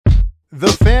The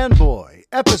Fanboy,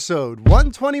 episode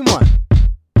 121.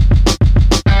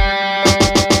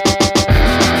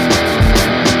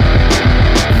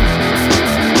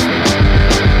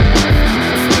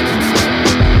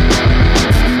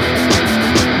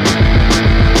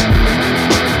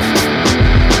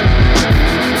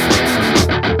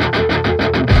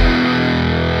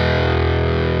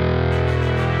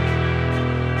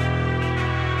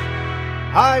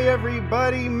 Hi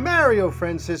everybody,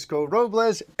 Mario-Francisco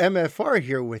Robles, MFR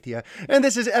here with you, and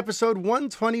this is episode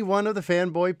 121 of the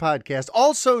Fanboy Podcast,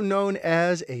 also known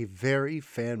as A Very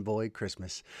Fanboy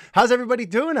Christmas. How's everybody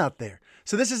doing out there?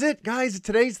 So this is it, guys.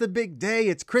 Today's the big day.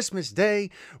 It's Christmas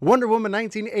Day. Wonder Woman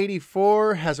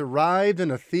 1984 has arrived in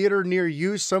a theater near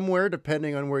you somewhere,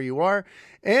 depending on where you are.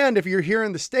 And if you're here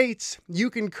in the States,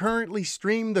 you can currently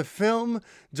stream the film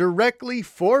directly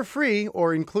for free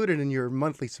or included in your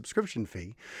monthly subscription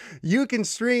fee. You can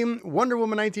stream Wonder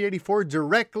Woman 1984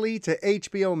 directly to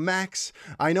HBO Max.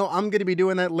 I know I'm going to be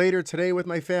doing that later today with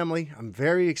my family. I'm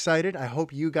very excited. I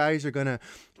hope you guys are going to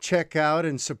check out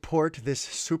and support this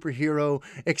superhero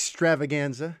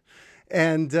extravaganza.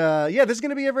 And this is going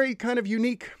to be a very kind of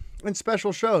unique and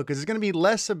special show because it's going to be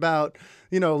less about,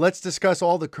 let's discuss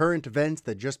all the current events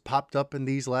that just popped up in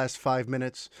these last 5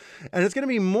 minutes. And it's going to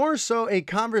be more so a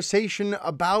conversation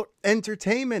about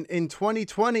entertainment in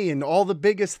 2020 and all the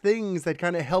biggest things that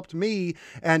kind of helped me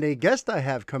and a guest I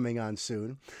have coming on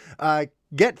soon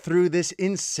get through this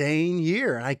insane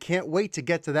year. And I can't wait to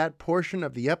get to that portion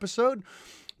of the episode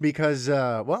because,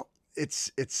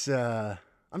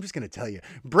 I'm just going to tell you,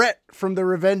 Brett from the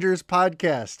Revengers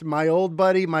podcast, my old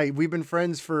buddy, we've been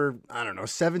friends for,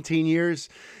 17 years.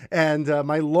 And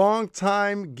my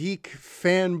longtime geek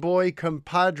fanboy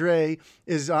compadre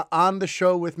is on the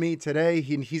show with me today.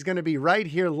 He's going to be right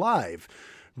here live,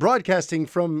 broadcasting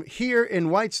from here in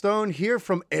Whitestone, here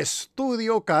from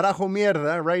Estudio Carajo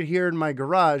Mierda, right here in my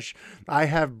garage. I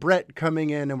have Brett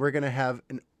coming in and we're going to have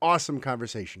an awesome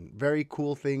conversation. Very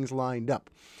cool things lined up.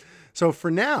 So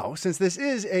for now, since this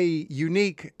is a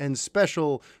unique and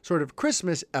special sort of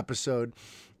Christmas episode,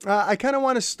 I kind of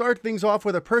want to start things off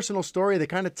with a personal story that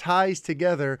kind of ties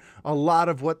together a lot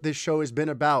of what this show has been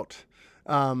about.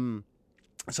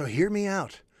 So hear me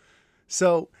out.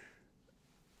 So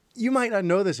you might not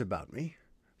know this about me,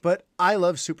 but I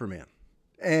love Superman.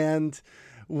 And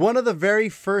one of the very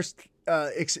first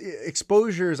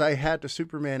exposures I had to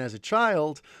Superman as a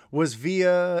child was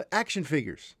via action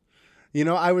figures.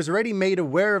 I was already made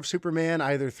aware of Superman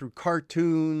either through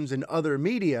cartoons and other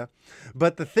media,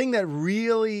 but the thing that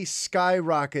really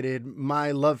skyrocketed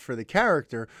my love for the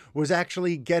character was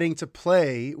actually getting to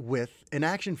play with an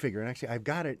action figure. And actually, I've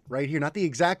got it right here, not the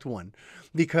exact one,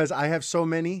 because I have so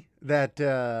many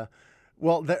that,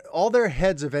 all their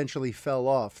heads eventually fell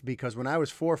off because when I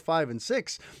was 4, 5, and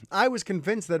 6, I was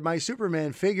convinced that my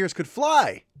Superman figures could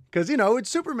fly. Because, it's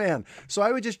Superman. So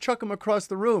I would just chuck them across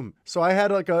the room. So I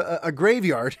had like a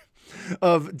graveyard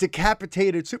of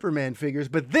decapitated Superman figures.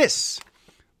 But this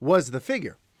was the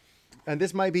figure. And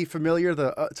this might be familiar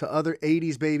to other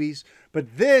 80s babies.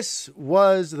 But this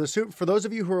was for those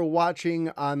of you who are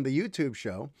watching on the YouTube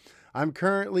show, I'm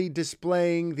currently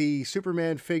displaying the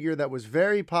Superman figure that was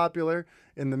very popular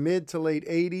in the mid to late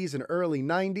 80s and early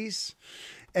 90s.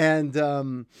 And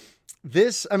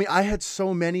I had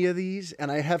so many of these, and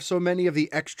I have so many of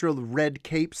the extra red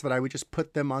capes that I would just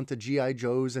put them onto G.I.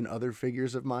 Joes and other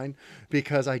figures of mine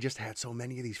because I just had so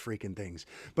many of these freaking things.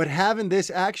 But having this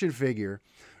action figure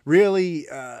really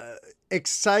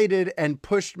excited and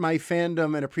pushed my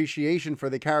fandom and appreciation for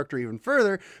the character even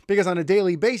further because on a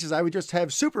daily basis, I would just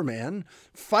have Superman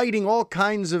fighting all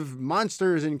kinds of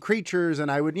monsters and creatures, and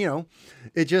I would,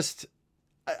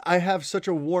 I have such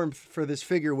a warmth for this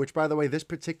figure, which, by the way, this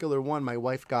particular one, my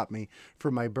wife got me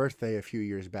for my birthday a few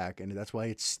years back, and that's why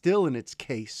it's still in its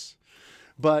case.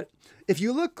 But if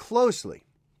you look closely,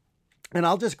 and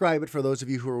I'll describe it for those of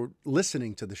you who are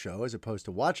listening to the show as opposed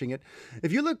to watching it.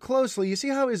 If you look closely, you see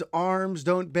how his arms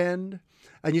don't bend,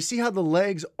 and you see how the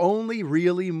legs only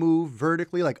really move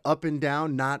vertically, like up and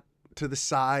down, not to the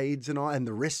sides and all, and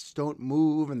the wrists don't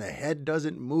move and the head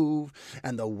doesn't move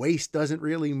and the waist doesn't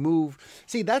really move.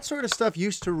 See, that sort of stuff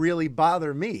used to really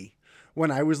bother me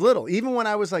when I was little. Even when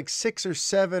I was like 6 or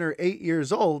 7 or 8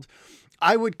 years old,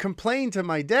 I would complain to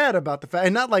my dad about the fact,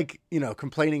 and not like,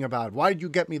 complaining about, why did you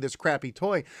get me this crappy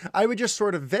toy? I would just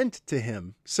sort of vent to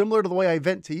him, similar to the way I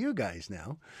vent to you guys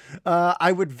now.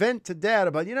 I would vent to Dad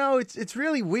about, it's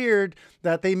really weird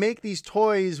that they make these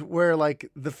toys where like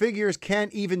the figures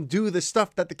can't even do the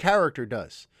stuff that the character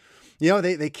does.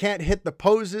 They can't hit the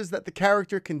poses that the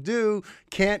character can do,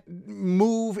 can't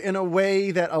move in a way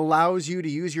that allows you to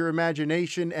use your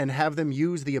imagination and have them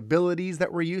use the abilities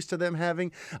that we're used to them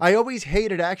having. I always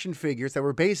hated action figures that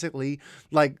were basically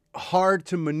like hard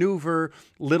to maneuver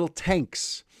little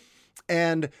tanks.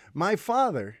 And my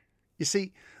father, you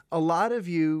see, a lot of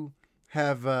you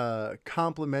have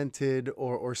complimented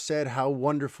or said how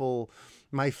wonderful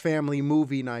my family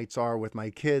movie nights are with my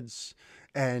kids.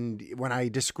 And when I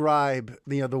describe,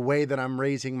 the way that I'm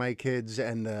raising my kids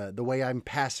and the way I'm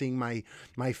passing my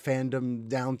fandom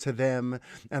down to them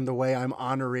and the way I'm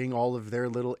honoring all of their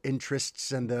little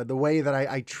interests and the way that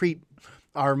I treat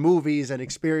our movies and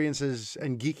experiences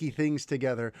and geeky things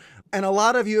together. And a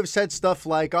lot of you have said stuff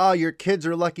like, oh, your kids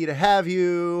are lucky to have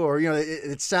you, or,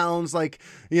 it sounds like,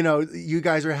 you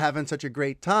guys are having such a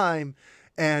great time.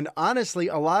 And honestly,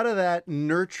 a lot of that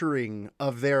nurturing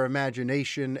of their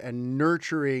imagination and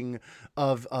nurturing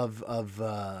of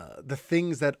the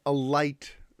things that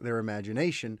alight their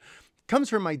imagination comes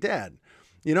from my dad.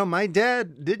 My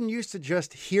dad didn't used to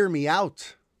just hear me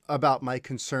out about my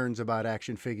concerns about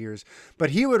action figures,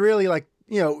 but he would really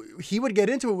he would get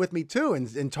into it with me too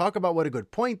and talk about what a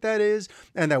good point that is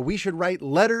and that we should write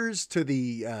letters to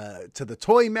the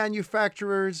toy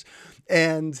manufacturers.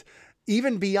 And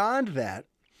even beyond that,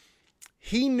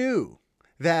 he knew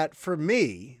that for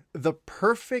me, the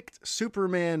perfect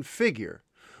Superman figure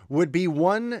would be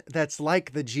one that's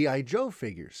like the G.I. Joe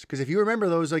figures. Because if you remember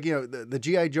those, the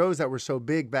G.I. Joes that were so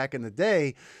big back in the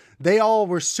day, they all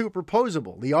were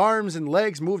superposable. The arms and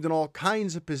legs moved in all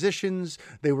kinds of positions.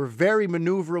 They were very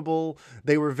maneuverable.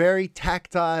 They were very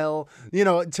tactile.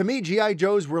 To me, G.I.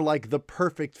 Joes were like the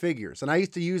perfect figures. And I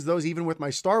used to use those even with my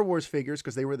Star Wars figures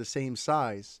because they were the same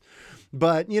size.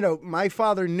 But, my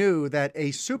father knew that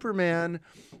a Superman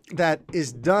that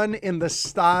is done in the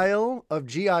style of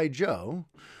G.I. Joe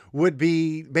would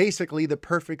be basically the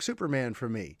perfect Superman for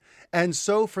me. And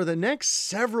so for the next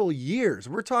several years,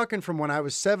 we're talking from when I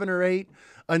was 7 or 8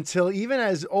 until even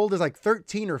as old as like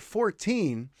 13 or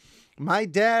 14, my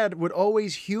dad would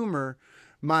always humor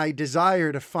my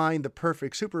desire to find the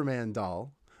perfect Superman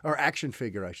doll, or action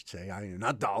figure, I should say.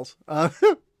 Not dolls.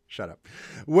 Shut up.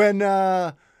 When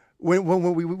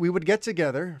we would get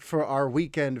together for our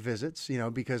weekend visits,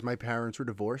 because my parents were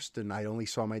divorced and I only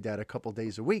saw my dad a couple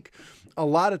days a week, a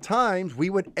lot of times we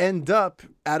would end up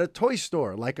at a toy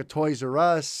store, like a Toys R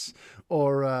Us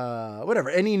or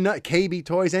whatever, KB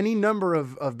Toys, any number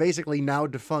of basically now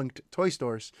defunct toy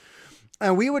stores.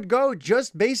 And we would go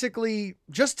just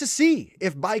to see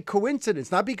if by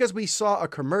coincidence, not because we saw a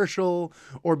commercial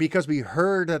or because we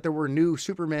heard that there were new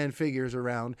Superman figures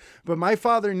around, but my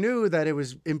father knew that it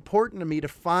was important to me to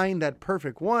find that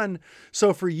perfect one.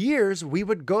 So for years, we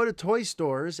would go to toy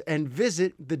stores and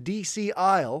visit the DC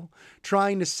aisle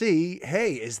trying to see,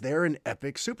 hey, is there an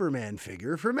epic Superman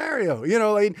figure for Mario?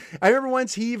 I remember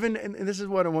once and this is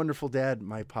what a wonderful dad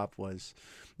my pop was.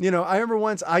 I remember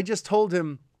once I just told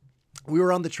him, we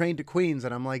were on the train to Queens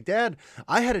and I'm like, Dad,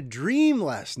 I had a dream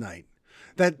last night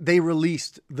that they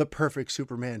released the perfect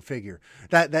Superman figure,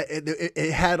 that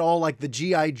it had all like the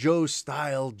G.I. Joe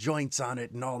style joints on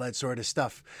it and all that sort of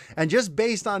stuff. And just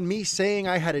based on me saying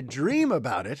I had a dream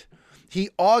about it, he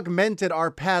augmented our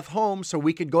path home so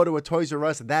we could go to a Toys R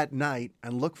Us that night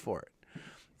and look for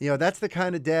it. That's the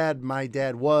kind of dad my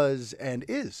dad was and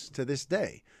is to this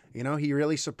day. He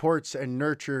really supports and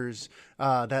nurtures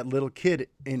that little kid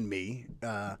in me.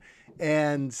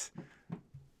 And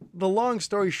the long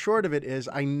story short of it is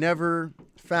I never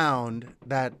found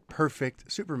that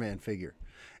perfect Superman figure.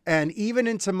 And even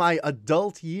into my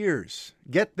adult years,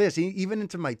 get this, even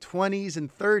into my 20s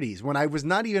and 30s, when I was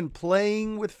not even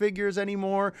playing with figures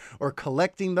anymore or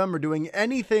collecting them or doing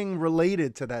anything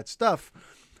related to that stuff,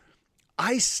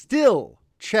 I still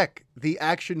check the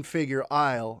action figure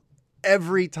aisle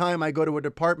every time I go to a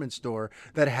department store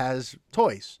that has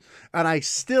toys. And I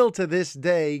still to this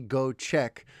day go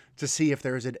check to see if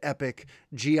there's an epic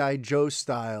G.I. Joe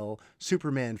style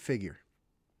Superman figure.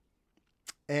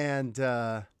 And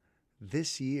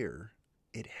this year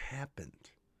it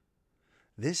happened.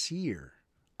 This year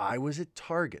I was at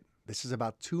Target. This is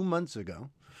about 2 months ago.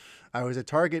 I was at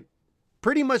Target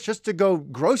pretty much just to go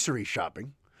grocery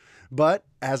shopping. But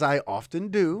as I often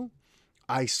do,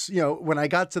 when I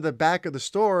got to the back of the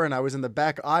store and I was in the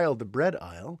back aisle, the bread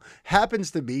aisle happens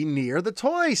to be near the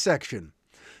toy section.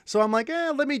 So I'm like,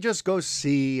 let me just go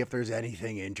see if there's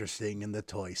anything interesting in the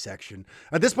toy section.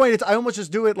 At this point, I almost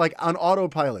just do it like on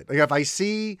autopilot. Like if I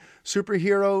see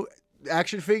superhero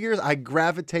action figures, I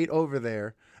gravitate over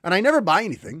there and I never buy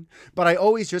anything, but I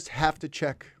always just have to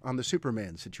check on the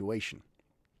Superman situation.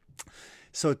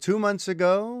 So 2 months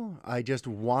ago, I just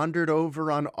wandered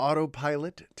over on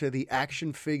autopilot to the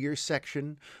action figure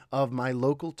section of my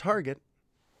local Target,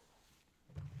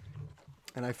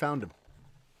 and I found him.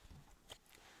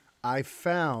 I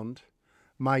found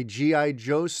my G.I.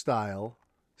 Joe style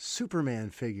Superman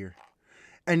figure.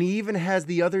 And he even has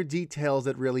the other details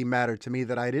that really matter to me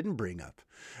that I didn't bring up.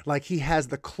 Like he has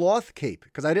the cloth cape,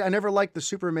 because I never liked the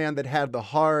Superman that had the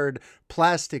hard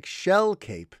plastic shell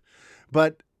cape.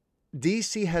 But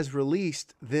DC has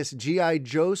released this G.I.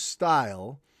 Joe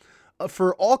style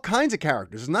for all kinds of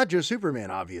characters. It's not just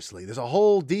Superman, obviously. There's a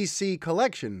whole DC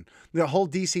collection, the whole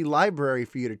DC library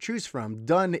for you to choose from,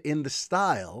 done in the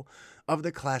style of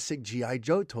the classic G.I.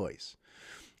 Joe toys.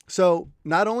 So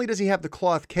not only does he have the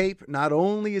cloth cape, not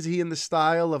only is he in the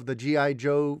style of the G.I.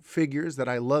 Joe figures that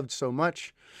I loved so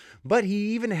much, but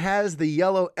he even has the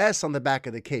yellow S on the back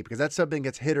of the cape, because that's something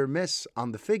that's hit or miss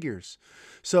on the figures.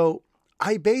 So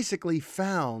I basically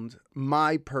found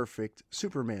my perfect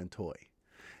Superman toy.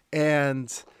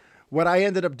 And what I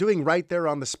ended up doing right there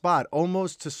on the spot,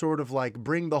 almost to sort of like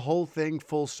bring the whole thing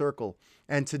full circle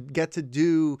and to get to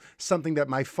do something that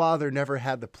my father never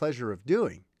had the pleasure of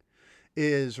doing,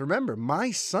 is, remember,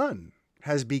 my son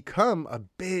has become a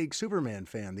big Superman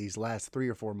fan these last 3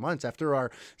 or 4 months. After our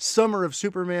summer of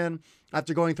Superman,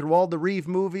 after going through all the Reeve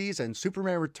movies and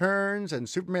Superman Returns and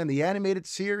Superman the Animated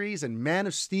Series and Man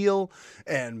of Steel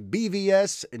and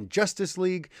BVS and Justice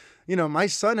League, my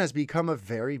son has become a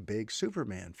very big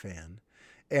Superman fan,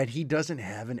 and he doesn't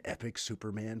have an epic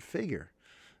Superman figure.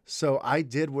 So I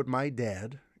did what my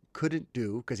dad couldn't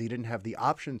do, because he didn't have the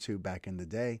option to back in the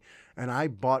day, and I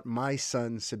bought my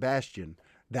son Sebastian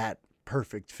that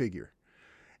perfect figure.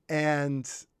 And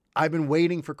I've been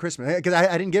waiting for Christmas, because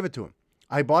I didn't give it to him.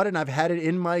 I bought it, and I've had it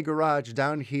in my garage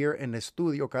down here in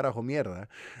Estudio Carajo Mierda.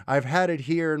 I've had it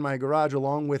here in my garage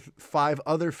along with 5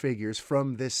 other figures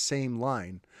from this same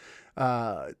line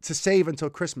to save until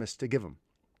Christmas to give him.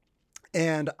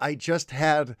 And I just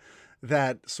had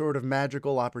that sort of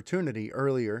magical opportunity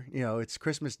earlier. It's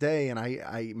Christmas Day,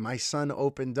 and my son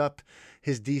opened up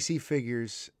his DC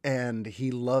figures, and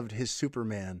he loved his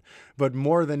Superman. But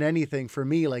more than anything, for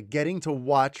me, like getting to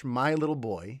watch my little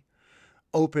boy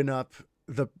open up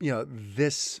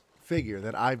this figure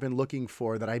that I've been looking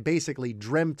for, that I basically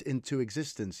dreamt into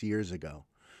existence years ago,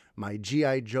 my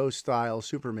G.I. Joe style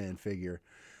Superman figure.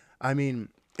 I mean,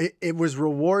 it was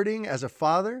rewarding as a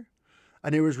father.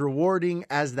 And it was rewarding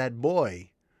as that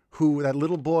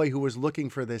little boy who was looking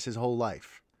for this his whole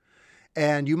life.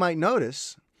 And you might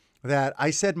notice that I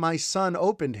said my son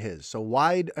opened his. So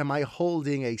why am I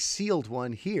holding a sealed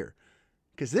one here?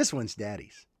 Because this one's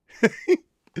daddy's.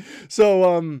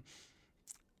 So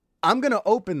I'm going to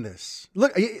open this.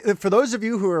 Look, for those of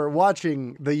you who are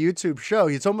watching the YouTube show,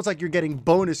 it's almost like you're getting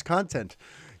bonus content.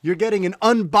 You're getting an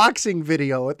unboxing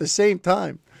video at the same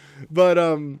time. But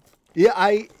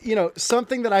yeah,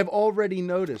 something that I've already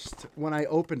noticed when I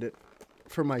opened it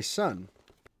for my son,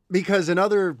 because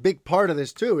another big part of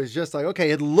this too is just like,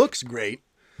 okay, it looks great,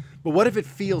 but what if it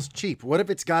feels cheap? What if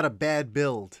it's got a bad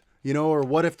build, or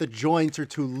what if the joints are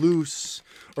too loose,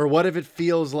 or what if it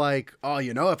feels like,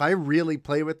 if I really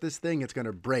play with this thing, it's going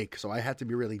to break. So I have to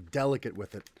be really delicate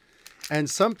with it. And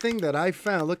something that I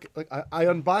found, look, I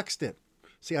unboxed it.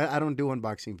 See, I don't do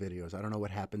unboxing videos. I don't know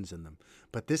what happens in them,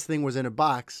 but this thing was in a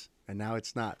box. And now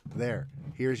it's not. There.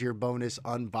 Here's your bonus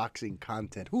unboxing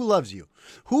content. Who loves you?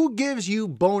 Who gives you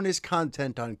bonus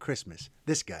content on Christmas?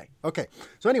 This guy. Okay.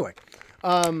 So anyway,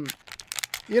 I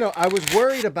was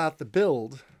worried about the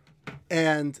build,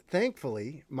 and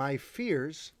thankfully my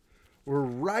fears were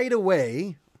right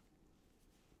away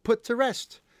put to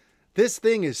rest. This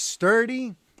thing is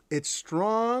sturdy. It's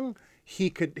strong. He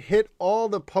could hit all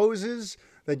the poses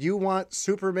that you want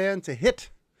Superman to hit.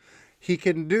 He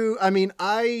can do,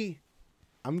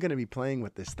 I'm going to be playing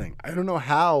with this thing. I don't know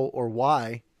how or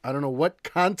why. I don't know what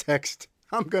context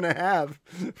I'm going to have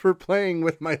for playing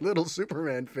with my little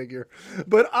Superman figure.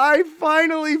 But I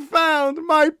finally found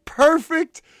my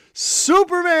perfect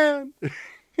Superman.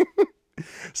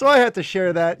 So I had to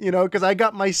share that, because I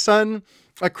got my son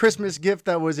a Christmas gift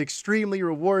that was extremely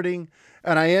rewarding.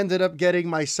 And I ended up getting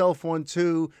myself one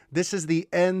too. This is the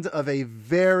end of a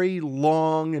very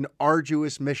long and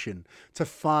arduous mission to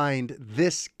find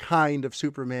this kind of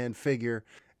Superman figure.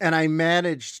 And I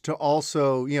managed to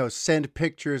also, send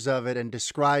pictures of it and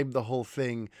describe the whole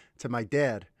thing to my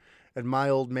dad. And my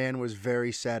old man was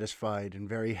very satisfied and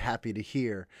very happy to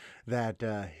hear that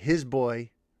his boy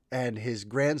and his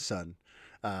grandson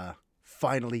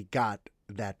finally got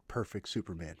that perfect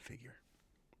Superman figure.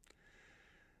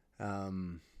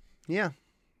 Yeah,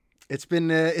 it's been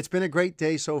a great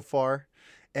day so far,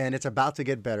 and it's about to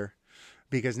get better.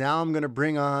 Because now I'm going to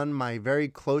bring on my very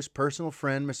close personal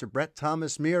friend, Mr. Brett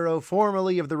Thomas Miro,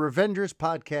 formerly of the Revengers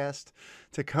Podcast,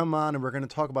 to come on, and we're going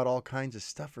to talk about all kinds of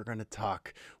stuff. We're going to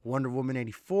talk Wonder Woman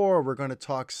 84. We're going to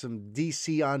talk some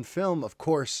DC on film, of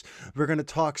course. We're going to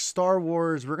talk Star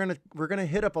Wars. We're going to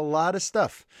hit up a lot of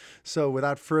stuff. So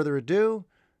without further ado,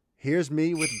 here's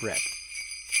me with Brett.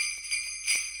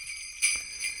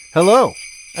 Hello,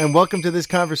 and welcome to this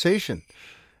conversation.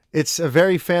 It's a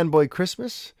very fanboy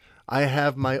Christmas. I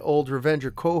have my old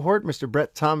Revenger cohort, Mr.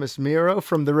 Brett Thomas Miro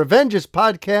from the Revengers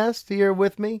Podcast here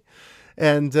with me.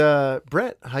 And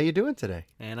Brett, how you doing today?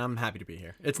 And I'm happy to be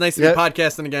here. It's nice to be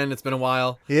podcasting again. It's been a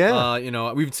while. Yeah.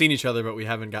 We've seen each other, but we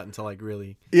haven't gotten to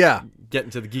really get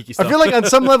into the geeky stuff. I feel like on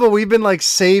some level we've been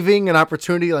saving an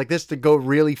opportunity like this to go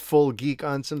really full geek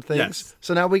on some things. Yes.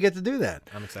 So now we get to do that.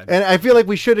 I'm excited. And I feel like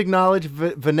we should acknowledge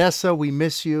Vanessa. We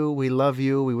miss you. We love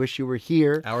you. We wish you were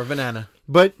here. Our Banana.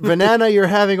 But Banana, you're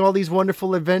having all these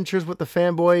wonderful adventures with the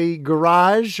Fanboy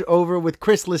Garage over with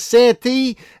Chris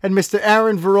Lisanti and Mr.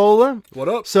 Aaron Varola. What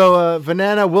up? So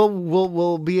Banana,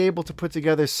 we'll be able to put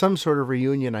together some sort of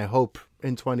reunion, I hope,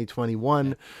 in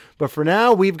 2021. But for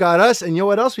now, we've got us, and you know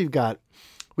what else we've got?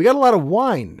 We got a lot of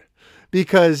wine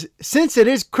because since it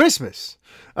is Christmas,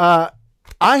 I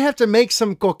have to make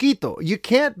some coquito. You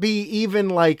can't be even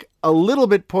a little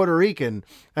bit Puerto Rican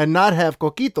and not have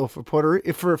coquito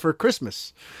for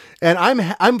Christmas. And I'm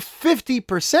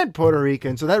 50% Puerto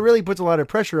Rican, so that really puts a lot of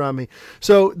pressure on me.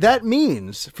 So that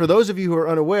means, for those of you who are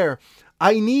unaware,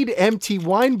 I need empty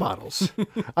wine bottles.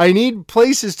 I need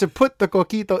places to put the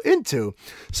coquito into.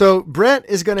 So Brett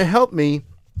is going to help me.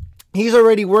 He's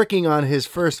already working on his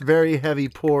first very heavy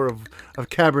pour of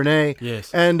Cabernet.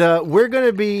 Yes. And we're going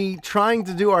to be trying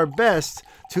to do our best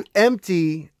to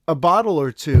empty a bottle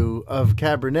or two of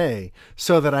Cabernet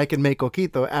so that I can make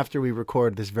coquito after we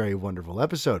record this very wonderful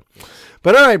episode.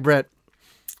 But all right, Brett.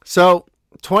 So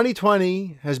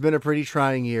 2020 has been a pretty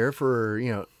trying year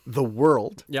for, the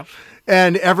world. Yeah.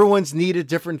 And everyone's needed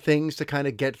different things to kind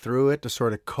of get through it, to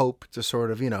sort of cope, to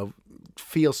sort of,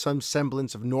 feel some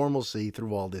semblance of normalcy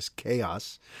through all this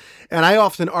chaos. And I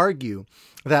often argue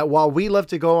that while we love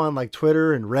to go on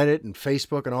Twitter and Reddit and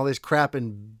Facebook and all this crap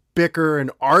and bicker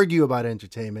and argue about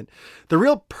entertainment, the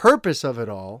real purpose of it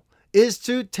all is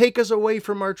to take us away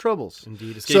from our troubles.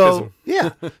 Indeed, escapism. So,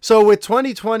 yeah. So with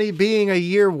 2020 being a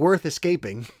year worth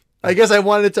escaping, I guess I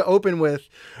wanted to open with,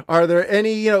 are there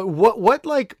any, what's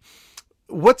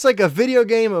a video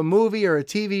game, a movie, or a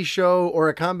TV show, or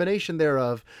a combination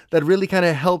thereof that really kind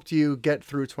of helped you get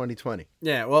through 2020?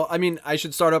 Yeah, well, I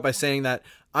should start out by saying that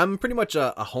I'm pretty much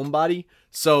a homebody,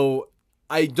 so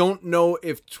I don't know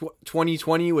if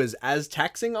 2020 was as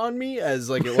taxing on me as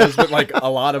it was with a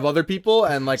lot of other people,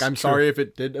 and I'm sorry if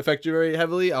it did affect you very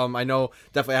heavily. I know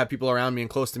definitely I have people around me and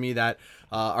close to me that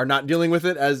are not dealing with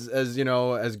it as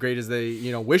great as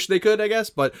they wish they could, I guess.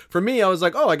 But for me, I was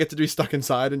like, I get to be stuck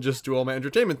inside and just do all my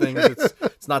entertainment things.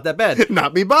 It's not that bad.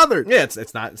 Not be bothered. Yeah,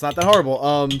 it's not that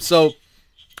horrible. So.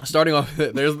 Starting off,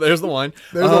 there's the wine.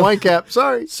 There's the wine cap.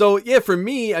 Sorry. So yeah, for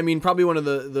me, probably one of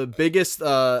the biggest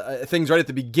things right at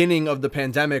the beginning of the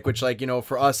pandemic, which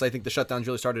for us, I think the shutdowns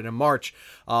really started in March.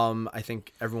 I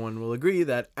think everyone will agree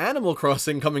that Animal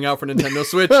Crossing coming out for Nintendo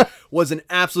Switch was an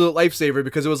absolute lifesaver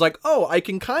because it was I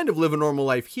can kind of live a normal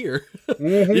life here,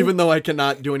 even though I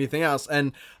cannot do anything else.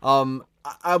 And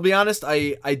I'll be honest,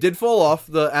 I did fall off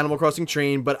the Animal Crossing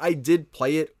train, but I did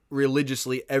play it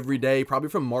religiously every day, probably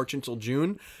from March until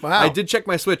June. Wow. I did check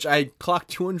my Switch. I clocked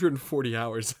 240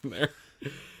 hours in there.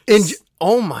 In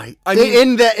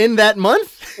that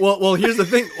month? Well, here's the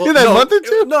thing. In that month or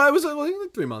two? No, it was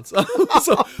 3 months.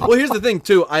 Here's the thing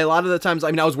too. A lot of the times,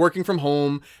 I was working from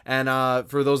home, and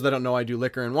for those that don't know, I do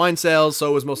liquor and wine sales, so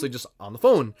it was mostly just on the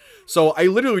phone. So I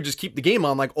literally just keep the game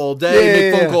on all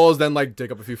day, make phone calls, then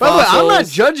dig up a few fossils. I'm not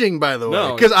judging, by the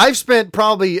way, because I've spent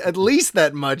probably at least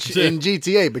that much in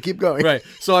GTA. But keep going. Right.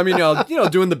 So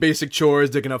doing the basic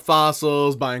chores, digging up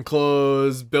fossils, buying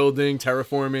clothes, building,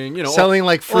 terraforming, selling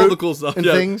fruit, all the cool stuff, and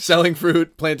things, selling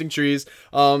fruit, planting trees,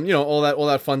 all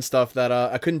that fun stuff that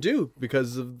I couldn't do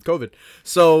because of COVID.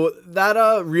 So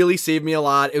that really saved me a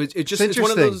lot. It's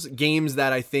one of those games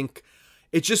that I think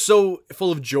it's just so full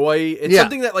of joy. It's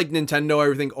something that Nintendo,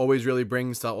 everything always really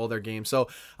brings to all their games. So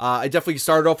I definitely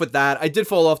started off with that. I did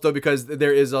fall off though because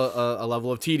there is a level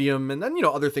of tedium, and then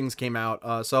other things came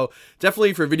out. So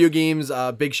definitely for video games,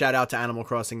 big shout out to Animal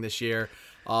Crossing this year.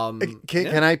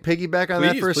 Can I piggyback on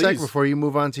that for a sec before you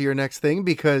move on to your next thing?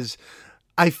 Because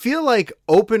I feel like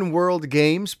open world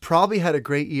games probably had a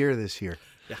great year this year.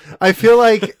 I feel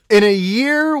like in a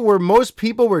year where most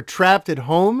people were trapped at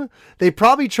home, they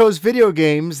probably chose video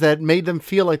games that made them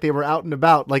feel like they were out and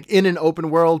about, like in an open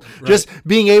world, just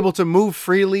being able to move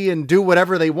freely and do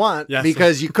whatever they want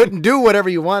because you couldn't do whatever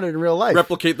you wanted in real life.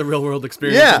 Replicate the real world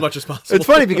experience as much as possible. It's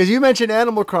funny because you mentioned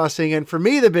Animal Crossing, and for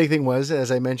me, the big thing was,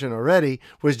 as I mentioned already,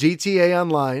 was GTA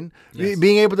Online.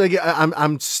 Being able to get,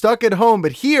 I'm stuck at home,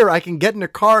 but here I can get in a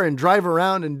car and drive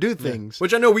around and do things.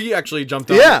 Which I know we actually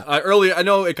jumped on earlier. I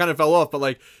know it kind of fell off, but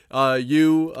like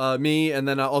you, me, and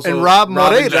then also and Rob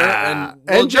Moreda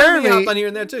and Jeremy hopped on here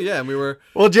and there too. Yeah, and we were.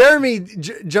 Well, Jeremy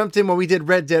jumped in when we did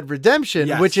Red Dead Redemption,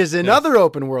 which is another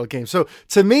open world game. So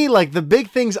to me, like the big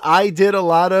things I did a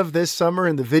lot of this summer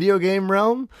in the video game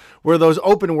realm were those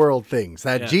open world things.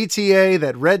 That GTA,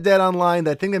 that Red Dead Online,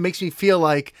 that thing that makes me feel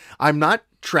like I'm not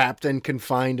trapped and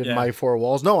confined in my four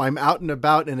walls. No, I'm out and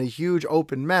about in a huge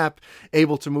open map,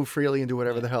 able to move freely and do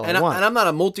whatever the hell I want. And I'm not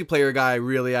a multiplayer guy,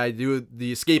 really. I do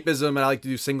the escapism, and I like to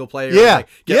do single player. And like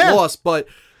get lost, but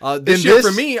this year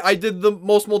for me, I did the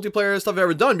most multiplayer stuff I've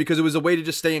ever done because it was a way to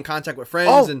just stay in contact with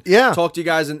friends and talk to you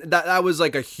guys, and that was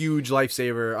like a huge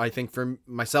lifesaver, I think, for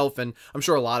myself, and I'm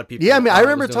sure a lot of people. Yeah, I mean, I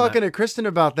remember talking to Kristen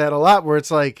about that a lot, where it's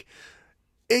like,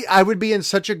 I would be in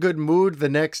such a good mood the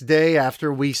next day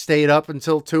after we stayed up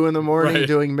until 2 a.m.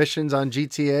 doing missions on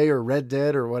GTA or Red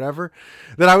Dead or whatever,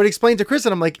 that I would explain to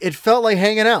Kristen, I'm like, it felt like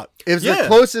hanging out. It was the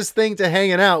closest thing to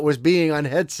hanging out was being on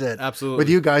headset with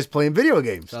you guys playing video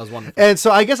games. That was wonderful. And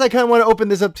so I guess I kind of want to open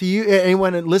this up to you,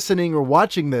 anyone listening or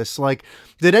watching this. Like,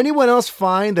 did anyone else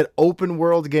find that open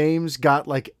world games got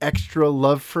like extra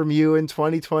love from you in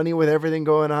 2020 with everything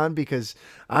going on? Because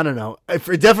I don't know,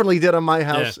 it definitely did on my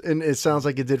house, and it sounds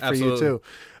like it did for you too.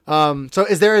 So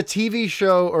is there a TV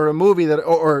show or a movie that,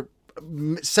 or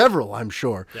several, I'm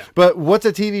sure, but what's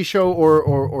a TV show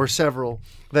or several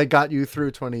that got you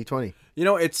through 2020? You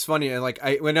know, it's funny, and like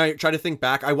when I try to think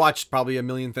back, I watched probably a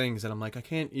million things, and I'm like, I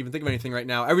can't even think of anything right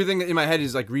now. Everything in my head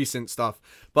is like recent stuff,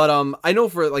 but I know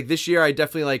for like this year, I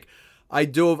definitely like. I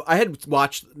had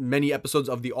watched many episodes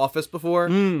of The Office before,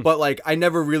 but like I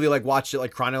never really like watched it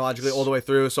like chronologically all the way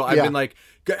through. So I've been like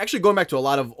actually going back to a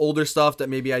lot of older stuff that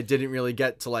maybe I didn't really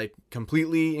get to like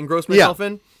completely engross myself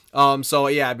in. So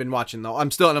yeah, I've been watching though.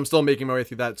 I'm still making my way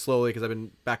through that slowly because I've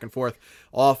been back and forth.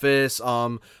 Office,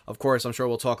 of course, I'm sure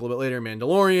we'll talk a little bit later.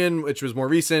 Mandalorian, which was more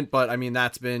recent, but I mean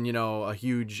that's been, you know, a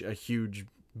huge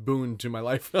boon to my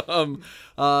life.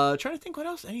 Trying to think what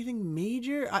else, anything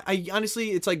major. I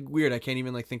honestly, it's like weird. I can't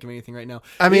even like think of anything right now.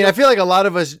 I mean, I feel like a lot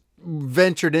of us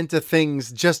ventured into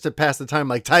things just to pass the time.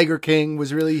 Like Tiger King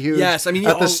was really huge. Yes, I mean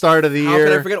at the start of the year. How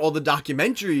could I forget all the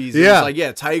documentaries? It was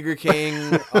like Tiger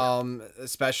King,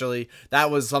 especially that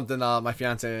was something my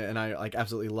fiance and I like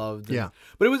absolutely loved. And,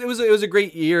 but it was a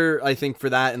great year, I think,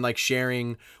 for that and like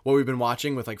sharing what we've been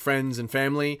watching with like friends and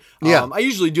family. I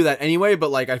usually do that anyway, but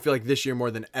like I feel like this year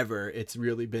more than ever, it's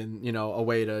really been, you know, a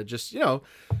way to just, you know,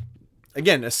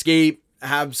 again, escape,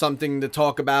 have something to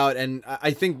talk about, and I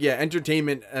think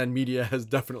entertainment and media has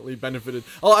definitely benefited.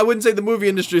 Oh, I wouldn't say the movie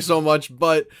industry so much,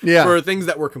 but for things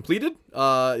that were completed,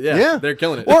 they're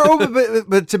killing it.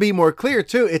 But to be more clear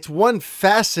too, it's one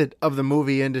facet of the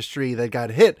movie industry that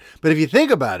got hit. But if you think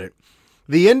about it,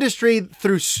 the industry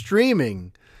through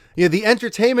streaming, you know, the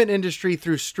entertainment industry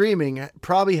through streaming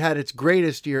probably had its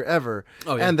greatest year ever.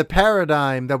 And the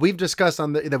paradigm that we've discussed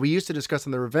that we used to discuss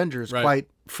on the Revengers quite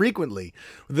frequently,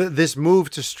 this move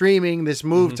to streaming, this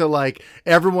move to like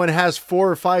everyone has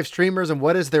 4 or 5 streamers, and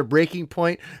what is their breaking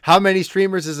point? How many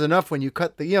streamers is enough when you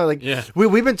cut the, you know, like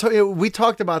we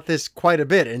talked about this quite a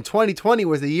bit. And 2020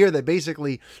 was the year that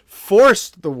basically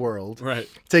forced the world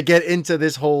to get into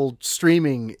this whole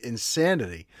streaming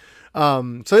insanity.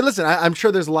 So listen, I'm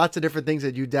sure there's lots of different things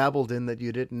that you dabbled in that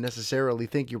you didn't necessarily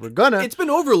think you were gonna. It's been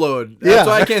overload. That's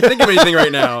why I can't think of anything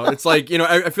right now. It's like, you know,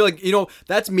 I feel like, you know,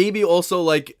 that's maybe also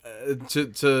like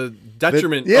to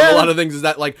detriment of a lot of things is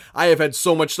that like I have had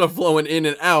so much stuff flowing in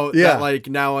and out that like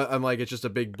now I'm like, it's just a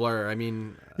big blur. I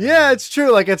mean, yeah, it's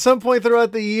true. Like at some point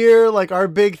throughout the year, like our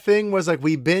big thing was like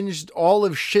we binged all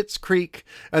of Schitt's Creek,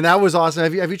 and that was awesome.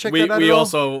 Have you checked that out? We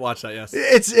also watched that.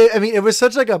 Yes, I mean, it was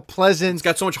such like a pleasant. It's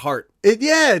got so much heart.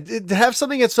 To have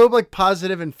something that's so like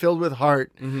positive and filled with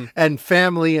heart and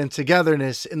family and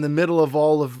togetherness in the middle of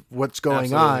all of what's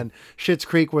going on. Schitt's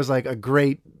Creek was like a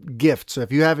great gift. So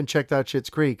if you haven't checked out Schitt's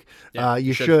Creek,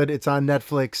 you should. It's on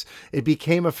Netflix. It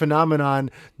became a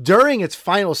phenomenon during its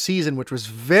final season, which was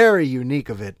very unique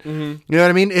of it. You know what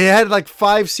I mean? It had like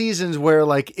 5 seasons where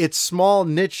like its small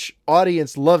niche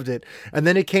audience loved it, and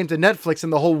then it came to Netflix,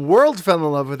 and the whole world fell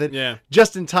in love with it. Yeah.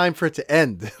 Just in time for it to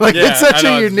end. Like Yeah, it's such I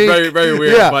know, a unique, it's very, very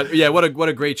weird. Yeah. But yeah, what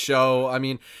a great show. I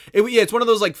mean, it's one of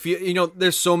those like,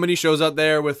 there's so many shows out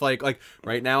there with like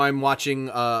right now I'm watching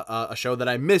a show that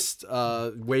I missed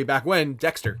way back when,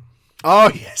 Dexter.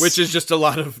 Oh yes, which is just a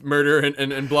lot of murder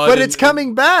and blood. But it's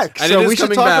coming back, and so it is we should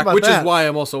coming talk back, about which that. is why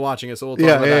I'm also watching it. So we'll talk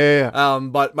about that. Yeah.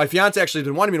 But my fiance actually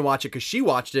been wanting me to watch it because she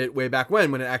watched it way back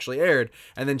when it actually aired,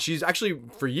 and then she's actually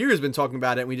for years been talking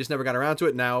about it, and we just never got around to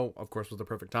it. Now, of course, was the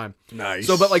perfect time. Nice.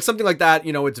 So, but like something like that,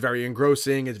 it's very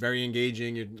engrossing, it's very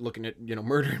engaging. You're looking at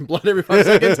murder and blood every 5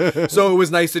 seconds. So it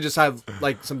was nice to just have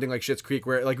like something like Schitt's Creek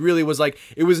where it like really was like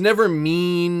it was never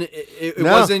mean. It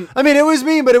wasn't. I mean, it was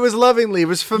mean, but it was lovingly. It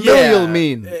was familial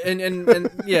mean. And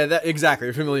yeah, that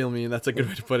exactly familial mean. That's a good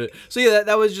way to put it. So yeah,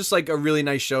 that was just like a really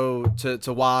nice show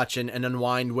to watch and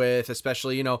unwind with,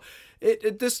 especially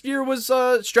this year was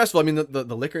stressful. I mean,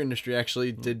 the liquor industry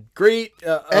actually did great.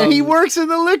 And he works in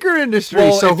the liquor industry,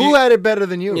 well, so who had it better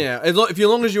than you? Yeah, as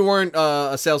long as you weren't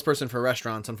a salesperson for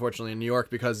restaurants, unfortunately, in New York,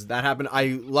 because that happened.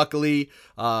 I luckily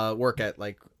work at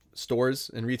like stores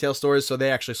and retail stores, so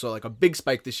they actually saw like a big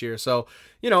spike this year. So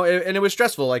and it was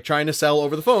stressful. Like trying to sell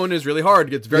over the phone is really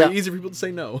hard. It's very easy for people to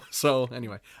say no. So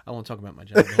anyway, I won't talk about my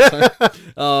job.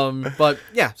 But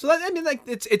yeah, so that, I mean, like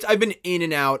it's I've been in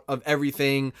and out of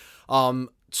everything.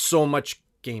 So much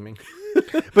gaming.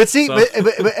 But see,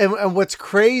 and what's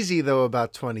crazy though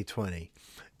about 2020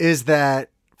 is that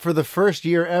for the first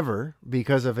year ever,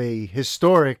 because of a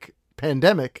historic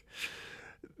pandemic,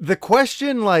 the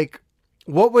question like,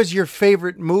 what was your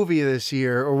favorite movie this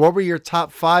year, or what were your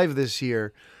top 5 this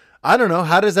year? I don't know.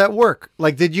 How does that work?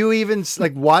 Like, did you even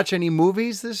like watch any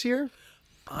movies this year?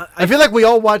 I feel like we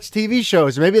all watch TV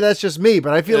shows. Maybe that's just me,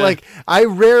 but I feel like I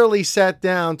rarely sat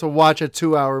down to watch a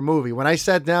 2-hour movie. When I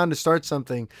sat down to start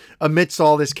something amidst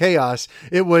all this chaos,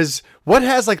 it was what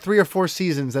has like 3 or 4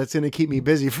 seasons that's going to keep me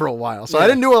busy for a while. So I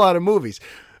didn't do a lot of movies.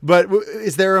 But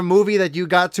is there a movie that you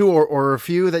got to, or a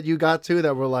few that you got to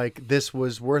that were like, this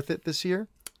was worth it this year?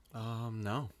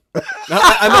 No.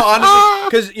 I know, honestly,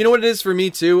 because you know what it is for me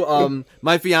too.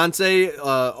 My fiance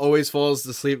always falls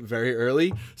asleep very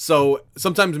early, so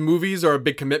sometimes movies are a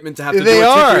big commitment to have to do a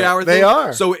 2-3 hour thing. They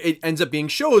are. So it ends up being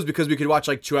shows because we could watch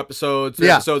like 2 episodes, 3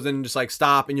 episodes, and just like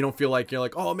stop, and you don't feel like you're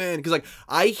like, oh man, because like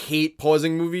I hate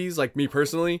pausing movies. Like me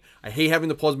personally, I hate having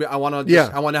to pause. I want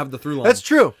to have the through line. That's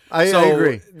true. I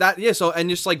agree. So and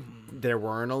just like. There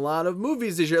weren't a lot of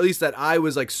movies this year, at least that I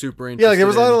was like super interested. Yeah, like there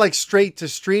was a lot of like straight to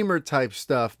streamer type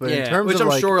stuff, but in terms which of I'm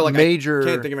like sure, like, major, I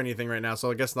can't think of anything right now,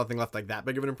 so I guess nothing left like that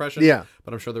big of an impression. Yeah,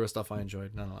 but I'm sure there was stuff I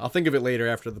enjoyed. No, I'll think of it later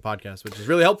after the podcast, which is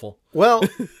really helpful. Well,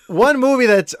 one movie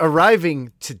that's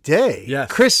arriving today,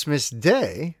 Christmas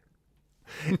Day,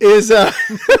 is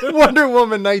Wonder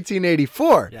Woman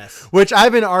 1984. Yes, which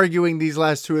I've been arguing these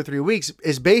last 2 or 3 weeks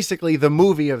is basically the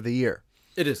movie of the year.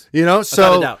 It is. Without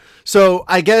a doubt. So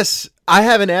I guess I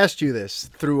haven't asked you this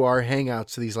through our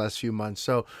hangouts these last few months.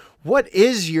 So what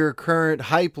is your current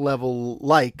hype level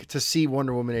like to see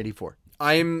Wonder Woman 84?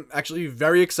 I'm actually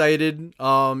very excited.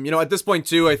 At this point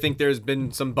too, I think there's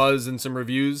been some buzz and some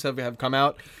reviews have come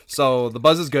out. So the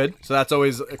buzz is good. So that's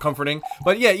always comforting.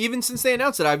 But yeah, even since they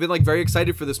announced it, I've been like very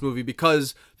excited for this movie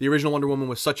because the original Wonder Woman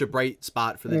was such a bright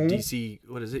spot for the DC.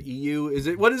 What is it?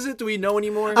 EU? What is it? Do we know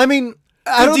anymore? I mean,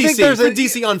 I don't think there's for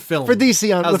DC on film. For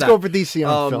DC on, let's go for DC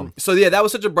on film. So yeah, that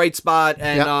was such a bright spot,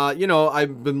 and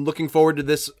I've been looking forward to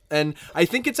this, and I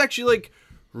think it's actually like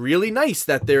really nice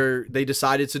that they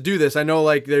decided to do this. I know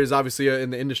like there's obviously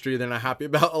in the industry they're not happy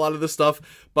about a lot of this stuff,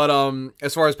 but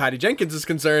as far as Patty Jenkins is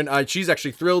concerned, she's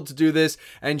actually thrilled to do this,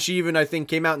 and she even I think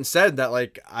came out and said that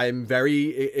like I'm very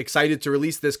excited to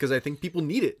release this because I think people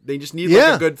need it. They just need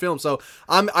like a good film. So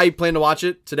I plan to watch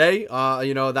it today.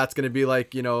 That's gonna be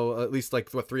like at least like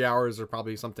 3 hours or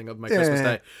probably something of my Christmas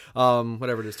day.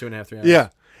 Whatever it is, 2.5, 3 hours. Yeah.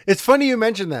 It's funny you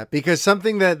mentioned that because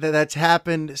something that's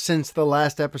happened since the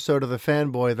last episode of the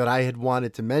Fanboy that I had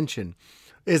wanted to mention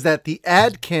is that the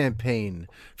ad campaign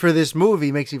for this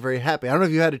movie makes me very happy. I don't know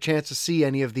if you had a chance to see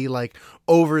any of the like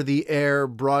over the air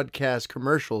broadcast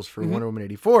commercials for Wonder Woman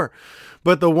 84,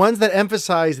 but the ones that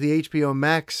emphasize the HBO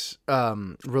Max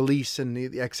release and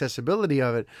the accessibility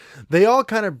of it, they all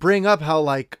kind of bring up how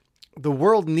like the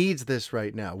world needs this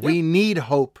right now. Yeah. We need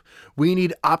hope. We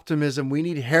need optimism. We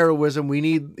need heroism. We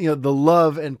need, the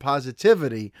love and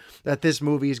positivity that this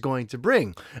movie is going to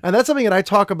bring. And that's something that I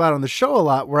talk about on the show a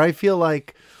lot, where I feel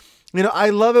like, I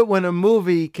love it when a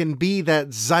movie can be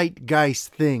that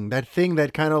zeitgeist thing, that thing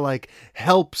that kind of like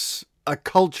helps a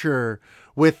culture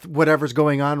with whatever's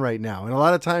going on right now. And a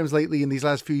lot of times lately in these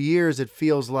last few years, it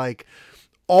feels like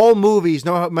all movies,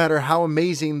 no matter how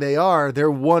amazing they are,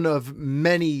 they're one of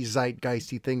many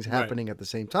zeitgeisty things happening at the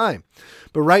same time.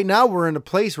 But right now we're in a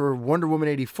place where Wonder Woman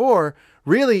 84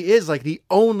 really is like the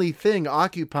only thing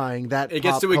occupying that it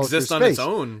gets pop to exist culture on space. its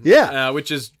own. Yeah.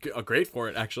 Which is great for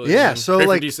it, actually. Yeah. So great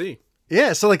like for DC.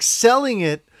 Yeah. So like selling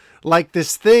it like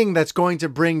this thing that's going to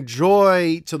bring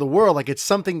joy to the world. Like it's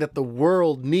something that the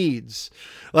world needs.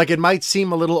 Like it might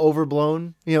seem a little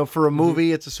overblown, for a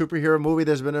movie. It's a superhero movie.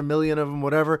 There's been a million of them,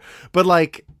 whatever. But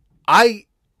like,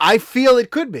 I feel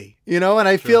it could be, and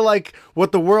I feel like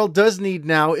what the world does need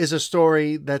now is a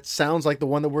story that sounds like the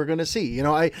one that we're going to see.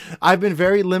 I've been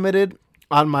very limited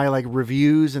on my like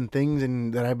reviews and things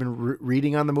and that I've been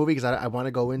reading on the movie because I want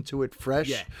to go into it fresh.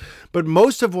 Yeah. But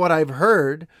most of what I've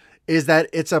heard is that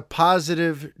it's a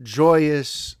positive,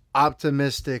 joyous,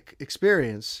 optimistic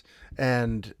experience.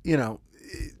 And,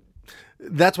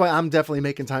 that's why I'm definitely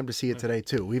making time to see it today,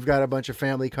 too. We've got a bunch of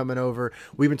family coming over.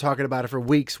 We've been talking about it for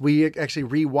weeks. We actually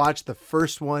rewatched the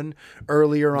first one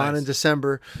earlier on in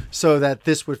December so that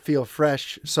this would feel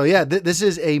fresh. So, yeah, this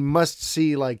is a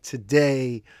must-see, like,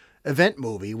 today event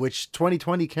movie, which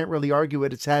 2020 can't really argue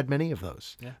it. It's had many of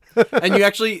those. Yeah. And you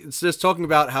actually, just talking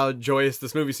about how joyous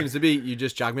this movie seems to be, you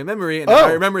just jogged my memory, and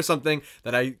I remember something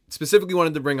that I specifically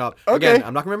wanted to bring up. Okay. Again,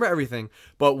 I'm not going to remember everything,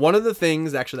 but one of the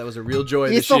things, actually, that was a real joy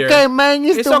this year. It's okay, man.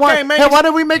 It's the okay, one. man. Hey, why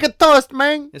don't we make a toast,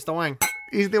 man? It's the wine.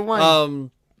 He's the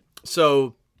one.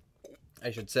 So,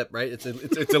 I should sip, right?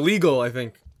 It's illegal, I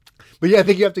think. But yeah, I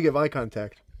think you have to give eye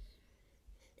contact.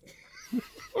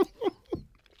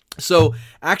 So,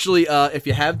 actually, if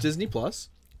you have Disney Plus,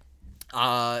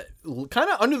 kind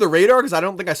of under the radar, because I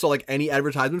don't think I saw like any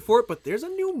advertisement for it, but there's a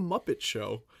new Muppet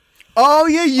show. Oh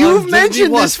yeah, you've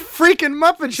mentioned Plus. this freaking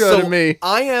Muppet show to me.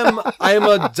 I am a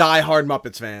diehard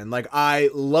Muppets fan. Like I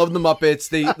love the Muppets.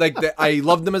 I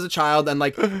loved them as a child, and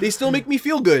like they still make me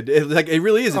feel good. It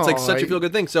really is. It's like such a feel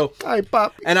good thing. So hi,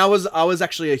 Pop. And I was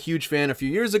actually a huge fan a few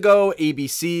years ago.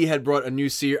 ABC had brought a new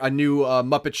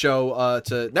Muppet show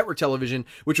to network television,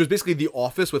 which was basically The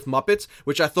Office with Muppets,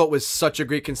 which I thought was such a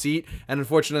great conceit. And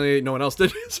unfortunately, no one else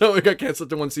did, so it got canceled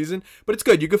to one season. But it's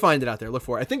good. You can find it out there. Look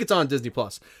for it. I think it's on Disney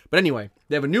Plus. But anyway,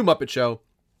 they have a new Muppet show.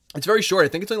 It's very short. I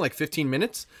think it's only like 15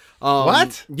 minutes.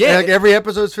 What? Yeah. Like every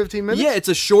episode's 15 minutes? Yeah, it's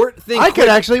a short thing. I could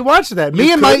actually watch that.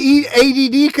 Me and my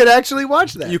ADD could actually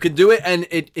watch that. You could do it, and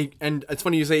and it's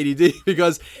funny you say ADD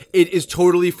because it is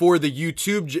totally for the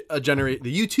YouTube generation.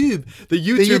 The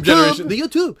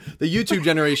YouTube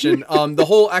generation. The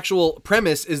whole actual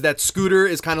premise is that Scooter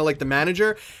is kind of like the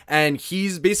manager, and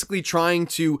he's basically trying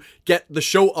to get the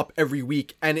show up every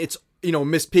week, and it's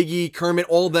Miss Piggy, Kermit,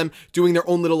 all of them doing their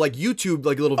own little like YouTube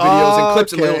like little videos and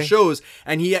clips and little shows,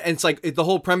 and it's like the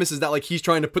whole premise is that like he's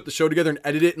trying to put the show together and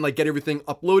edit it and like get everything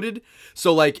uploaded.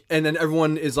 So like, and then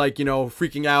everyone is like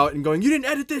freaking out and going, "You didn't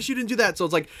edit this, you didn't do that." So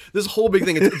it's like this whole big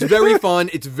thing. It's very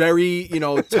fun. It's very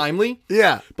timely.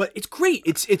 Yeah, but it's great.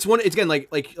 It's again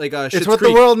like Schitt's it's what Creek.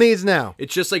 the world needs now.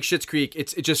 It's just like Schitt's Creek.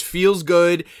 It just feels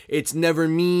good. It's never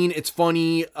mean. It's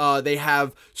funny. They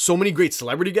have so many great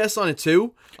celebrity guests on it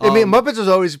too. I mean, Muppets was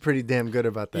always pretty damn good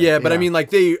about that. Yeah, but I mean,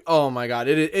 like oh my god,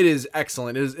 it is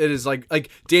excellent. It is like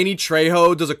Danny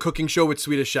Trejo does a cooking show with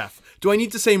Swedish Chef. Do I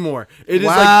need to say more? It is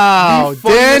like the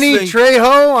Danny thing.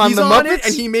 Trejo on He's the on Muppets, it,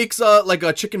 and he makes like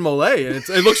a chicken mole, and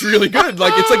it looks really good.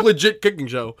 Like it's like legit cooking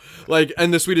show. Like,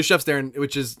 and the Swedish Chef's there, and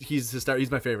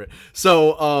he's my favorite.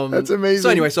 So that's amazing. So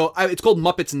anyway, it's called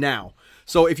Muppets Now.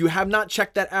 So if you have not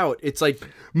checked that out, it's like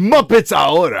Muppets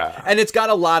Ahora, and it's got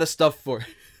a lot of stuff for.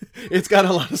 It's got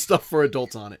a lot of stuff for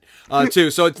adults on it,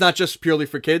 too. So it's not just purely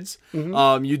for kids.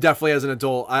 Mm-hmm. You definitely, as an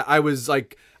adult, I was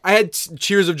like, I had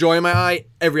tears of joy in my eye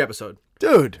every episode.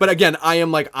 Dude. But again, I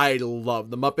love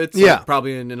the Muppets. Yeah. Like,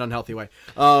 probably in an unhealthy way.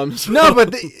 No,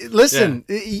 but listen,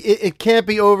 it can't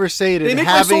be overstated. They make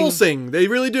my soul sing. They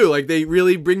really do. Like, they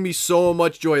really bring me so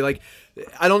much joy. Like,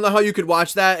 I don't know how you could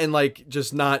watch that and like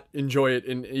just not enjoy it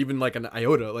in even like an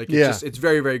iota. Like it's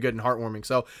very, very good and heartwarming.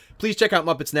 So please check out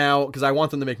Muppets Now because I want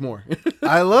them to make more.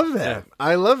 I love that. Yeah.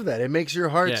 I love that. It makes your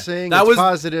heart sing. That was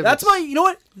positive. That's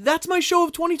That's my show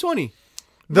of 2020.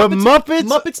 The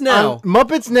Muppets Now.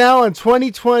 Muppets Now on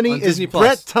 2020 on is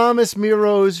Brett Thomas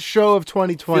Miro's show of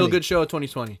 2020. Feel good show of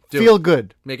 2020. Feel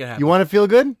good. Make it happen. You want to feel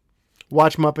good?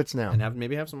 Watch Muppets Now. And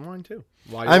maybe have some wine too.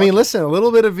 I mean, listen, a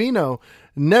little bit of vino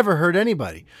never hurt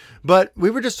anybody. But we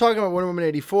were just talking about Wonder Woman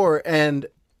 84, and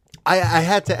I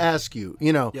had to ask you,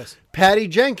 yes. Patty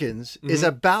Jenkins is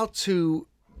about to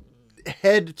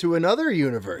head to another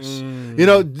universe.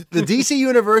 The DC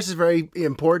universe is very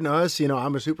important to us.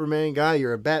 I'm a Superman guy.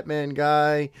 You're a Batman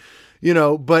guy.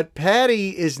 But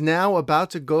Patty is now about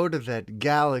to go to that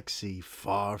galaxy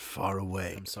far, far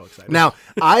away. I'm so excited. Now,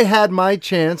 I had my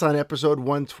chance on episode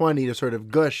 120 to sort of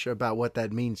gush about what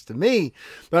that means to me,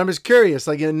 but I'm just curious.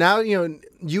 Like, now,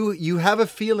 you have a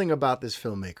feeling about this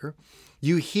filmmaker.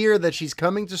 You hear that she's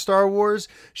coming to Star Wars.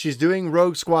 She's doing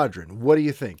Rogue Squadron. What do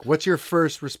you think? What's your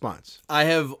first response? I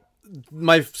have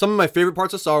some of my favorite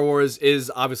parts of Star Wars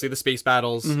is obviously the space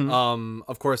battles.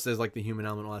 Of course, there's like the human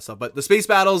element and all that stuff, but the space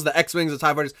battles, the X-Wings, the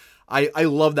TIE fighters, I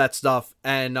love that stuff.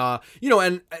 And one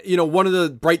of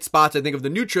the bright spots I think of the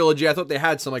new trilogy, I thought they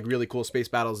had some like really cool space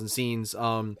battles and scenes.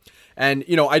 I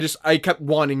kept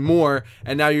wanting more,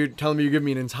 and now you're telling me you're giving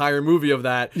me an entire movie of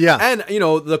that. Yeah. And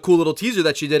the cool little teaser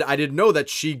that she did, I didn't know that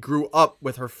she grew up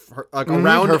with her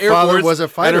around her Air father Force, was a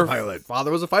fighter and her pilot. Father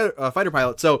was a fighter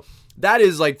pilot. So that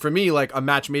is like for me like a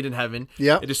match made in heaven.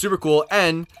 Yeah. It is super cool.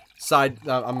 And I'm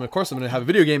going to have a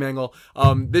video game angle.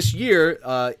 This year,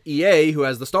 EA, who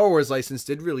has the Star Wars license,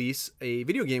 did release a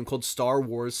video game called Star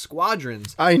Wars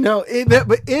Squadrons. I know,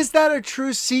 but is that a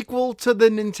true sequel to the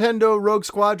Nintendo Rogue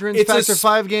Squadron Factor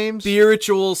 5 games?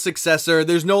 Spiritual successor.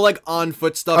 There's no like on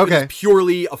foot stuff. Okay. It's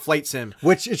purely a flight sim,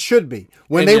 which it should be.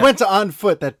 When they went to on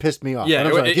foot, that pissed me off. Yeah,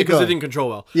 because it didn't control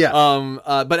well. Yeah.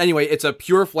 But anyway, it's a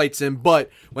pure flight sim.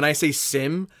 But when I say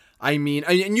sim, I mean,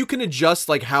 and you can adjust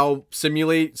like how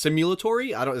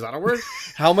simulatory. Is that a word?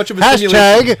 How much of a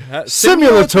hashtag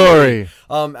simulatory.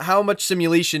 How much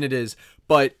simulation it is,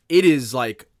 but it is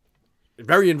like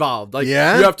very involved. Like you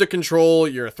have to control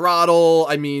your throttle.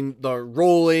 I mean, the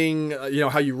rolling.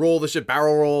 How you roll the ship,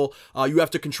 barrel roll. You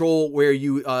have to control where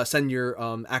you send your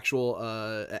actual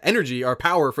energy or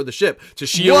power for the ship to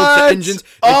shields, to engines.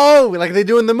 Like they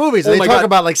do in the movies. They talk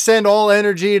about like send all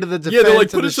energy to the defense. Yeah, they're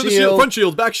like put it to the shield, front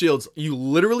shields, back shields. You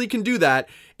literally can do that.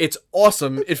 It's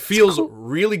awesome. It feels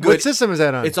really good. What system is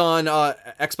that on? It's on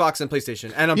Xbox and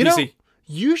PlayStation and on PC.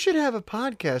 You should have a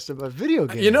podcast about video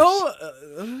games.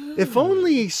 If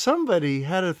only somebody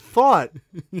had a thought.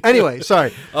 Anyway,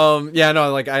 sorry.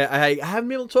 I haven't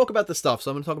been able to talk about this stuff,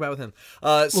 so I'm going to talk about it with him.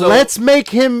 So let's make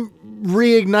him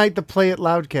reignite the Play It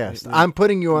Loudcast. I'm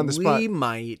putting you on the spot. We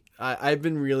might. I've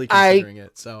been really considering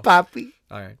it. So, Poppy.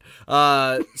 All right.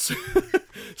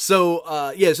 So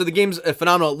the game's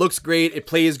phenomenal. It looks great. It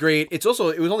plays great. It was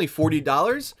only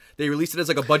 $40. They released it as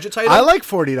like a budget title. I like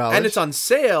 $40. And it's on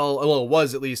sale. Well, it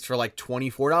was at least for like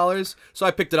 $24. So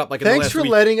I picked it up like in the last week. Thanks for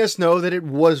letting us know that it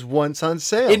was once on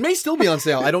sale. It may still be on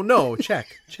sale. I don't know. Check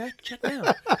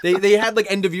now. They had like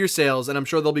end of year sales, and I'm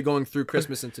sure they'll be going through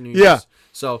Christmas into New Year's. Yeah.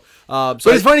 So but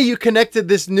it's funny you connected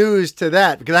this news to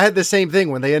that, because I had the same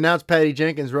thing when they announced Patty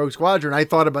Jenkins Rogue Squadron. I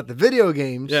thought about the video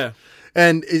games. Yeah.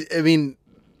 And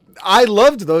I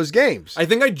loved those games. I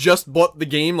think I just bought the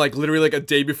game like literally like a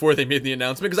day before they made the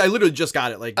announcement, because I literally just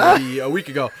got it like maybe a week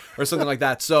ago or something like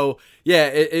that. So yeah,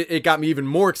 it got me even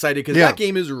more excited because that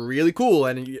game is really cool,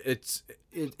 and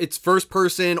it's first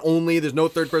person only. There's no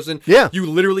third person. Yeah. You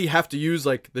literally have to use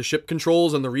like the ship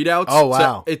controls and the readouts. Oh, wow.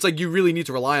 So it's like you really need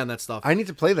to rely on that stuff. I need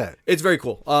to play that. It's very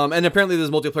cool. And apparently there's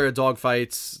multiplayer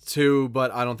dogfights too,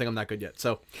 but I don't think I'm that good yet.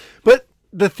 But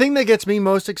the thing that gets me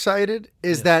most excited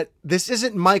is that this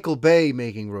isn't Michael Bay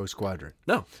making Rogue Squadron.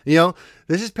 No.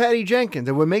 This is Patty Jenkins.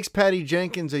 And what makes Patty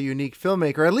Jenkins a unique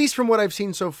filmmaker, at least from what I've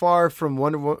seen so far from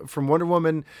Wonder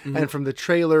Woman and from the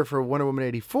trailer for Wonder Woman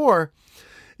 84,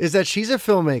 is that she's a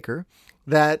filmmaker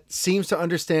that seems to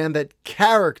understand that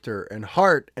character and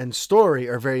heart and story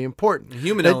are very important. The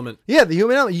human element. Yeah, the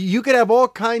human element. You could have all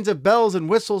kinds of bells and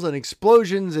whistles and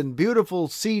explosions and beautiful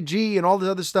CG and all this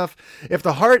other stuff. If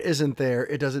the heart isn't there,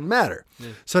 it doesn't matter. Yeah.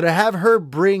 So to have her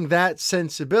bring that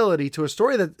sensibility to a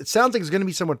story that it sounds like is going to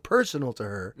be somewhat personal to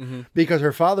her, because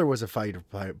her father was a fighter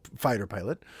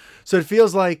pilot. So it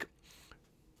feels like,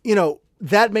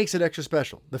 that makes it extra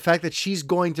special. The fact that she's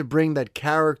going to bring that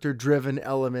character-driven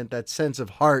element, that sense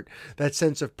of heart, that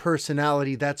sense of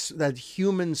personality, that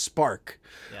human spark.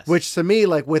 Yes. Which to me,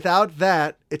 like without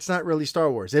that, it's not really Star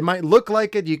Wars. It might look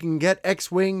like it. You can get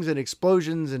X-Wings and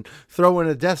explosions and throw in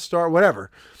a Death Star,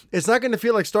 whatever. It's not going to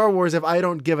feel like Star Wars if I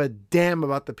don't give a damn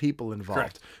about the people involved.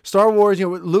 Correct. Star Wars,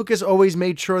 Lucas always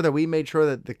made sure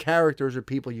that the characters are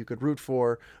people you could root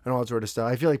for and all that sort of stuff.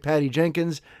 I feel like Patty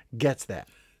Jenkins gets that.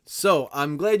 So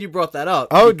I'm glad you brought that up.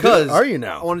 Oh, because good. Are you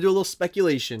now? I want to do a little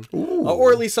speculation,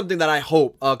 or at least something that I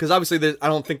hope, because obviously I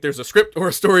don't think there's a script or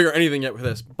a story or anything yet for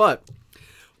this. But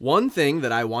one thing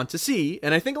that I want to see,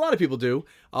 and I think a lot of people do,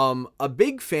 a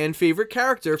big fan favorite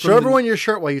character. Show everyone your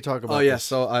shirt while you talk about. Oh yeah,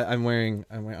 so I'm wearing.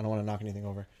 I don't want to knock anything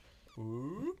over.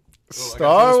 Ooh.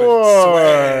 Star Wars,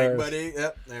 swag, buddy.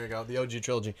 Yep, there we go. The OG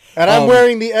trilogy. And I'm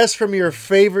wearing the S from your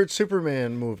favorite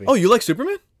Superman movie. Oh, you like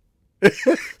Superman?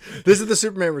 This is the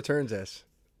Superman Returns S.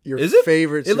 Your Is it?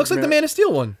 favorite It looks like the Man of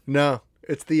Steel one. No,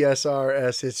 it's the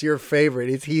SRS. It's your favorite.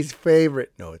 It's his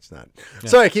favorite. No, it's not. Yeah.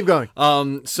 Sorry, keep going.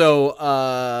 You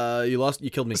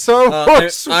killed me.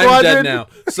 I'm dead now.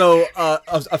 So,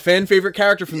 a fan favorite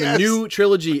character from the new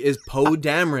trilogy is Poe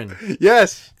Dameron.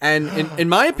 Yes. And in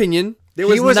my opinion,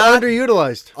 he was not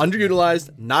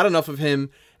underutilized. Not enough of him.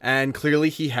 And clearly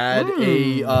he had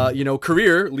a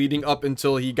career leading up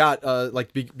until he got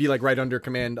be right under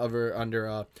command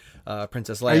under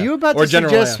Princess Leia. Are you about or to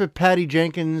General suggest Leia. that Patty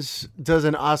Jenkins does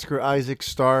an Oscar Isaac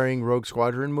starring Rogue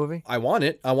Squadron movie? I want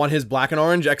it. I want his black and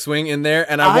orange X-wing in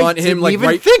there, and I want him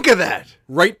think of that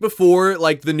right before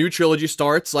the new trilogy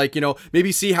starts.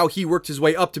 Maybe see how he worked his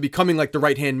way up to becoming the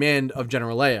right-hand man of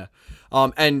General Leia.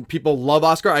 And people love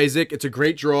Oscar Isaac. It's a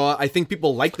great draw. I think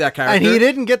people like that character. And he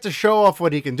didn't get to show off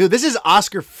what he can do. This is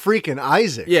Oscar freaking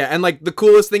Isaac. Yeah, and the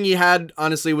coolest thing he had,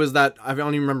 honestly, was that I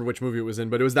don't even remember which movie it was in,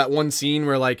 but it was that one scene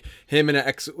where him and an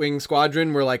X-wing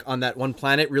squadron were on that one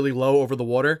planet, really low over the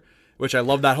water. Which I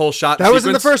love that whole shot. That was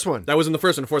in the first one. That was in the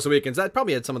first one, Force Awakens. That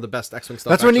probably had some of the best X-wing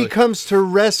stuff. That's when he comes to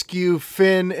rescue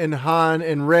Finn and Han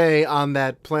and Rey on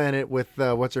that planet with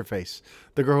what's her face,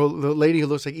 the lady who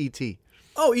looks like E.T.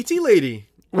 Oh, E.T. lady.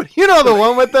 You know the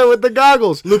one with the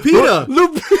goggles. Lupita.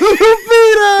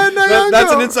 Lupita.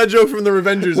 That's an inside joke from the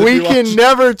Revengers. We can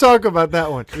never talk about that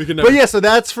one. We can never. But yeah, so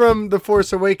that's from The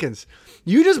Force Awakens.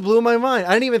 You just blew my mind.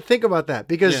 I didn't even think about that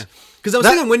because I was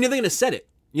thinking, when are they going to set it?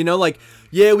 We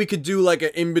could do an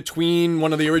in between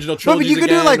one of the original trilogies. But you could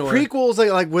do again,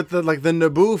 prequels, with the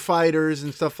Naboo fighters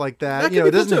and stuff like that.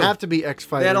 It doesn't have to be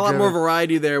X-Fighter. They had a lot more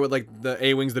variety there with the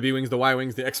A-wings, the B-wings, the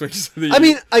Y-wings, the X-wings.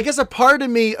 I guess a part of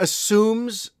me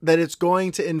assumes that it's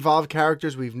going to involve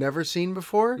characters we've never seen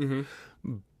before.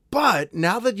 Mm-hmm. But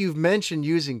now that you've mentioned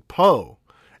using Poe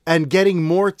and getting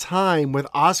more time with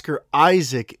Oscar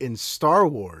Isaac in Star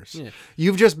Wars,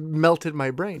 you've just melted my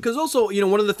brain. Because also,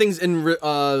 one of the things in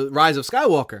Rise of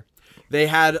Skywalker, they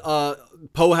had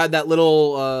Poe had that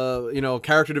little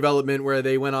character development where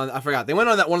they went on. I forgot they went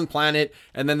on that one planet,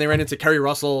 and then they ran into Kerry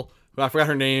Russell. I forgot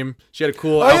her name. She had a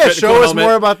cool. outfit, show us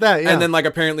more about that. Yeah. And then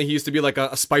apparently he used to be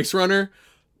a spice runner.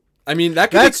 I mean,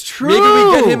 that's true. Maybe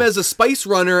we get him as a spice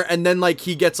runner, and then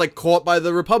he gets caught by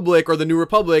the Republic or the New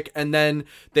Republic, and then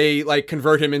they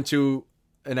convert him into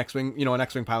an X-wing, an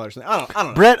X-wing pilot or something. I don't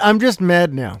know. Brett, I'm just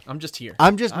mad now. I'm just here.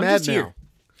 I'm just mad now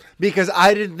because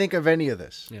I didn't think of any of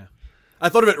this. Yeah, I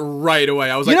thought of it right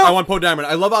away. I was I want Poe Dameron.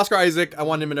 I love Oscar Isaac. I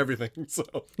want him in everything. So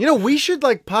we should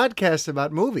podcast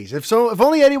about movies. If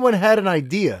only anyone had an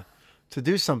idea to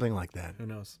do something like that. Who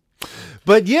knows?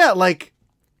 But yeah,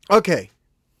 okay.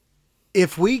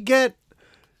 If we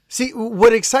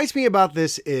what excites me about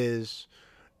this is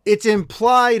it's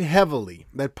implied heavily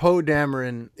that Poe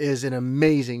Dameron is an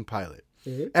amazing pilot.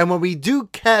 Mm-hmm. And when we do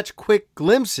catch quick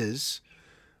glimpses,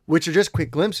 which are just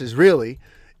quick glimpses, really,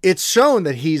 it's shown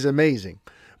that he's amazing.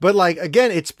 But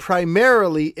again, it's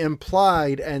primarily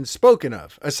implied and spoken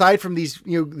of, aside from these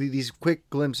quick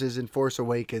glimpses in Force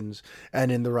Awakens and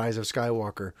in The Rise of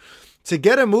Skywalker. To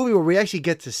get a movie where we actually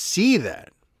get to see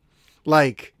that,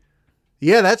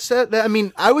 yeah, that's that. I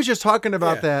mean, I was just talking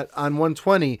about that on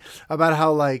 120 about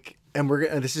how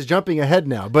and this is jumping ahead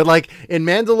now, but in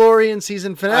Mandalorian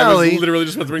season finale, I was literally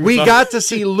just about to bring we this up. got to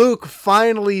see Luke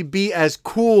finally be as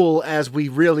cool as we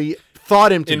really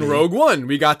thought him to be. In Rogue One,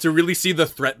 we got to really see the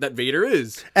threat that Vader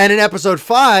is. And in episode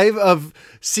 5 of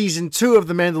season 2 of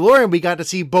The Mandalorian, we got to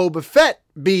see Boba Fett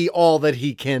be all that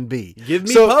he can be. Give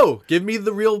me Poe. Give me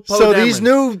the real Poe. So Dameron. These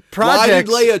new projects.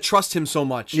 Why did Leia trust him so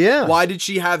much? Yeah. Why did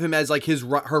she have him as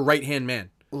her right hand man?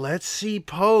 Let's see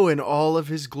Poe in all of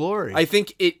his glory. I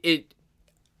think it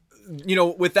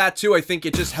with that too. I think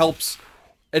it just helps.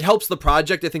 It helps the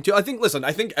project, I think, too. I think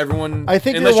everyone... I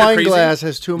think your wine glass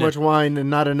has too much wine and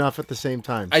not enough at the same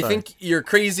time. Sorry. I think you're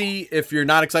crazy if you're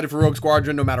not excited for Rogue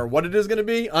Squadron, no matter what it is going to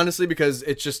be, honestly, because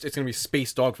it's going to be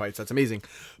space dogfights. That's amazing.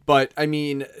 But, I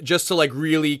mean, just to,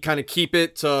 really kind of keep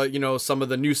it to, some of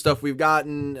the new stuff we've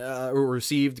gotten, or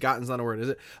received. Gotten's not a word, is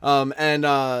it?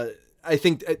 I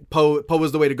think Poe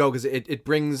was the way to go because it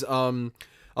brings a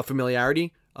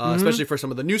familiarity. Especially for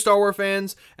some of the new Star Wars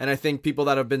fans, and I think people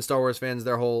that have been Star Wars fans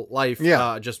their whole life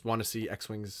just want to see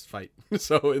X-Wings fight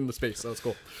in the space. So that's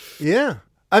cool. Yeah.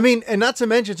 I mean, and not to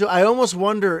mention, too, I almost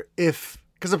wonder if...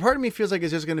 Because a part of me feels like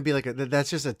it's just going to be that's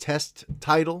just a test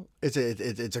title. It's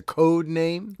a code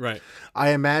name. Right. I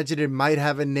imagine it might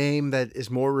have a name that is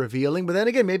more revealing, but then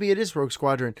again, maybe it is Rogue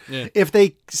Squadron. Yeah. If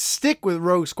they stick with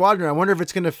Rogue Squadron, I wonder if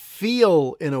it's going to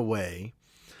feel, in a way,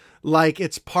 like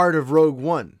it's part of Rogue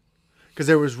One. because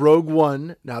there was Rogue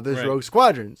One, now there's Right. Rogue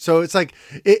Squadron. So it's like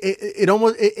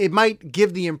it might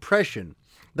give the impression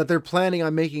that they're planning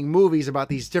on making movies about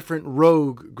these different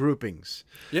rogue groupings.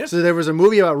 Yeah. So there was a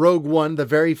movie about Rogue One, the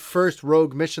very first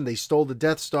rogue mission. They stole the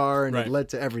Death Star and Right. it led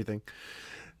to everything.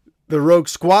 The Rogue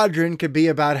Squadron could be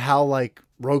about how like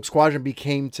Rogue Squadron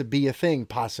became to be a thing,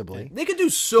 possibly. They could do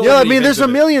so Yeah, I many mean, things there's a with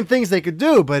it. million things they could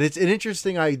do, but it's an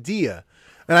interesting idea.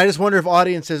 And I just wonder if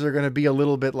audiences are going to be a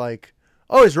little bit like,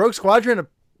 oh, is Rogue Squadron a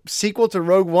sequel to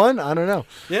Rogue One? I don't know.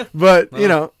 Yeah. But,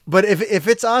 but if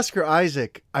it's Oscar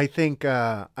Isaac, I think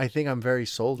I'm very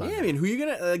sold on Yeah, it. I mean, who you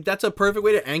going to... Like, that's a perfect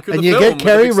way to anchor And the you film. get with a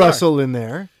Kerry big star. Russell in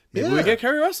there. Maybe Yeah. we get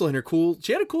Kerry Russell in her cool...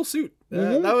 She had a cool suit.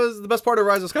 That was the best part of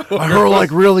Rise of Skywalker. Her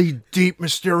like really deep,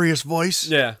 mysterious voice.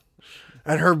 Yeah.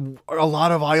 And her a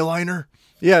lot of eyeliner.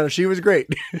 Yeah, she was great.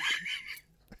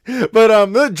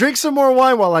 But drink some more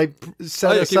wine while I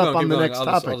set us keep up going, on keep the going. next I'll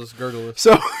topic. I'll just gurgle this.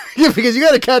 So, yeah, because you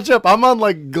got to catch up. I'm on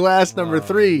like glass number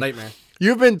 3. Nightmare.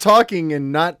 You've been talking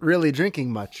and not really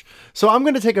drinking much. So I'm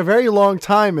going to take a very long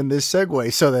time in this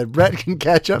segue so that Brett can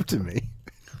catch up to me.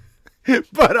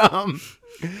 But on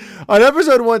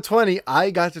episode 120,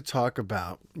 I got to talk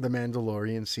about The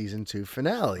Mandalorian Season 2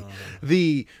 finale.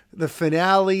 The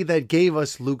finale that gave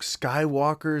us Luke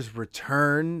Skywalker's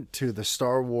return to the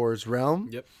Star Wars realm.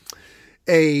 Yep.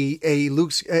 We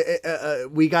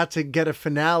got to get a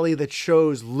finale that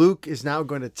shows Luke is now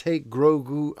going to take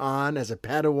Grogu on as a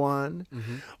Padawan.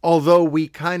 Mm-hmm. Although we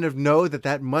kind of know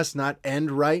that must not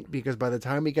end right, because by the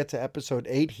time we get to episode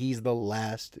 8, he's the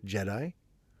last Jedi.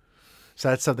 So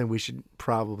that's something we should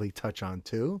probably touch on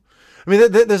too. I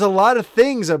mean, there's a lot of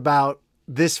things about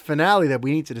this finale that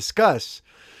we need to discuss.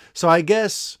 So I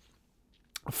guess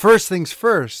first things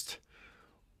first,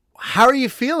 how are you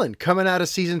feeling coming out of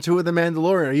season 2 of The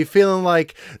Mandalorian? Are you feeling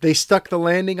like they stuck the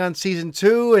landing on season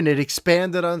 2 and it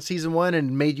expanded on season 1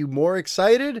 and made you more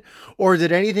excited? Or was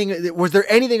there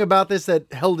anything about this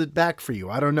that held it back for you?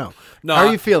 I don't know. No, how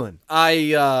are you feeling?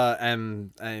 I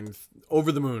am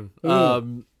over the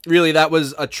moon. Really, that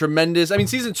was a tremendous... I mean,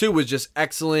 season 2 was just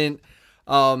excellent.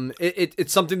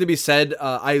 It's something to be said.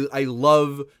 I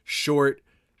love short,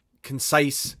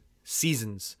 concise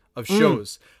seasons of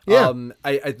shows. Yeah.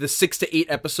 The 6 to 8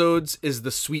 episodes is the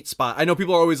sweet spot. I know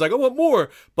people are always like, I want more,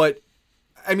 but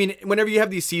I mean, whenever you have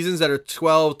these seasons that are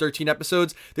 12, 13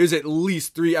 episodes, there's at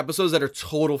least 3 episodes that are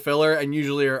total filler and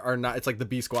usually are not. It's like the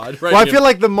B Squad, right? Well, I feel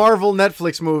like the Marvel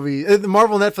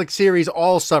Netflix series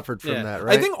all suffered from that,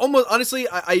 right? I think almost, honestly,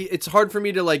 it's hard for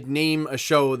me to like name a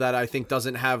show that I think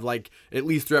doesn't have like at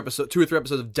least 2 or 3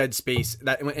 episodes of dead space,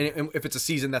 that and if it's a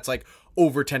season that's like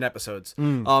over 10 episodes.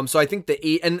 So I think the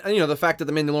 8, and the fact that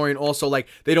The Mandalorian also, like,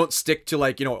 they don't stick to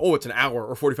like, it's an hour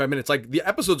or 45 minutes. Like, the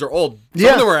episodes are all,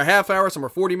 some of them are a half hour, some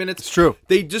are 40 minutes. It's true.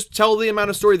 They just tell the amount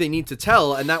of story they need to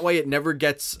tell, and that way it never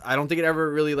gets, I don't think it ever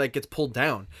really like gets pulled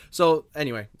down. So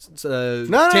anyway, it's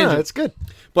no, it's good.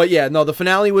 But yeah, no, the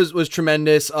finale was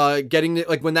tremendous. Getting it,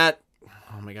 like, when that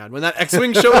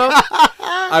X-Wing showed up,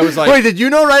 I was like, wait, did you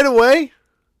know right away?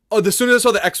 Oh, as soon as I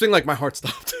saw the X-Wing, like, my heart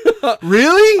stopped.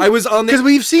 Really? I was on the... Because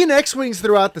we've seen X-Wings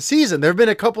throughout the season. There have been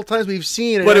a couple times we've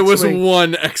seen an But it was X-Wing.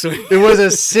 one X-Wing. It was a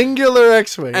singular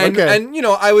X-Wing. And, okay. and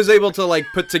I was able to, like,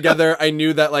 put together, I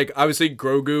knew that, like, obviously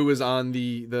Grogu was on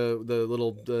the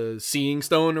little seeing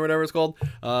stone or whatever it's called.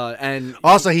 And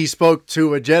also, he spoke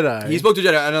to a Jedi. he spoke to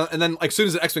Jedi, and then, like, as soon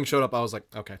as the X-Wing showed up, I was like,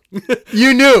 okay.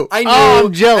 You knew. I knew. Oh,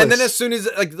 I'm jealous. And then as soon as,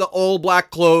 like, the all black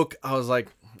cloak, I was like,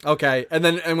 okay. And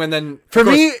then for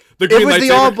me, it was the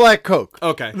all black coke.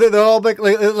 Okay. The all black,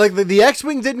 like the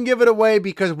X-Wing didn't give it away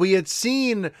because we had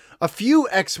seen a few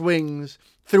X-Wings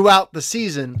throughout the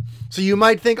season. So you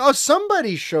might think, oh,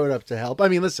 somebody showed up to help. I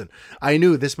mean, listen, I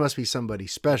knew this must be somebody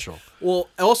special. Well,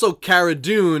 also Cara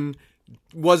Dune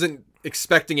wasn't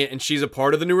expecting it, and she's a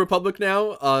part of the New Republic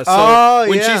now.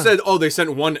 When she said, "Oh, they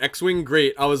sent one X-Wing,"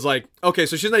 great. I was like, okay,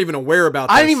 so she's not even aware about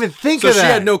this. I didn't even think of that. So she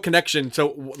had no connection.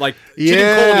 So like, she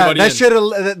didn't call anybody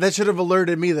that should have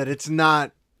alerted me that it's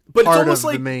not. But part it's almost of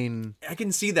like the main... I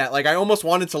can see that. Like, I almost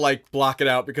wanted to like block it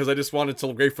out because I just wanted to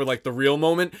wait for like the real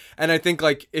moment. And I think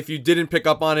like if you didn't pick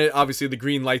up on it, obviously the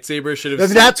green lightsaber should have.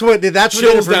 That's what did it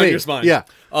for down me. your spine. Yeah.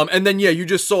 And then you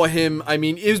just saw him. I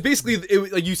mean, it was basically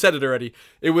like you said it already.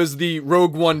 It was the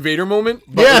Rogue One Vader moment,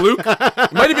 but with Luke.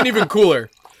 It might have been even cooler.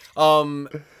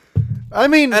 I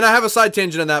mean, and I have a side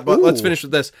tangent on that, but let's finish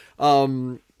with this.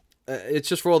 It's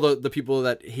just for all the people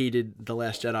that hated The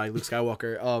Last Jedi, Luke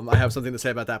Skywalker. I have something to say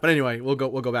about that. But anyway, we'll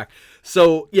go back.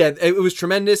 So, yeah, it was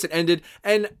tremendous. It ended.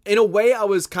 And in a way, I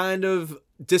was kind of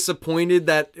disappointed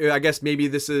that, I guess maybe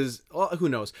this is, well, who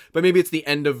knows? But maybe it's the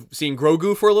end of seeing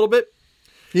Grogu for a little bit.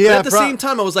 Yeah. But at the same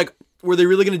time, I was like, were they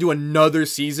really going to do another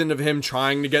season of him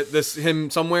trying to get him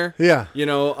somewhere? Yeah. You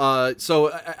know,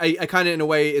 so I kind of, in a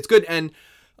way, it's good. And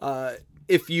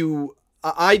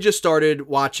I just started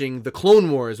watching The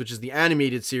Clone Wars, which is the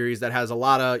animated series that has a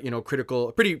lot of,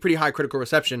 pretty high critical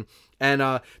reception.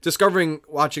 And discovering,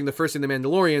 watching the first thing, The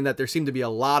Mandalorian, that there seemed to be a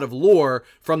lot of lore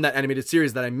from that animated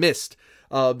series that I missed.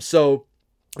 So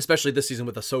especially this season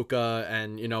with Ahsoka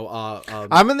and,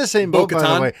 I'm in the same boat,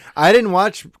 by the way. I didn't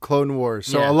watch Clone Wars,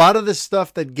 so a lot of the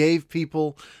stuff that gave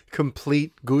people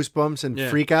complete goosebumps and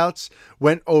freakouts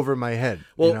went over my head.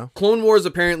 Well, Clone Wars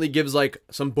apparently gives like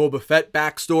some Boba Fett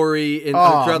backstory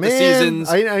throughout the seasons.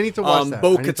 I need to watch that.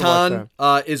 Bo-Katan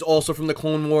is also from the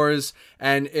Clone Wars,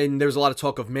 and there's a lot of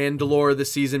talk of Mandalore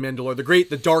this season. Mandalore the Great,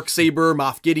 the Darksaber,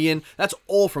 Moff Gideon. That's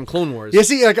all from Clone Wars. Yeah,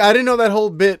 see, like, I didn't know that whole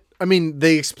bit. I mean,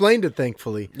 they explained it,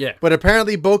 thankfully. Yeah. But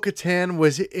apparently Bo-Katan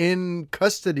was in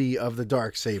custody of the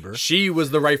Darksaber. She was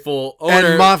the rightful owner.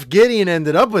 And Moff Gideon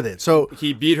ended up with it. So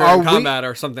he beat her in combat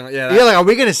or something. Yeah, like, are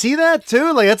we going to see that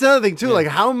too? Like, that's another thing too. Yeah. Like,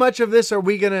 how much of this are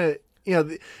we going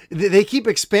to, they keep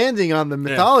expanding on the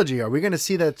mythology. Yeah. Are we going to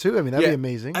see that too? I mean, that'd be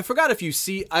amazing. I forgot if you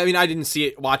see, I mean, I didn't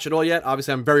watch it all yet.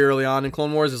 Obviously, I'm very early on in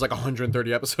Clone Wars. There's like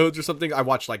 130 episodes or something. I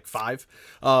watched like 5.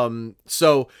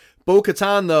 So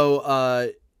Bo-Katan,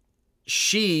 though,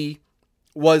 she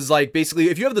was like, basically,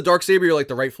 if you have the Darksaber, you're like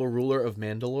the rightful ruler of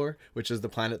Mandalore, which is the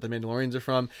planet the Mandalorians are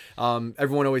from.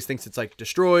 Everyone always thinks it's like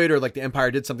destroyed or like the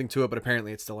Empire did something to it, but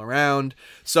apparently it's still around.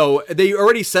 So they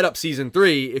already set up season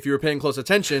 3, if you were paying close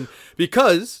attention,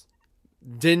 because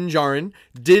Din Djarin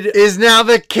is now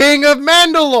the king of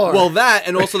Mandalore. Well, that,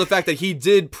 and also the fact that he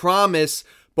did promise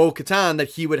Bo-Katan that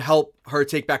he would help her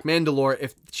take back Mandalore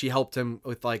if she helped him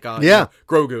with like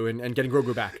Grogu and getting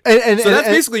Grogu back. And so that's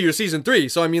basically your season 3.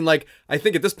 So I mean, like, I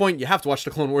think at this point you have to watch the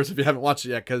Clone Wars if you haven't watched it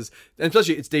yet, because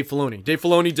especially it's Dave Filoni. Dave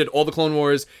Filoni did all the Clone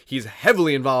Wars. He's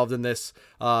heavily involved in this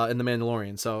in the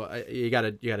Mandalorian. So you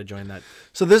gotta join that.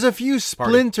 So there's a few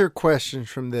splinter questions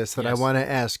from this that I want to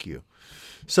ask you.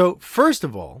 So first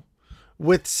of all,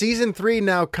 with season 3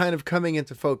 now kind of coming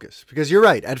into focus, because you're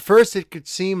right. At first, it could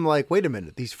seem like, wait a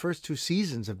minute, these first 2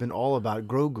 seasons have been all about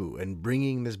Grogu and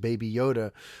bringing this baby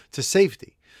Yoda to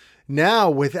safety. Now,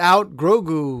 without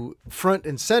Grogu front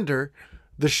and center,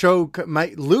 the show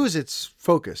might lose its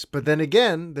focus. But then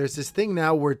again, there's this thing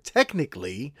now where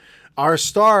technically our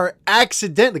star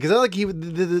accidentally, because I like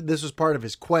this was part of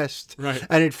his quest, right?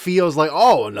 And it feels like,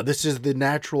 oh, no, this is the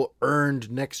natural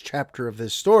earned next chapter of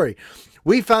this story.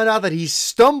 We found out that he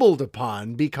stumbled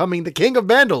upon becoming the king of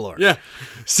Mandalore. Yeah.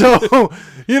 So,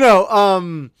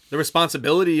 the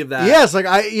responsibility of that. Yes. Like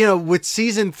with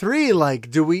season 3, like,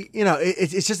 do we,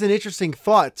 it's just an interesting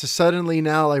thought to suddenly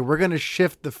now, like, we're going to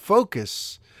shift the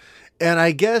focus. And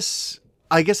I guess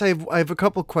I have a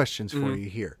couple questions for you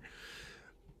here.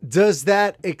 Does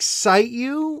that excite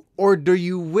you, or do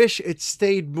you wish it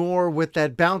stayed more with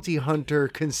that bounty hunter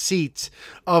conceit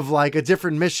of like a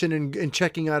different mission and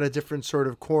checking out a different sort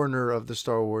of corner of the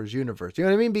Star Wars universe? You know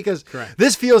what I mean? Because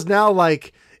this feels now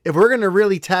like, if we're going to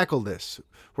really tackle this,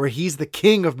 where he's the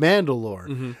king of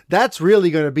Mandalore, that's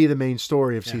really going to be the main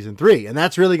story of season 3. And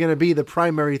that's really going to be the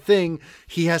primary thing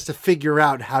he has to figure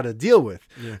out how to deal with.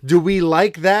 Yeah. Do we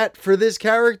like that for this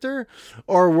character?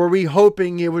 Or were we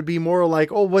hoping it would be more like,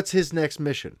 oh, what's his next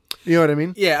mission? You know what I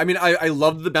mean? Yeah, I mean, I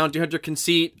loved the bounty hunter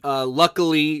conceit.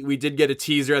 Luckily, we did get a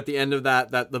teaser at the end of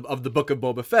of the Book of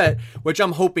Boba Fett, which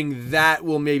I'm hoping that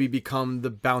will maybe become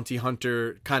the bounty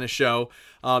hunter kind of show.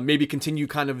 Maybe continue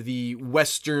kind of the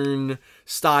Western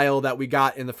style that we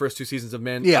got in the first 2 seasons of The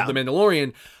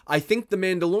Mandalorian. I think The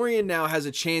Mandalorian now has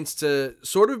a chance to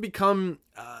sort of become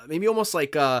maybe almost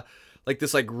like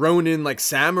this like Ronin, like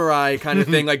samurai kind of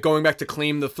thing, like going back to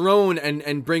claim the throne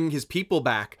and bring his people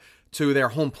back to their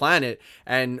home planet.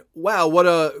 And wow, what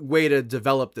a way to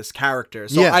develop this character.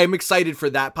 So I'm excited for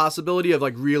that possibility of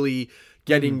like really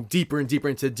getting deeper and deeper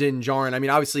into Din Djarin. I mean,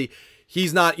 obviously he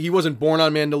wasn't born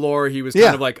on Mandalore. He was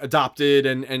kind of like adopted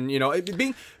and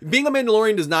being a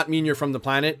Mandalorian does not mean you're from the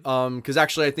planet. Cause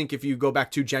actually I think if you go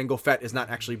back to Jango Fett is not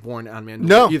actually born on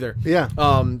Mandalore either. Yeah.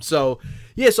 So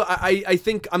I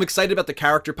think I'm excited about the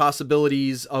character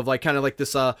possibilities of like kind of like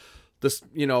this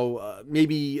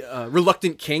maybe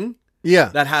reluctant king. Yeah,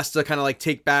 that has to kind of like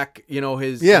take back,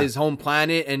 his home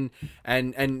planet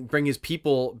and bring his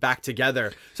people back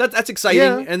together. So that's exciting.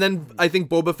 Yeah. And then I think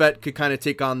Boba Fett could kind of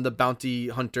take on the bounty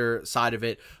hunter side of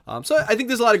it. So I think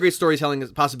there's a lot of great storytelling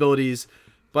possibilities.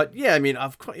 But yeah, I mean,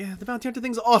 the bounty hunter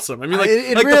thing's awesome. I mean,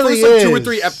 it like really the first like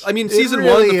 2 or 3. Season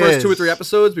really 1, the first 2 or 3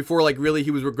 episodes before like really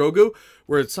he was with Grogu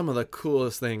were some of the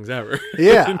coolest things ever.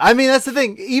 Yeah, I mean that's the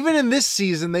thing. Even in this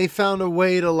season, they found a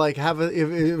way to like have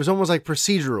it was almost like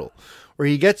procedural, where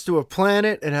he gets to a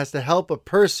planet and has to help a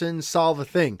person solve a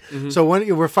thing. So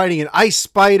when we're fighting an ice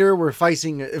spider, we're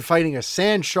fighting a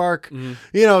sand shark,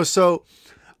 so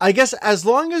I guess as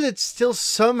long as it still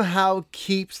somehow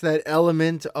keeps that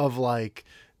element of like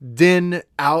Din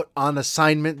out on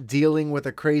assignment dealing with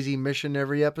a crazy mission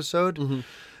every episode,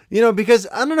 because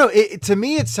I don't know, to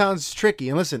me it sounds tricky.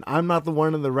 And listen, I'm not the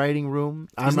one in the writing room.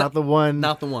 I'm not the one.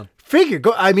 Not the one.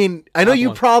 I know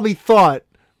you probably thought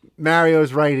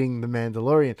Mario's writing The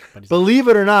Mandalorian. Believe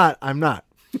it or not, I'm not.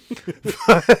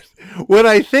 But when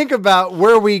I think about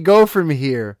where we go from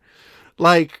here,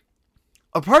 like,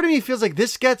 a part of me feels like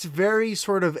this gets very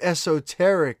sort of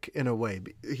esoteric in a way.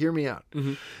 Hear me out.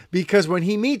 Because when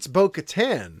he meets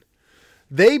Bo-Katan,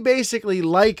 they basically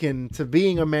liken to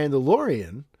being a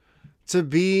Mandalorian to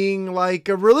being like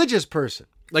a religious person.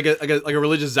 Like a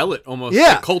religious zealot almost.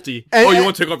 Yeah. Like culty. And, you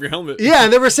want to take off your helmet. Yeah,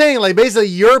 and they were saying like basically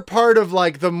you're part of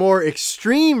like the more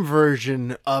extreme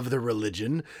version of the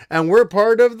religion, and we're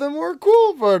part of the more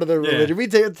cool part of the religion. We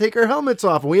take our helmets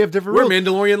off and we have different rules. We're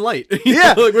Mandalorian light.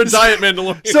 Yeah. Like we're diet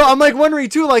Mandalorian. So I'm like wondering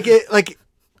too, like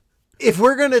if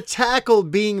we're gonna tackle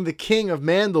being the king of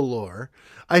Mandalore,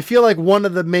 I feel like one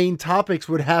of the main topics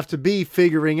would have to be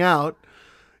figuring out,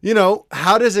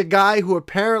 how does a guy who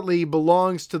apparently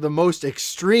belongs to the most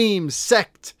extreme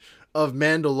sect of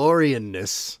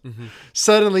Mandalorianness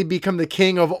suddenly become the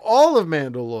king of all of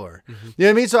Mandalore? You know what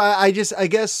I mean? So I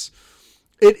guess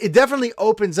it definitely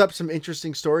opens up some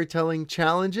interesting storytelling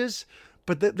challenges,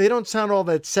 but they don't sound all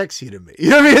that sexy to me.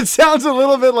 You know what I mean? It sounds a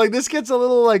little bit like this gets a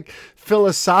little like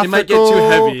philosophical. It might get too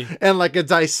heavy. And like a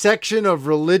dissection of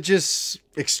religious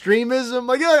extremism.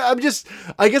 Like, I guess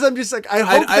I'm just like,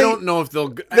 I don't know if they'll.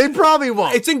 They probably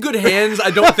won't. It's in good hands.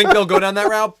 I don't think they'll go down that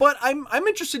route, but I'm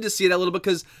interested to see that a little bit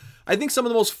because I think some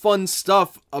of the most fun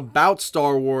stuff about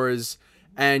Star Wars.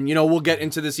 And, we'll get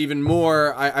into this even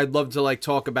more. I'd love to, like,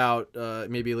 talk about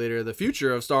maybe later the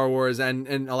future of Star Wars and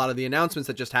a lot of the announcements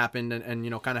that just happened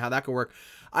and kind of how that could work.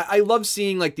 I love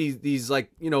seeing, like, these like,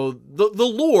 the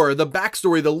lore, the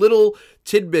backstory, the little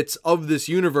tidbits of this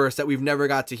universe that we've never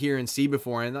got to hear and see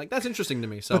before. And, like, that's interesting to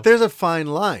me. So, but there's a fine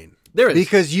line. There is.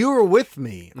 Because you were with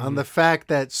me on the fact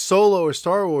that Solo, a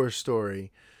Star Wars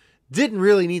story, didn't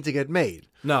really need to get made.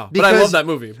 No, but I love that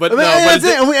movie. But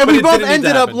we both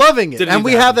ended up loving it. And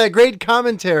we have that great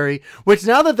commentary, which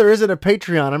now that there isn't a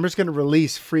Patreon, I'm just going to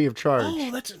release free of charge. Oh,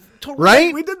 that's totally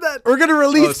right. We did that. We're going to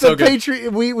release the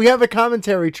Patreon. We have a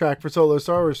commentary track for Solo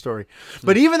Star Wars Story.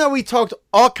 But even though we talked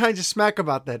all kinds of smack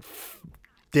about that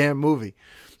damn movie,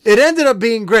 it ended up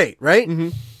being great, right?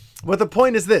 But the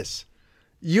point is this.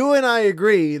 You and I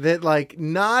agree that, like,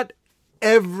 not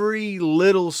every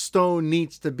little stone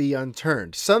needs to be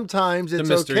unturned. Sometimes it's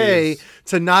okay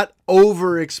to not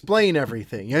over-explain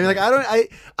everything. Like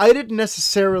I didn't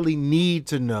necessarily need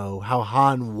to know how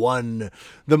Han won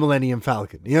the Millennium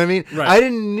Falcon. You know what I mean? Right. I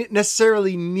didn't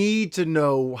necessarily need to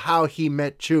know how he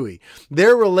met Chewie.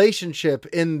 Their relationship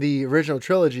in the original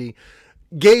trilogy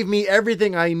gave me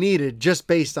everything I needed just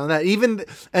based on that. Even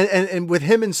and with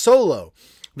him and Solo,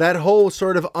 that whole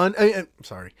sort of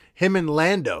him and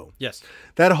Lando. Yes.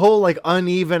 That whole like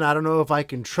uneven, I don't know if I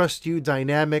can trust you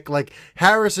dynamic, like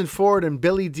Harrison Ford and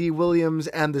Billy D. Williams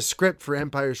and the script for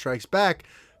Empire Strikes Back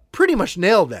pretty much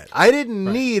nailed that. I didn't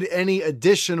need any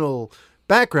additional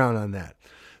background on that.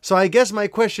 So I guess my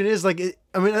question is like,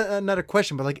 not a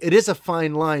question, but like it is a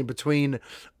fine line between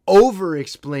over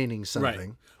explaining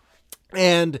something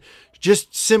and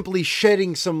just simply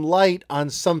shedding some light on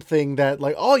something that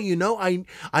like,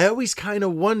 I always kind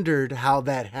of wondered how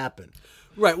that happened.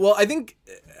 Right. Well, I think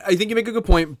you make a good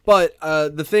point, but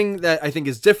the thing that I think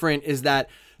is different is that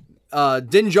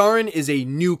Din Djarin is a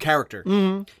new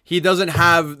character. He doesn't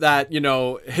have that,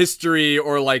 history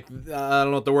or like, I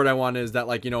don't know what the word I want is that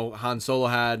like, Han Solo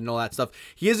had and all that stuff.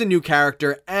 He is a new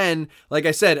character. And like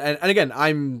I said, and again,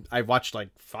 I've watched like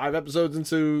 5 episodes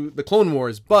into the Clone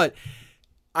Wars, but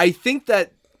I think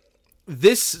that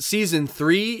this season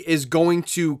 3 is going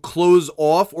to close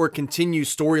off or continue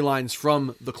storylines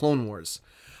from the Clone Wars.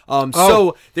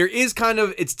 So there is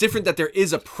it's different that there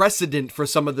is a precedent for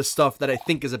some of the stuff that I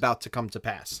think is about to come to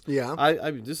pass. Yeah.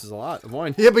 This is a lot of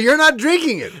wine. Yeah, but you're not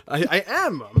drinking it. I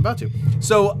am. I'm about to.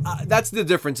 So that's the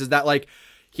difference is that like,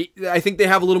 I think they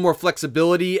have a little more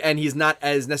flexibility and he's not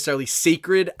as necessarily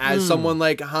sacred as someone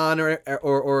like Han or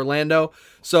Orlando.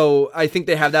 So I think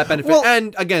they have that benefit. Well,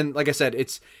 and again, like I said,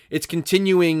 it's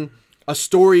continuing a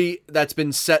story that's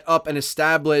been set up and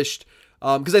established.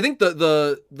 Because I think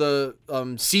the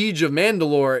siege of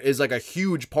Mandalore is like a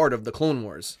huge part of the Clone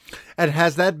Wars. And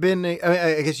has that been?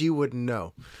 I guess you wouldn't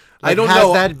know. I don't has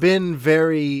know. Has that been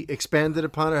very expanded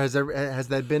upon, or has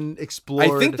that been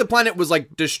explored? I think the planet was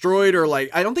like destroyed, or like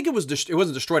I don't think it was. It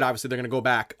wasn't destroyed. Obviously, they're gonna go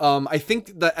back. I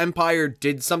think the Empire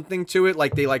did something to it,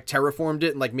 like they like terraformed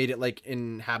it and like made it like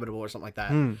inhabitable or something like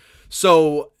that.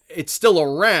 So it's still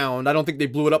around. I don't think they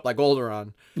blew it up like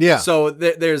Alderaan. Yeah. So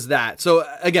there's that. So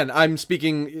again, I'm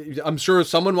speaking. I'm sure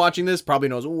someone watching this probably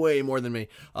knows way more than me.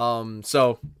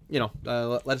 So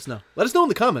let us know. Let us know in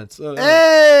the comments.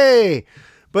 Hey,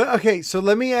 but okay. So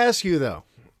let me ask you though,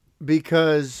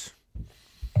 because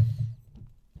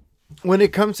when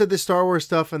it comes to the Star Wars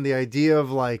stuff and the idea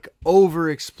of like over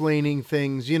explaining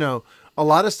things, a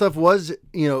lot of stuff was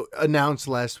announced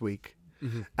last week,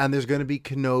 and there's going to be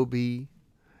Kenobi.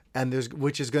 And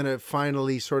which is going to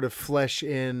finally sort of flesh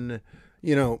in,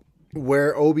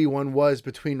 where Obi-Wan was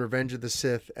between Revenge of the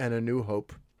Sith and A New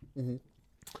Hope.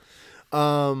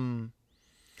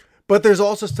 But there's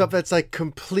also stuff that's like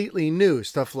completely new.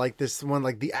 Stuff like this one,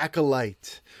 like The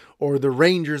Acolyte or The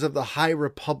Rangers of the High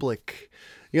Republic.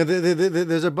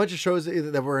 There's a bunch of shows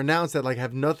that were announced that like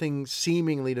have nothing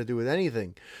seemingly to do with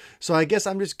anything. So I guess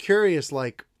I'm just curious,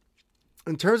 like,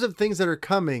 in terms of things that are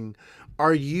coming,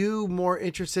 are you more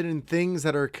interested in things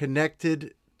that are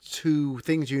connected to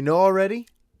things you know already?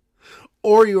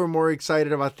 Or you are more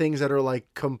excited about things that are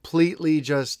like completely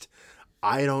just,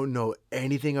 I don't know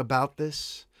anything about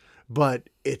this,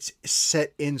 but it's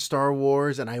set in Star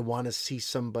Wars and I want to see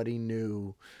somebody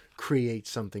new create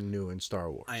something new in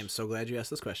Star Wars? I am so glad you asked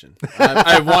this question.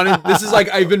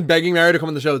 I've been begging Mario to come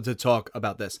on the show to talk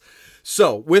about this.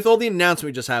 So with all the announcement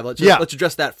we just have, let's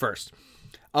address that first.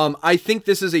 I think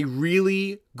this is a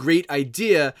really great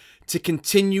idea to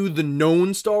continue the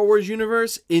known Star Wars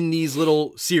universe in these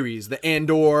little series. The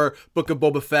Andor, Book of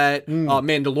Boba Fett,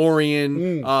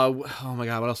 Mandalorian, oh my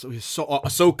god, what else?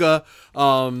 Ahsoka,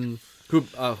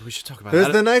 we should talk about There's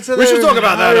that. The Knights of we should talk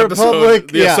about that Republic. episode,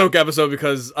 the Ahsoka episode,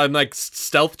 because I'm like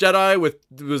Stealth Jedi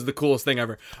was the coolest thing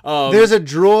ever. There's a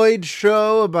droid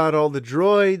show about all the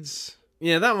droids.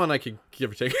 Yeah, that one I could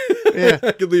give or take. Yeah,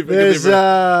 I could leave. There's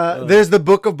the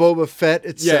Book of Boba Fett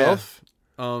itself.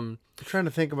 Yeah. I'm trying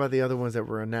to think about the other ones that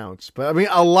were announced, but I mean,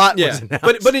 a lot was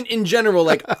announced. But in general,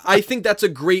 like I think that's a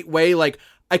great way. Like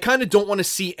I kind of don't want to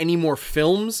see any more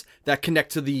films that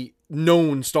connect to the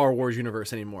known Star Wars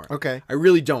universe anymore. Okay, I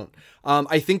really don't.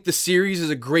 I think the series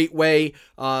is a great way,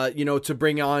 to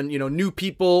bring on new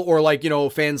people or like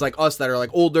fans like us that are like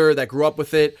older that grew up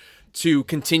with it, to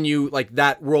continue like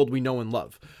that world we know and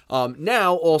love.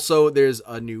 Now also there's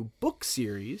a new book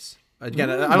series.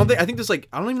 Again, I think there's like,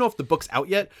 I don't even know if the book's out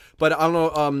yet, but I don't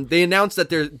know. They announced that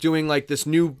they're doing like this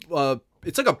new,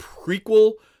 it's like a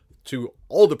prequel to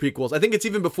all the prequels. I think it's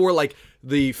even before like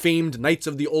the famed Knights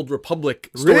of the Old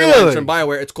Republic storylines from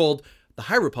BioWare. It's called The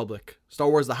High Republic. Star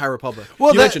Wars The High Republic.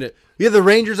 Well, you mentioned it. Yeah, the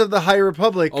Rangers of the High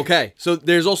Republic. Okay, so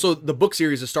there's also the book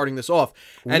series is starting this off.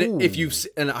 And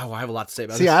I have a lot to say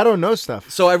about this. See, I don't know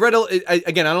stuff. So I read,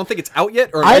 again, I don't think it's out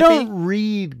yet. Or I don't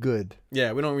read good.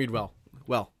 Yeah, we don't read well.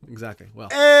 Well, exactly. Well.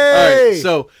 Hey! All right,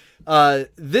 so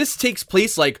this takes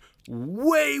place like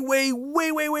way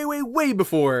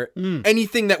before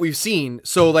anything that we've seen.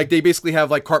 So like they basically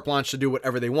have like carte blanche to do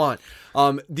whatever they want.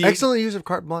 Excellent use of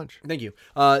carte blanche. Thank you.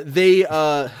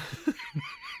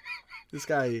 This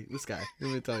guy,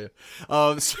 let me tell you.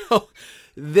 So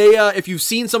they, if you've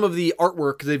seen some of the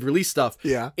artwork, they've released stuff.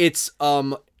 Yeah. It's,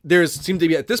 seem to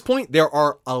be at this point, there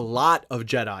are a lot of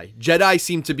Jedi. Jedi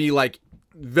seem to be like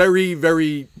very,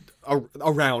 very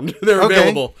around. They're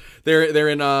available. They're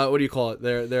in what do you call it?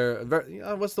 They're very,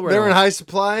 what's the word? They're in high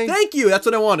supply. Thank you. That's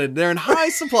what I wanted. They're in high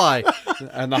supply.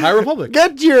 And the High Republic.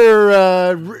 Get your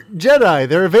Jedi.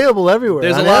 They're available everywhere.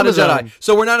 There's a lot of Jedi.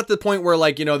 So we're not at the point where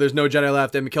like there's no Jedi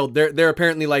left and killed. They're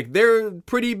apparently like they're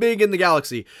pretty big in the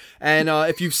galaxy. And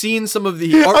if you've seen some of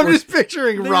the artwork, I'm just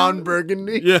picturing Ron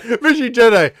Burgundy. Yeah, picturing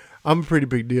Jedi. I'm a pretty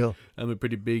big deal. I'm a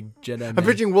pretty big Jedi man. I'm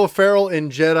picturing Will Ferrell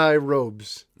in Jedi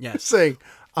robes. Yes. Saying,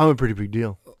 I'm a pretty big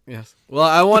deal. Yes. Well,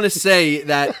 I want to say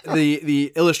that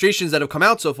the illustrations that have come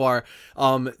out so far,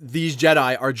 these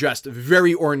Jedi are dressed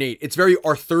very ornate. It's very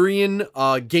Arthurian,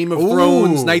 Game of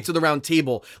Thrones, Knights of the Round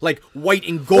Table, like white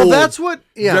and gold. Well, that's what.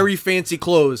 Yeah. Very fancy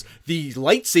clothes. The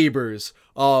lightsabers.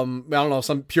 I don't know.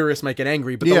 Some purists might get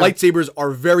angry, but the lightsabers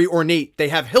are very ornate. They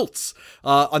have hilts,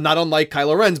 not unlike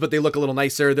Kylo Ren's, but they look a little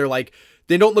nicer.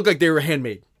 they don't look like they were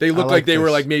handmade. They look like they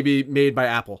were like maybe made by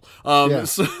Apple.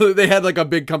 So they had like a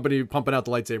big company pumping out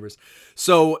the lightsabers.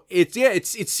 So it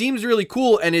seems really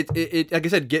cool, and it like I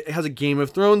said, it has a Game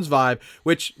of Thrones vibe,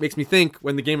 which makes me think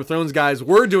when the Game of Thrones guys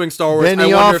were doing Star Wars, I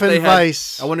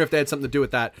wonder if they had something to do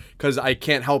with that, because I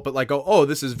can't help but like go, oh,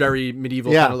 this is very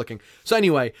medieval kind of looking. So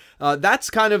anyway, that's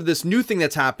kind of this new thing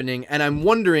that's happening, and I'm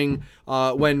wondering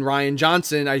when Rian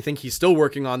Johnson, I think he's still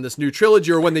working on this new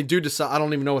trilogy, or when they do decide, I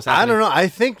don't even know what's happening. I don't know. I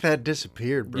think that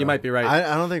disappeared, bro. You might be right.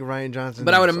 I don't think Rian Johnson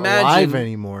but I would imagine, alive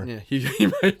anymore. Yeah, he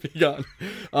might be gone.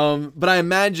 But I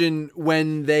imagine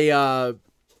when they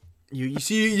you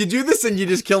see you do this and you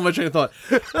just kill my train of thought.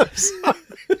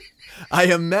 I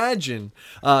imagine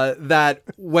that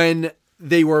when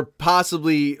they were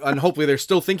possibly, and hopefully they're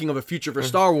still thinking of a future for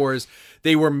Star Wars,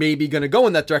 they were maybe going to go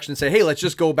in that direction and say, hey, let's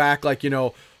just go back like,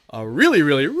 a really,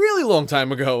 really, really long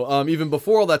time ago, even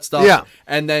before all that stuff,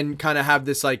 and then kind of have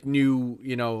this like new,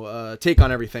 take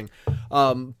on everything.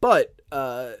 But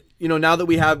now that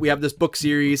we have this book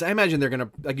series, I imagine they're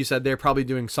gonna, like you said, they're probably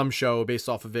doing some show based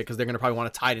off of it, because they're gonna probably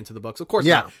want to tie it into the books. Of course,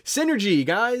 synergy,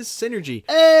 guys, synergy.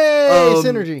 Hey,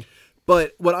 synergy.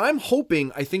 But what I'm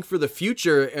hoping, I think for the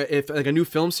future, if like a new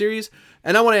film series,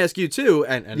 and I want to ask you too,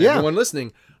 and everyone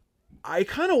listening, I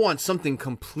kind of want something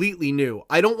completely new.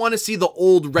 I don't want to see the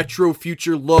old retro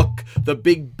future look, the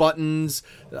big buttons,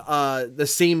 the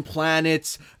same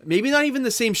planets, maybe not even the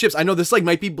same ships. I know this like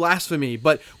might be blasphemy,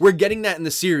 but we're getting that in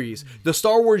the series. The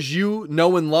Star Wars you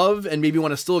know and love and maybe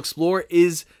want to still explore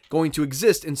is going to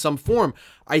exist in some form.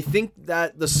 I think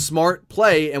that the smart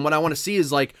play, and what I want to see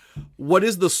is like, what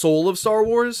is the soul of Star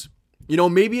Wars?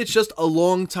 Maybe it's just a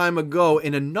long time ago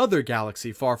in another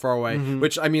galaxy far, far away,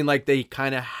 which I mean, like they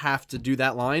kind of have to do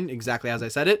that line exactly as I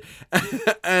said it.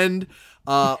 And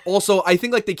also I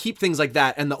think like they keep things like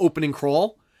that and the opening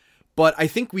crawl, but I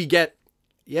think we get,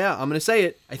 I'm going to say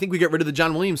it. I think we get rid of the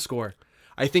John Williams score.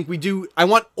 I think we do. I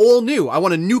want all new. I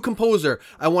want a new composer.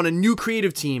 I want a new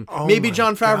creative team. Maybe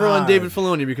Jon Favreau and David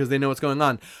Filoni, because they know what's going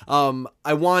on.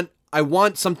 I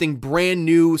want something brand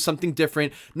new, something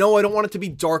different. No, I don't want it to be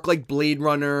dark like Blade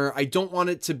Runner. I don't want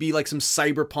it to be like some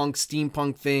cyberpunk,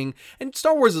 steampunk thing. And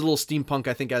Star Wars is a little steampunk,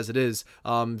 I think, as it is.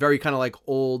 Very kind of like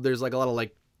old. There's like a lot of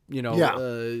like,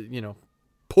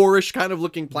 poorish kind of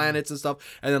looking planets and stuff.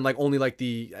 And then like only like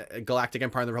the Galactic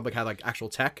Empire and the Republic had like actual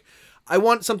tech. I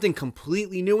want something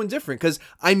completely new and different, because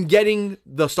I'm getting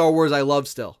the Star Wars I love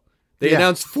still. They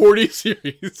announced 40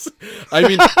 series. I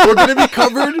mean, we're going to be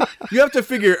covered. You have to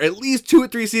figure at least 2 or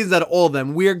 3 seasons out of all of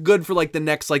them. We're good for like the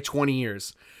next like 20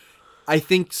 years. I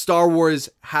think Star Wars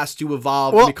has to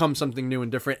evolve and become something new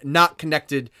and different, not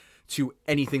connected to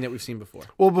anything that we've seen before.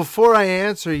 Well, before I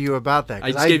answer you about that,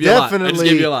 I just gave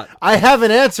you a lot. I have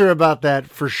an answer about that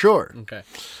for sure. Okay.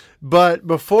 But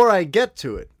before I get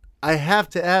to it, I have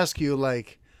to ask you,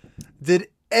 like, did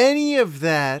any of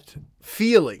that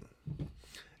feeling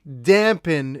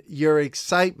dampen your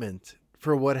excitement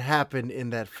for what happened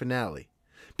in that finale?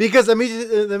 Because let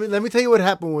me tell you what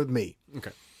happened with me.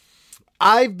 Okay.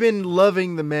 I've been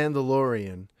loving The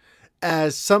Mandalorian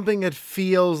as something that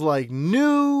feels like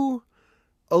new,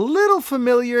 a little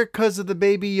familiar because of the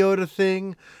Baby Yoda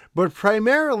thing, but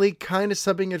primarily kind of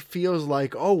something that feels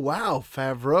like, oh wow,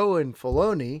 Favreau and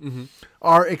Filoni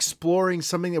are exploring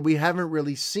something that we haven't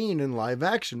really seen in live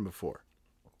action before.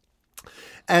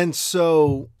 And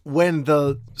so when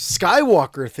the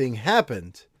Skywalker thing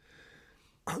happened,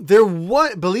 there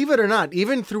was, believe it or not,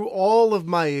 even through all of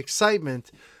my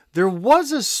excitement, there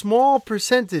was a small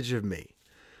percentage of me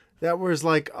that was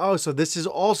like, oh, so this is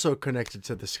also connected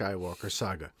to the Skywalker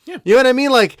saga. Yeah. You know what I mean?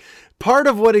 Like, part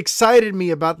of what excited me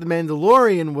about The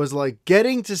Mandalorian was like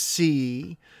getting to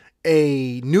see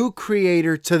a new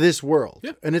creator to this world.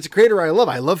 Yeah. And it's a creator I love.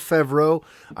 I love Favreau.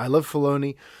 I love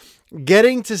Filoni.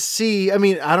 Getting to see, I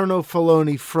mean, I don't know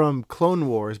Filoni from Clone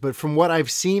Wars, but from what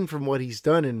I've seen, from what he's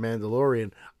done in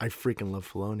Mandalorian, I freaking love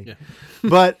Filoni. Yeah.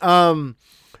 But,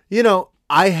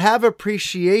 I have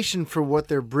appreciation for what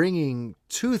they're bringing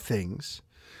to things.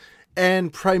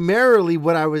 And primarily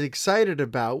what I was excited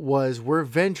about was we're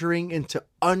venturing into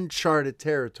uncharted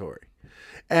territory.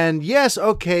 And yes,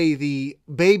 okay, the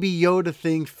Baby Yoda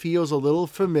thing feels a little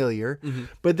familiar,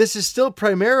 but this is still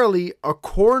primarily a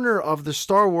corner of the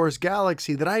Star Wars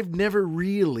galaxy that I've never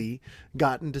really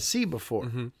gotten to see before.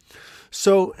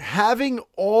 So having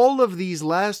all of these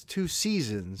last 2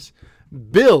 seasons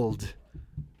build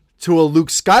to a Luke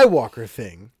Skywalker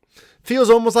thing feels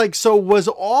almost like, so was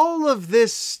all of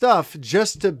this stuff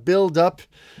just to build up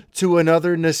to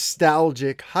another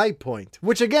nostalgic high point,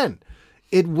 which again,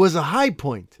 it was a high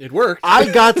point. It worked.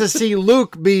 I got to see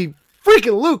Luke be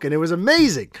freaking Luke, and it was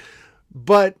amazing.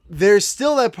 But there's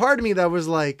still that part of me that was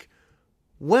like,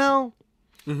 well,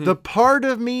 the part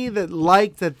of me that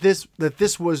liked that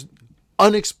this was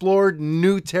unexplored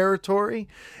new territory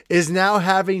is now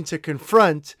having to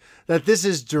confront that this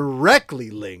is directly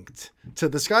linked to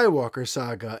the Skywalker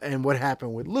saga and what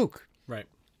happened with Luke. Right.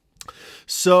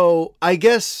 So I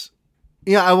guess,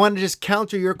 I want to just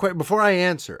counter your question before I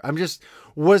answer.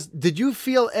 Did you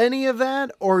feel any of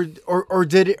that or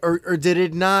did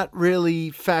it not really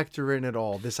factor in at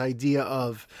all? This idea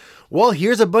of, well,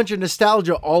 here's a bunch of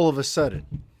nostalgia all of a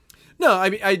sudden. No,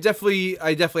 I mean, I definitely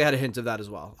had a hint of that as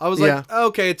well. I was like,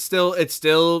 okay, it's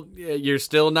still, you're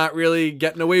still not really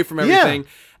getting away from everything. Yeah.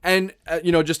 And,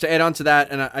 just to add on to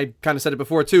that, and I kind of said it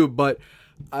before too, but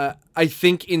I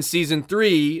think in season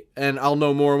 3, and I'll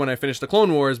know more when I finish the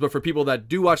Clone Wars, but for people that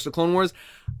do watch the Clone Wars,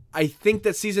 I think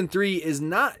that season 3 is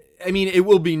not, I mean, it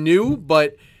will be new,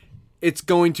 but it's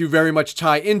going to very much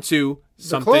tie into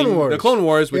something, the Clone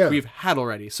Wars, which we've had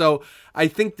already. So I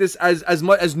think this, as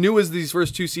much as new as these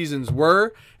first 2 seasons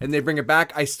were, and they bring it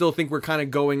back, I still think we're kind of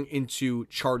going into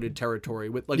charted territory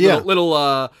with like little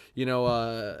what do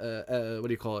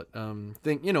you call it?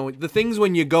 The things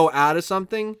when you go out of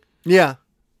something. Yeah.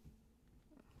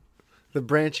 The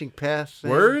branching path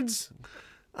thing. Words?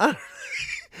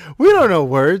 We don't know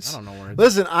words. I don't know words.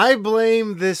 Listen, I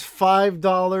blame this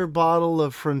 $5 bottle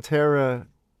of Frontera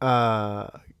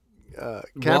Cabernet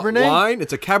wine.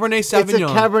 It's a Cabernet Sauvignon. It's a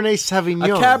Cabernet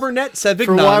Sauvignon. A Cabernet Sauvignon.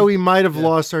 For why we might have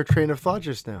lost our train of thought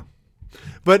just now.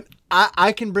 But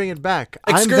I can bring it back.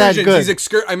 Excursions. I'm that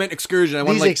good. I meant excursion. I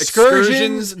want these like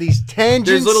excursions. These tangents.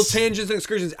 There's little tangents and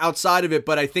excursions outside of it,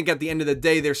 but I think at the end of the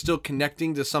day, they're still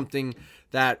connecting to something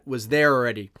that was there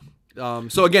already.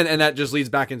 So again, and that just leads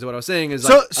back into what I was saying is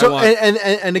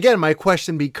and again, my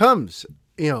question becomes,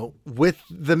 with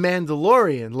The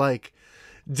Mandalorian, like,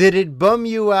 did it bum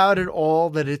you out at all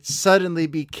that it suddenly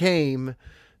became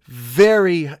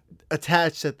very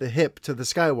attached at the hip to the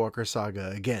Skywalker saga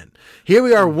again? Here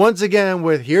we are once again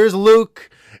with here's Luke,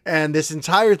 and this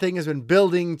entire thing has been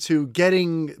building to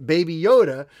getting Baby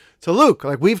Yoda to Luke.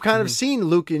 Like, we've kind of seen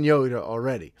Luke and Yoda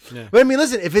already. Yeah. But I mean,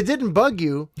 listen, if it didn't bug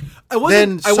you, I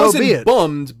wasn't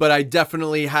bummed, but I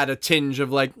definitely had a tinge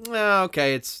of like,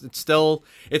 okay, it's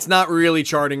not really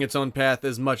charting its own path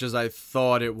as much as I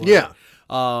thought it would. Yeah.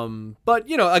 But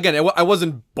again, I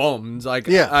wasn't bummed. Like,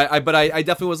 but I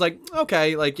definitely was like,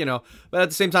 okay, like, but at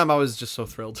the same time, I was just so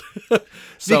thrilled.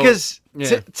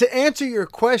 To answer your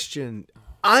question,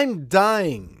 I'm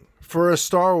dying for a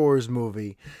Star Wars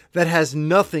movie that has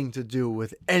nothing to do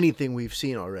with anything we've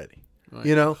seen already. Right.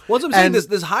 Well, that's what I'm saying.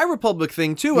 This High Republic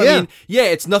thing too. I mean,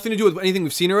 it's nothing to do with anything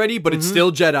we've seen already, but it's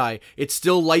still Jedi. It's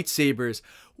still lightsabers.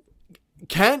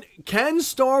 Can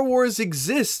Star Wars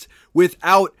exist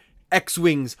without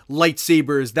X-Wings,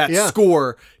 lightsabers, that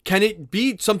score? Can it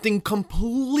be something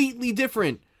completely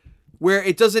different where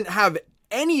it doesn't have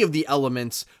any of the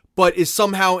elements, but is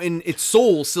somehow in its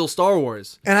soul still Star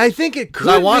Wars? And I think it could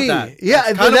be. I want that.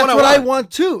 Yeah, that's what I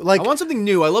want too. Like, I want something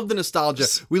new. I love the nostalgia.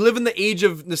 We live in the age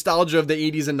of nostalgia of the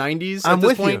 80s and 90s I'm at this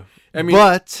with point. You. I mean,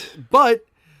 but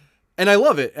and I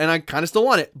love it, and I kind of still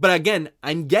want it. But again,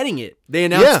 I'm getting it. They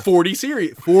announced 40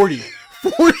 series. 40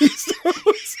 Star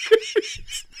Wars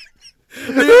series.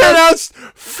 They announced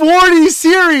 40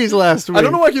 series last week. I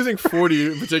don't know why I'm using 40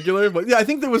 in particular, but yeah, I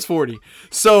think there was 40.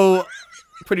 So,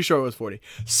 pretty sure it was 40.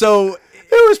 So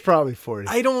it was probably 40.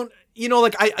 I don't,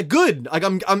 good. Like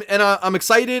I'm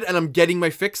excited and I'm getting my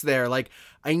fix there. Like,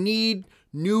 I need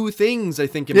new things, I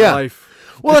think, in my life.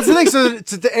 Well, that's the thing. So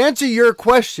to answer your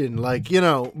question, like,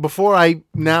 before I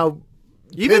now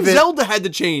even pivot, Zelda had to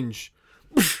change.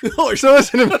 So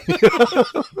listen to me.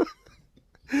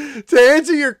 To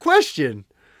answer your question,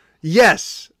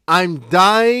 yes, I'm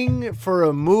dying for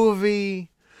a movie.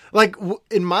 Like,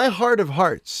 in my heart of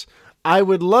hearts, I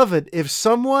would love it if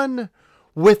someone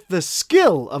with the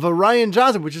skill of a Rian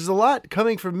Johnson, which is a lot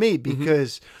coming from me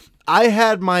because I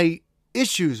had my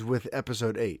issues with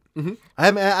Episode 8.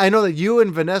 I know that you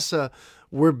and Vanessa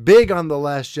were big on The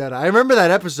Last Jedi. I remember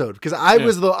that episode because I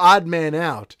was the odd man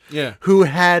out who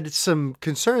had some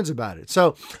concerns about it.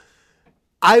 So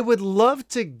I would love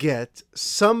to get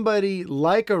somebody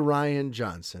like a Rian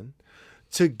Johnson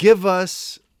to give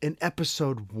us an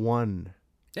Episode 1.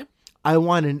 Yeah. I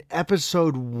want an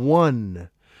Episode 1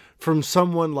 from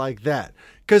someone like that.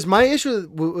 Because my issue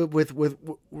with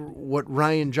what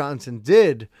Rian Johnson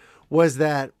did was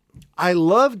that I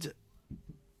loved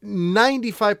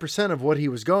 95% of what he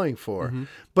was going for,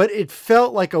 but it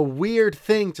felt like a weird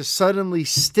thing to suddenly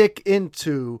stick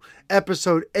into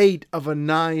Episode 8 of a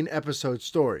 9-episode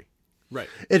story. Right.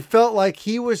 It felt like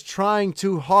he was trying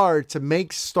too hard to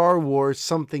make Star Wars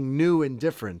something new and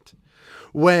different.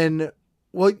 Well,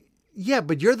 yeah,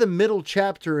 but you're the middle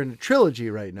chapter in a trilogy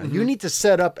right now. You need to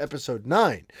set up episode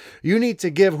 9. You need to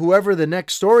give whoever the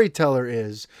next storyteller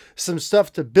is some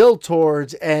stuff to build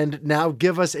towards and now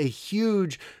give us a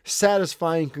huge,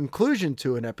 satisfying conclusion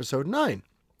to in episode 9.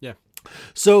 Yeah.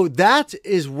 So that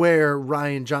is where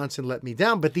Rian Johnson let me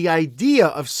down. But the idea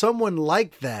of someone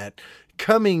like that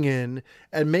coming in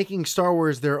and making Star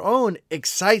Wars their own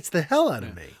excites the hell out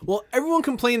of me. Well, everyone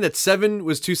complained that 7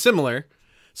 was too similar.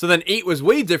 So then 8 was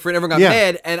way different. Everyone got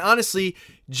mad. And honestly,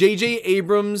 J.J.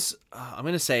 Abrams, I'm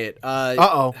going to say it.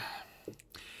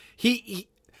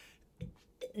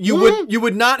 You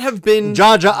would not have been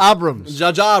Jaja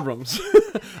Abrams.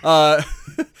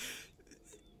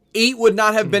 8 would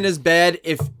not have been as bad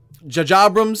if J.J.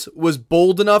 Abrams was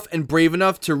bold enough and brave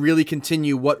enough to really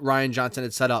continue what Rian Johnson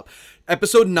had set up.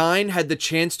 Episode 9 had the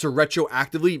chance to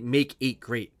retroactively make 8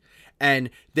 great. And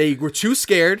they were too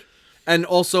scared. And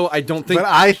also, I don't think... But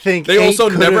I think they also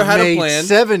never had a plan.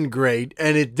 7 great,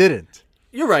 and it didn't.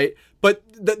 You're right. But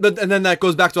and then that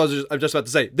goes back to what I was just about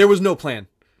to say. There was no plan.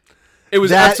 It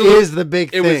was that is the big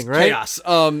thing, was right? Chaos.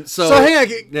 So hang on.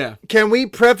 Yeah. Can we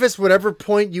preface whatever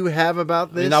point you have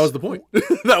about this? I mean, that was the point.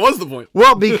 That was the point.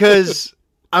 Well, because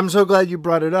I'm so glad you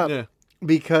brought it up. Yeah.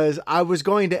 Because I was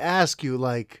going to ask you,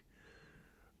 like,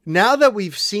 now that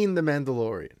we've seen The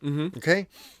Mandalorian, okay?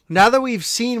 Now that we've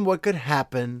seen what could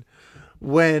happen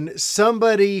when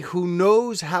somebody who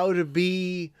knows how to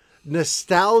be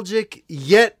nostalgic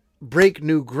yet break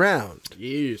new ground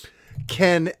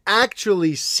can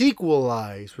actually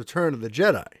sequelize Return of the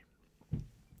Jedi.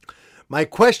 My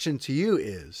question to you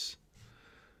is,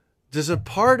 does a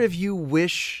part of you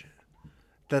wish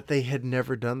that they had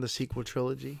never done the sequel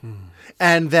trilogy?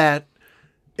 And that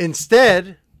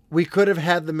instead we could have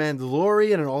had The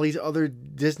Mandalorian and all these other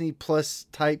Disney Plus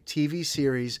type TV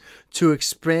series to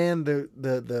expand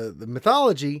the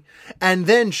mythology and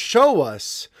then show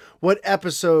us what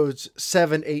episodes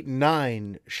 7, 8, and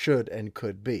 9 should and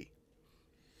could be.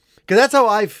 Because that's how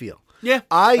I feel. Yeah,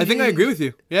 I think I agree with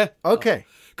you. Yeah. Okay.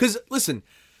 Because, listen,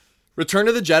 Return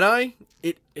of the Jedi,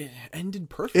 it ended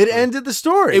perfectly. It ended the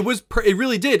story. It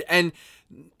really did. And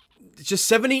just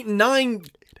 7, 8, and 9...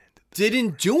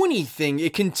 didn't do anything.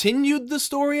 It continued the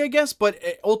story, I guess, but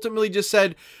it ultimately just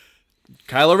said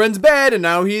Kylo Ren's bad and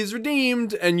now he's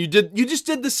redeemed, and you just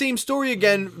did the same story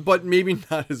again, but maybe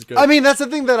not as good. I mean, that's the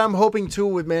thing that I'm hoping too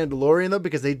with Mandalorian, though,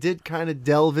 because they did kind of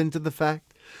delve into the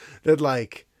fact that,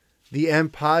 like, the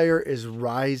Empire is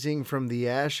rising from the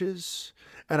ashes,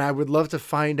 and I would love to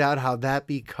find out how that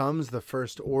becomes the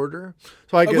First Order.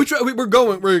 So I guess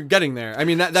we're getting there. I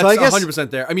mean, that's 100%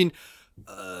 there. I mean,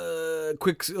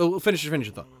 finish your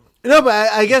thought. No, but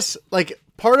I guess, like,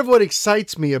 part of what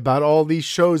excites me about all these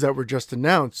shows that were just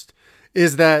announced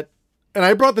is that, and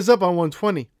I brought this up on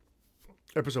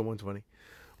episode 120,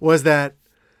 was that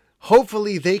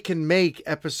hopefully they can make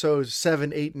episodes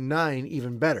 7, 8, and 9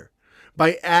 even better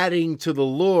by adding to the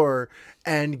lore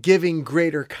and giving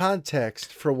greater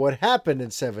context for what happened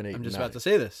in 7, 8, and 9. I'm just about to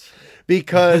say this.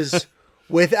 Because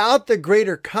without the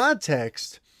greater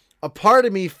context, a part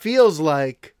of me feels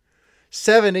like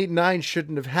 7, 8, 9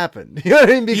 shouldn't have happened. You know what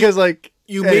I mean? Because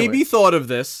you maybe thought of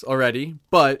this already,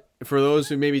 but for those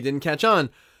who maybe didn't catch on,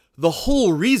 the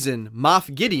whole reason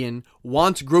Moff Gideon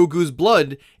wants Grogu's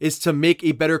blood is to make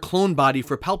a better clone body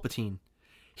for Palpatine.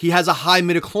 He has a high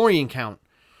midichlorian count.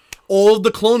 All of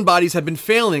the clone bodies have been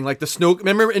failing, like the Snoke.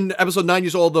 Remember in episode 9 you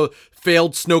saw all the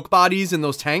failed Snoke bodies in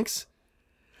those tanks?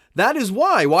 That is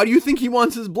why. Why do you think he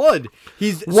wants his blood?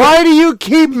 Why do you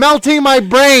keep melting my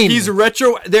brain? They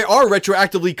are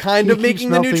retroactively kind of making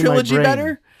the new trilogy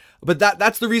better. But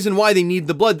that's the reason why they need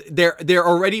the blood. They're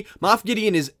already, Moff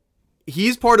Gideon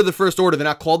he's part of the First Order. They're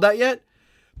not called that yet,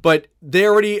 but they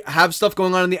already have stuff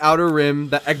going on in the Outer Rim.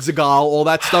 The Exegol, all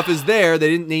that stuff is there. They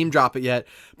didn't name drop it yet,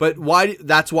 but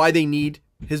that's why they need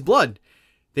his blood.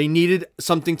 They needed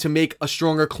something to make a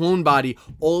stronger clone body.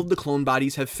 All of the clone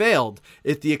bodies have failed,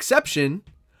 with the exception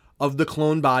of the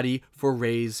clone body for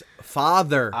Rey's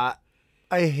father. I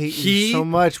hate you so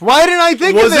much. Why didn't I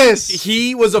think of this?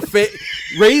 He was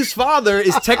Rey's father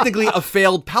is technically a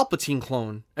failed Palpatine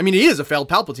clone. I mean, he is a failed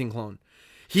Palpatine clone.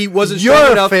 He wasn't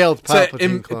strong enough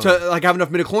to like have enough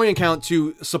midichlorian count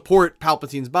to support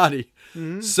Palpatine's body.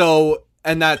 Mm-hmm. So.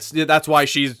 And that's why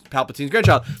she's Palpatine's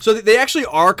grandchild. So they actually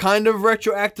are kind of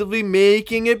retroactively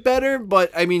making it better, but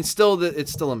I mean, it's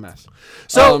still a mess.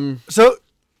 So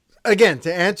again,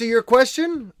 to answer your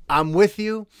question, I'm with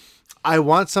you. I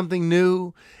want something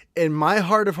new. in my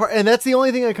heart of heart, and that's the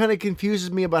only thing that kind of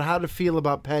confuses me about how to feel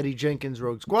about Patty Jenkins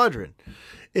Rogue Squadron,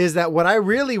 is that what I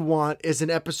really want is an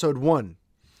episode 1.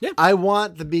 Yeah. I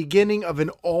want the beginning of an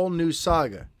all-new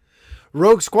saga.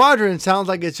 Rogue Squadron sounds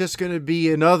like it's just going to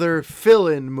be another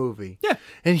fill-in movie. Yeah.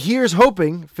 And here's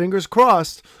hoping, fingers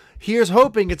crossed, here's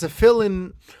hoping it's a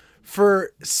fill-in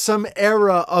for some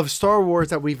era of Star Wars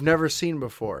that we've never seen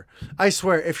before. I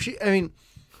swear,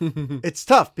 it's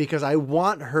tough because I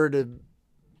want her to...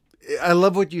 I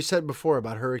love what you said before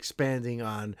about her expanding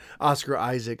on Oscar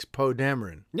Isaac's Poe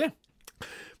Dameron. Yeah.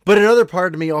 But another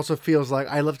part of me also feels like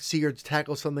I love to see her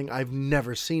tackle something I've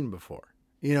never seen before.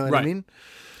 You know what I mean?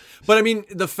 But I mean,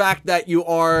 the fact that you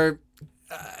are...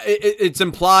 it's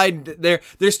implied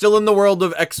they're still in the world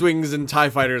of X-Wings and TIE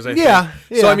fighters, I think. Yeah.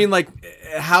 So, I mean, like,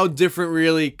 how different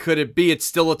really could it be? It's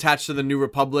still attached to the New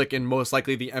Republic and most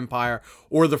likely the Empire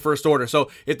or the First Order.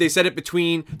 So, if they set it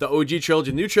between the OG trilogy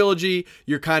and New Trilogy,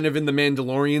 you're kind of in the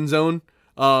Mandalorian zone.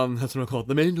 That's what I call it,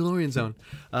 the Mandalorian zone.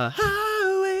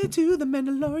 Highway to the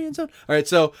Mandalorian zone. All right,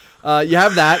 so you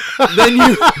have that.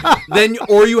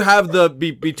 Or you have the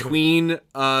between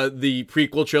the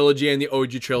prequel trilogy and the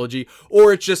OG trilogy,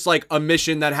 or it's just like a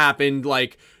mission that happened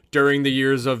like during the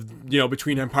years of,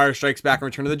 between Empire Strikes Back and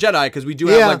Return of the Jedi, because we do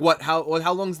have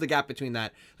how long's the gap between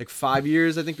that? Like 5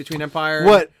 years, I think, between Empire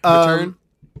and Return.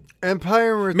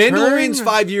 Empire and Return. Mandalorian's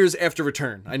 5 years after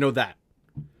Return. I know that.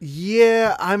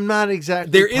 Yeah, I'm not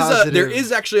exactly positive. There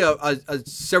is actually a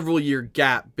several year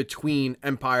gap between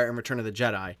Empire and Return of the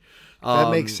Jedi.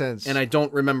 That makes sense. And I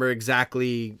don't remember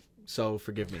exactly, so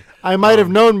forgive me. I might have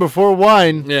known before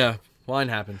wine. Yeah, wine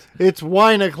happens. It's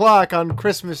wine o'clock on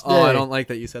Christmas Day. Oh, I don't like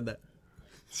that you said that.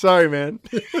 Sorry, man.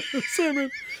 Sorry, man.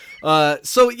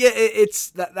 So yeah,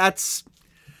 that's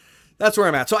where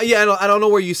I'm at. So yeah, I don't know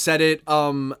where you said it.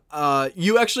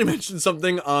 You actually mentioned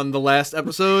something on the last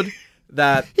episode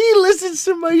that he listens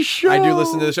to my show. I do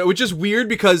listen to the show, which is weird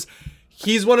because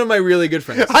he's one of my really good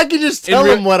friends. I can just tell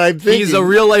him what I'm thinking. He's a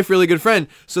real life really good friend.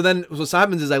 So then what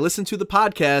happens is I listen to the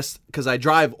podcast because I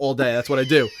drive all day. That's what I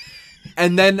do.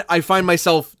 And then I find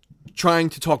myself trying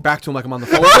to talk back to him like I'm on the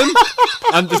phone with him.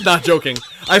 I'm just not joking.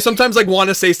 I sometimes like want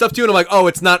to say stuff to you and I'm like, oh,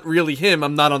 it's not really him.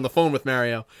 I'm not on the phone with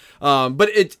Mario. But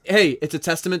it's a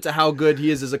testament to how good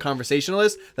he is as a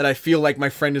conversationalist that I feel like my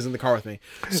friend is in the car with me.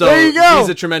 So there you go. He's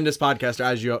a tremendous podcaster,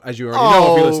 as you already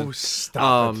know if you listen.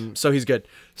 Stop it. So he's good.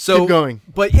 So keep going.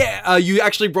 But yeah, you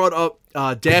actually brought up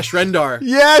Dash Rendar.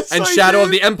 Yes, and I Shadow did.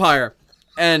 of the Empire.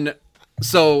 And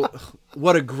so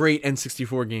what a great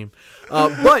N64 game.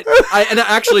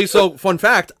 So fun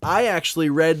fact, I actually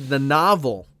read the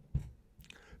novel.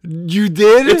 You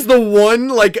did? It's the one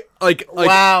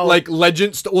wow. like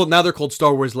Legends. Well, now they're called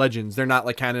Star Wars Legends. They're not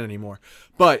like canon anymore.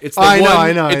 But it's the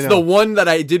I know. the one that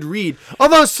I did read.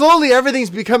 Although slowly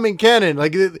everything's becoming canon.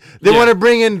 Like they want to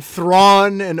bring in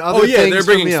Thrawn and other things. They're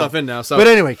bringing stuff in now. So, but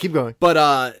anyway, keep going.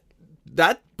 But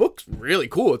that book's really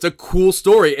cool. It's a cool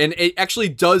story, and it actually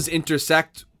does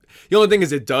intersect. The only thing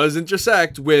is it does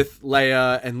intersect with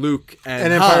Leia and Luke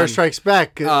and Empire Han. Strikes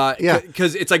Back.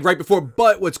 Because it's like right before.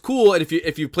 But what's cool, and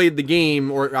if you played the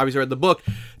game or obviously read the book,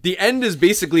 the end is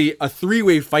basically a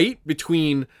 3-way fight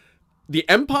between the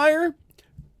Empire,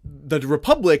 the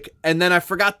Republic, and then I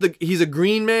forgot he's a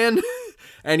green man,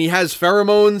 and he has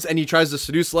pheromones, and he tries to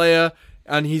seduce Leia,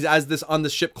 and he's on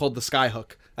this ship called the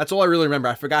Skyhook. That's all I really remember.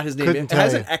 I forgot his name. It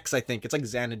has an X, I think. It's like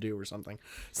Xanadu or something.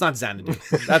 It's not Xanadu.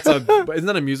 Isn't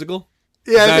that a musical?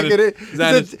 Yeah, I think it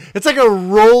is. It's like a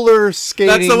roller skating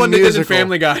That's the one that musical. did in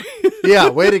Family Guy. Yeah,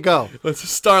 way to go. It's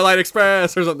Starlight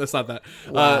Express or something. That's not that.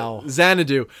 Wow.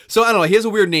 Xanadu. So I don't know. He has a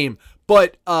weird name.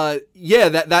 But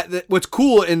that what's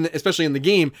cool, especially in the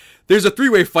game, there's a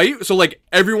 3-way fight. So like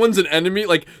everyone's an enemy.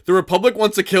 Like the Republic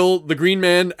wants to kill the Green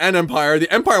Man and Empire.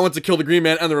 The Empire wants to kill the Green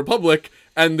Man and the Republic.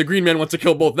 And the Green Man wants to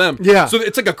kill both them. Yeah. So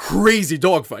it's like a crazy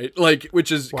dogfight,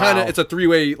 which is kind of, it's a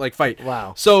 3-way fight.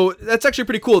 Wow. So that's actually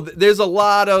pretty cool. There's a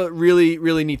lot of really,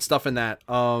 really neat stuff in that.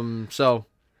 So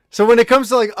when it comes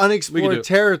to unexplored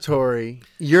territory,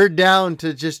 you're down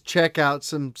to just check out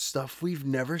some stuff we've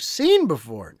never seen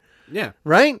before. Yeah.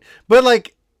 Right? But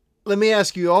let me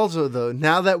ask you also though,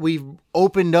 now that we've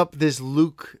opened up this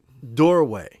Luke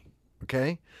doorway,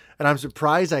 okay? And I'm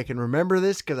surprised I can remember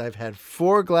this because I've had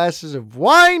 4 glasses of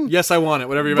wine. Yes, I want it.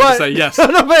 Whatever you're about to say. Yes.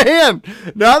 No, but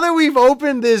now that we've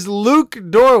opened this Luke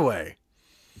doorway,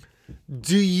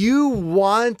 do you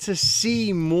want to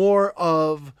see more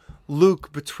of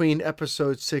Luke between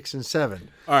episodes 6 and 7?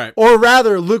 All right. Or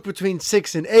rather, Luke between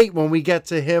 6 and 8 when we get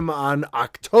to him on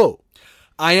Octo.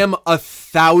 I am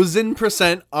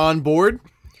 1,000% on board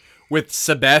with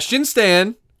Sebastian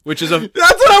Stan which is a... That's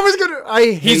what I was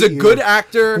gonna... He's a good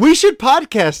actor. We should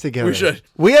podcast together. We should.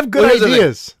 We have good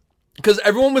ideas. Because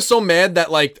everyone was so mad that,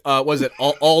 like, was it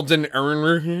Alden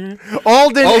Ehrenreich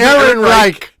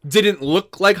didn't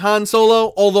look like Han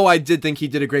Solo, although I did think he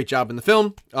did a great job in the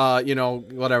film.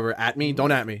 Whatever. At me.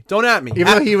 Don't at me. Don't at me. Even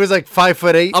though he was like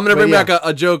 5'8". I'm going to bring back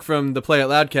a joke from the Play It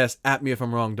Loudcast. At me if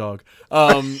I'm wrong, dog.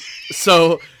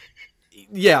 So,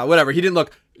 yeah, whatever. He didn't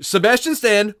look... Sebastian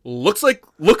Stan looks like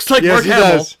Mark Hamill.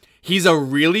 Does. He's a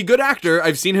really good actor.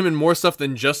 I've seen him in more stuff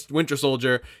than just Winter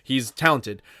Soldier. He's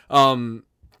talented.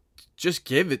 Just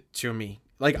give it to me.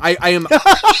 Like I am.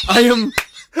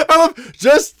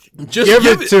 Just give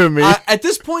it to me. At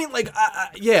this point, like,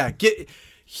 yeah,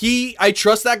 I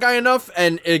trust that guy enough.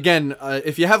 And again,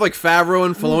 if you have like Favreau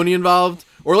and Filoni involved,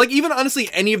 or like even honestly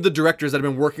any of the directors that have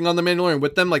been working on The Mandalorian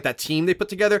with them, like that team they put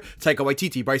together, Taika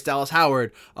Waititi, Bryce Dallas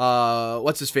Howard,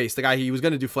 what's his face, the guy he was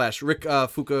gonna do Flash, Rick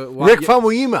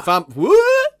Famuyiwa.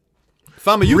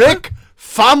 Rick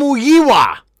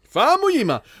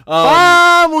Famuyiwa.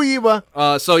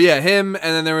 So yeah, him, and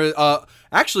then there was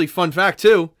actually fun fact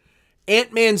too.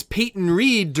 Ant-Man's Peyton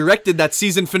Reed directed that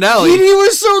season finale. He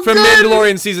was so good. From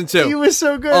Mandalorian season 2. He was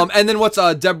so good. And then what's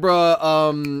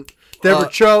Deborah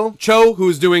Cho,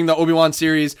 who's doing the Obi-Wan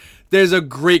series. There's a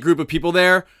great group of people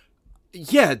there.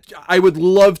 Yeah, I would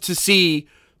love to see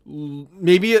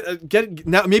maybe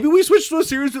we switch to a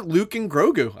series with Luke and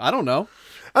Grogu. I don't know.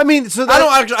 I mean, so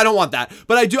I don't want that,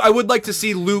 but I would like to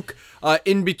see Luke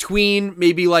in between.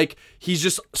 Maybe like he's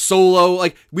just solo.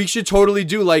 Like we should totally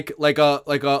do like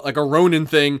a Ronin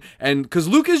thing, and because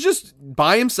Luke is just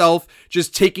by himself,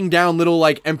 just taking down little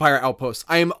like Empire outposts.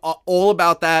 I am all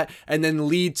about that, and then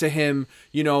lead up to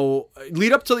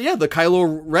the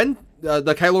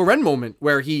Kylo Ren moment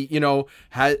where he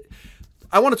had.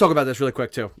 I want to talk about this really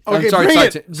quick, too. Okay, do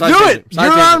it.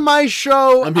 You're on my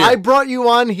show. I brought you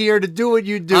on here to do what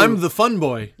you do. I'm the fun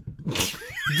boy.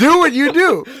 Do what you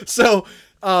do. So,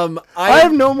 I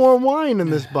have no more wine in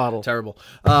this bottle. Terrible.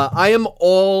 I am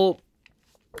all...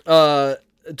 to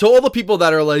all the people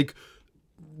that are like,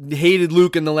 hated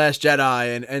Luke in The Last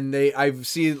Jedi, and I've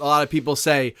seen a lot of people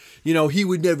say, he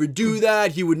would never do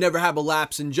that. He would never have a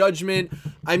lapse in judgment.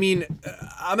 I mean,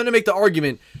 I'm going to make the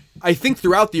argument... I think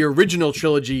throughout the original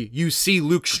trilogy, you see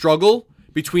Luke struggle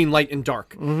between light and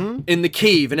dark. Mm-hmm. In the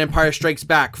cave in Empire Strikes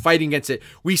Back, fighting against it.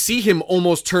 We see him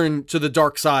almost turn to the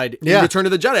dark side in Return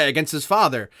of the Jedi against his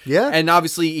father. Yeah. And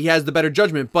obviously, he has the better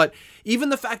judgment. But even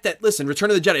the fact that, listen,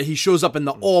 Return of the Jedi, he shows up in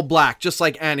the all black, just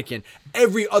like Anakin.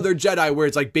 Every other Jedi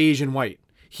wears like beige and white.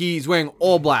 He's wearing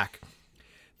all black.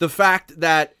 The fact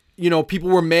that, people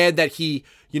were mad that he,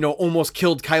 almost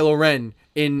killed Kylo Ren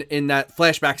in that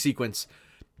flashback sequence.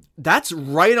 That's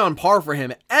right on par for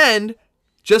him. And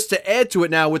just to add to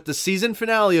it now with the season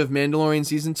finale of Mandalorian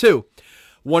Season 2,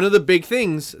 one of the big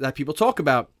things that people talk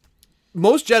about,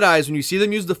 most Jedis, when you see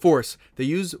them use the Force, they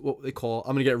use what they call,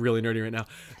 I'm going to get really nerdy right now,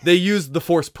 they use the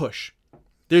Force push.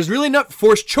 There's really not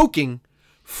Force choking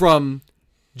from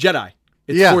Jedi.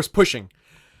 It's Force pushing.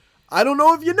 I don't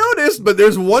know if you noticed, but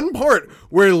there's one part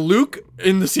where Luke,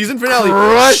 in the season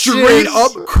finale, straight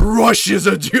up crushes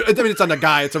a dude. I mean, it's not a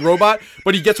guy, it's a robot,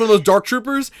 but he gets one of those Dark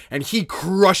Troopers, and he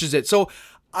crushes it. So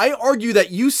I argue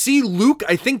that you see Luke,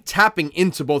 I think, tapping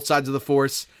into both sides of the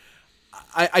Force.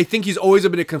 I think he's always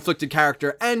been a conflicted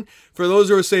character. And for those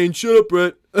who are saying, shut up,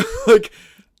 Brett, like...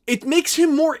 It makes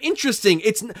him more interesting.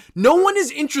 No one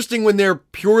is interesting when they're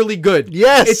purely good.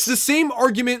 Yes. It's the same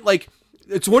argument, like...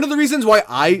 It's one of the reasons why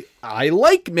I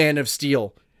like Man of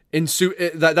Steel.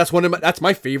 That's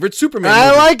my favorite Superman movie.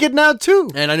 I like it now too,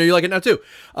 and I know you like it now too.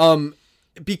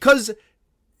 Because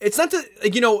it's not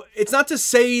to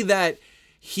say that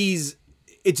you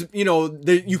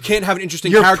can't have an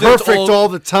interesting character. You're perfect all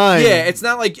the time. Yeah, it's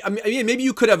not like maybe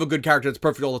you could have a good character that's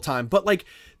perfect all the time, but like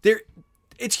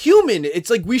it's human. It's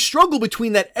like we struggle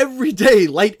between that every day,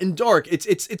 light and dark.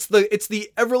 It's the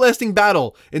everlasting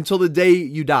battle until the day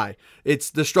you die.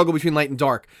 It's the struggle between light and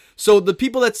dark. So the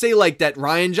people that say like that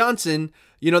Rian Johnson,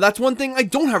 that's one thing I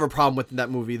don't have a problem with in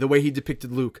that movie, the way he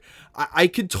depicted Luke. I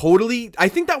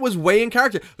think that was way in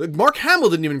character. Mark Hamill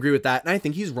didn't even agree with that, and I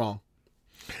think he's wrong.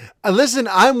 Listen,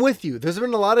 I'm with you. There's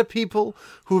been a lot of people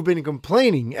who've been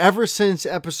complaining ever since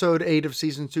episode 8 of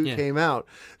season 2 came out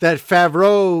that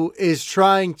Favreau is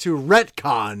trying to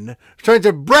Bretcon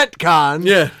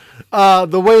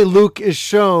the way Luke is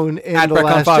shown in The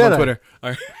Last Jedi. On Twitter. All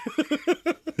right.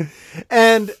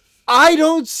 And I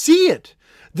don't see it.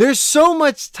 There's so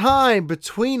much time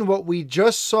between what we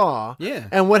just saw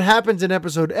and what happens in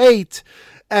episode 8.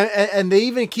 And they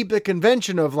even keep the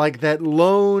convention of like that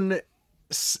lone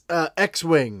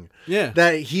X-Wing. Yeah.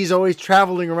 That he's always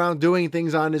traveling around doing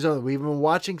things on his own. We've been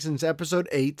watching since episode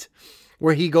 8,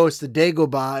 where he goes to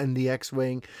Dagobah in the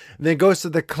X-Wing, and then goes to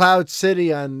the Cloud City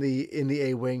in the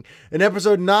A-Wing. In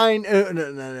episode 9,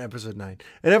 In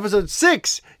episode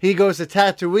 6, he goes to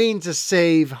Tatooine to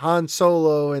save Han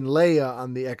Solo and Leia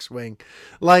on the X-Wing.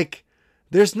 Like,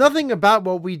 there's nothing about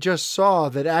what we just saw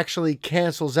that actually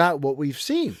cancels out what we've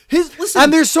seen.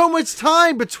 And there's so much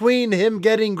time between him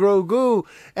getting Grogu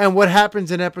and what happens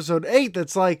in episode 8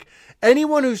 that's like,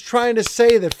 anyone who's trying to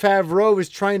say that Favreau is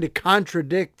trying to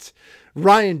contradict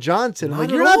Rian Johnson, like,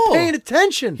 you're not paying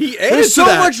attention. There's so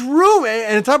much room,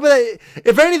 and on top of that,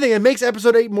 if anything, it makes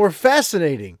episode 8 more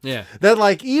fascinating. Yeah. That,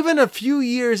 like, even a few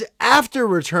years after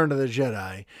Return of the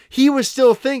Jedi, he was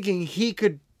still thinking he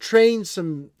could train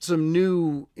some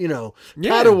new,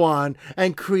 Padawan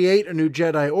and create a new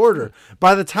Jedi Order.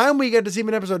 By the time we get to see him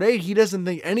in episode 8, he doesn't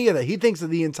think any of that. He thinks that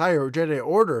the entire Jedi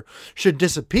Order should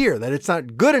disappear, that it's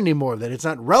not good anymore, that it's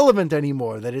not relevant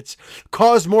anymore, that it's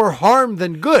caused more harm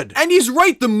than good. And he's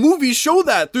right. The movies show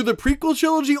that through the prequel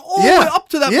trilogy all the way up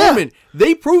to that moment.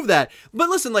 They prove that. But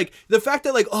listen, like, the fact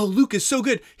that, like, oh, Luke is so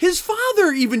good. His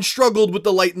father even struggled with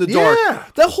the light and the dark. Yeah.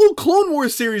 That whole Clone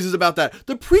Wars series is about that.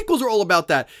 The prequels are all about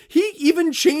that. He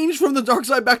even changed from the dark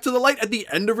side back to the light at the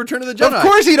end of Return of the Jedi. Of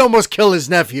course he'd almost kill his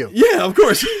nephew. Yeah, of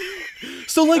course.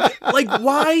 So, why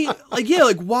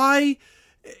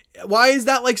is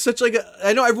that, like, such, like,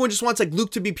 I know everyone just wants, like,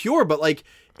 Luke to be pure, but, like,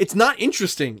 it's not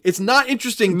interesting. It's not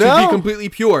interesting to be completely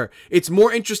pure. It's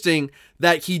more interesting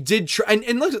that he did try.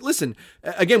 And listen,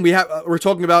 again, we're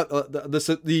talking about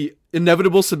the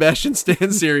inevitable Sebastian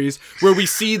Stan series where we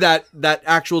see that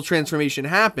actual transformation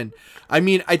happen. I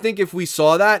mean, I think if we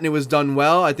saw that and it was done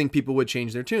well, I think people would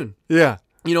change their tune. Yeah.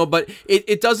 But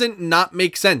it doesn't not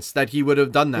make sense that he would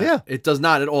have done that. Yeah. It does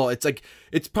not at all. It's like,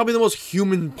 it's probably the most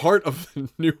human part of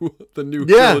the new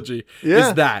trilogy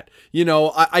is that,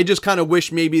 I just kind of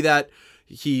wish maybe that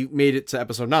he made it to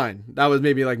episode 9. That was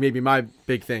maybe my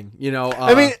big thing,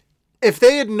 I mean, if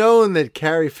they had known that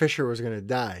Carrie Fisher was going to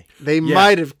die, they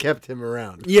might have kept him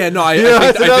around. Yeah, no, I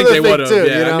think they would have.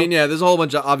 Yeah, I mean, there's a whole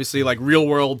bunch of, obviously, like, real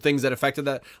world things that affected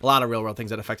that. A lot of real world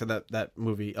things that affected that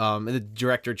movie. And the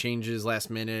director changes last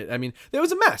minute. I mean, there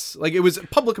was a mess. Like, it was a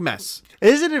public mess.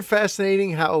 Isn't it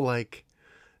fascinating how, like,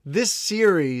 this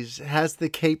series has the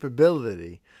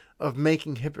capability of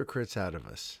making hypocrites out of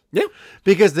us? Yeah.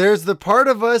 Because there's the part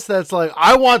of us that's like,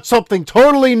 I want something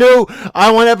totally new.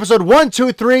 I want episode 1,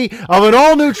 2, 3 of an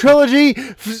all new trilogy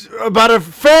about a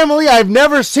family I've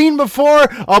never seen before,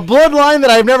 a bloodline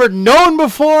that I've never known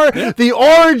before, the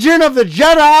origin of the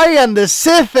Jedi and the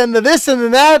Sith and the this and the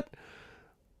that.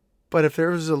 But if there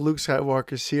was a Luke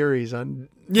Skywalker series on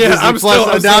Disney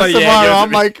Plus announced tomorrow,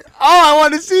 I'm like, oh, I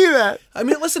want to see that. I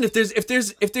mean, listen, if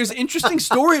there's interesting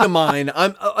story to mine,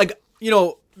 I'm like,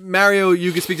 Mario,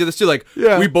 you can speak to this too. Like,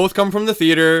 we both come from the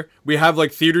theater. We have,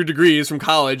 like, theater degrees from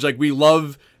college. Like, we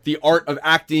love the art of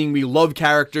acting. We love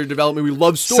character development. We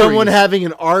love stories. Someone having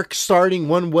an arc starting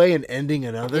one way and ending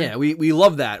another. Yeah, we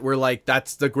love that. We're like,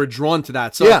 we're drawn to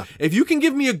that. So if you can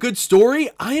give me a good story,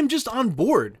 I am just on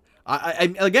board.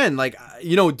 I again, like,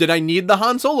 did I need the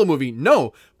Han Solo movie?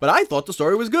 No, but I thought the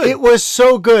story was good. It was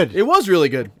so good. It was really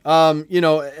good. And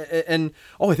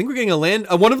I think we're getting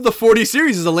one of the 40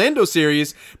 series is a Lando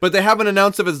series, but they haven't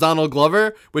announced if it's Donald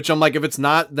Glover, which I'm like, if it's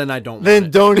not, then I don't. Then want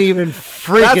it. Don't even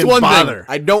freaking That's one bother. thing.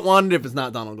 I don't want it if it's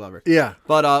not Donald Glover. Yeah.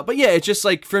 But yeah, it's just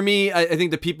like, for me, I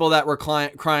think the people that were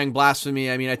crying blasphemy.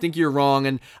 I mean, I think you're wrong,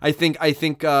 and I think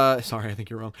you're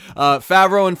wrong.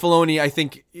 Favreau and Filoni, I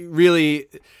think really.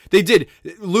 They did.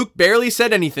 Luke barely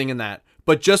said anything in that,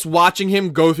 but just watching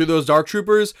him go through those Dark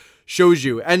Troopers shows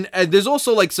you. And there's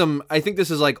also, like, I think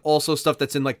this is, like, also stuff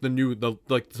that's in, like,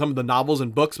 some of the novels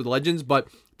and books with legends, but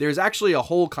there's actually a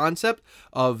whole concept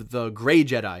of the Gray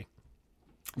Jedi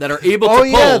that are able to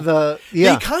pull.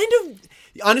 They kind of,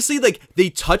 honestly, like, they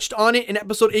touched on it in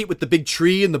episode 8 with the big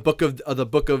tree and the book of the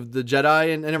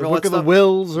Jedi and everything. The book of the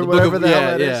Wills or whatever the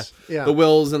hell that is. Yeah, the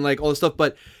Wills and, like, all this stuff,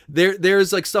 but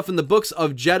there's like stuff in the books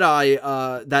of Jedi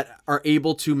that are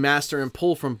able to master and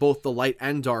pull from both the light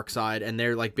and dark side, and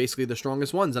they're, like, basically the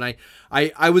strongest ones. And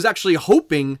I was actually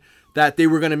hoping that they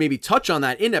were going to maybe touch on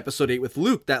that in episode 8 with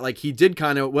Luke, that, like, he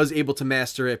was able to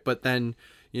master it, but then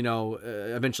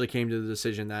eventually came to the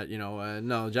decision that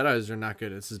no, Jedis are not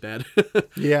good. This is bad.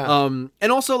 Yeah.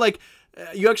 And also, like,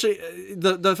 you actually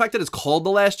the fact that it's called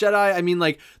The Last Jedi, I mean,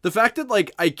 like, the fact that,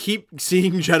 like, I keep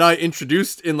seeing Jedi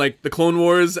introduced in, like, the Clone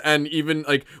Wars, and even,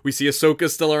 like, we see Ahsoka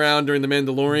still around during The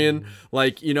Mandalorian,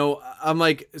 like, I'm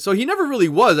like, so he never really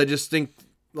was. I just think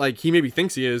like he maybe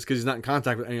thinks he is because he's not in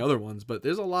contact with any other ones, but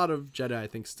there's a lot of Jedi I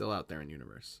think still out there in the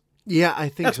universe. Yeah, I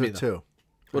think That's so me, though. too.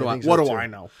 What do I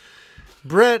know?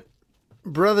 Brett,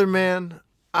 brother man,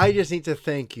 I just need to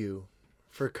thank you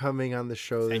for coming on the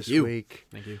show this week.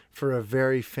 Thank you. For a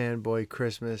very fanboy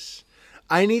Christmas.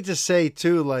 I need to say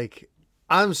too, like,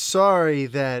 I'm sorry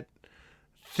that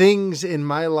things in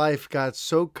my life got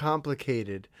so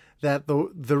complicated that the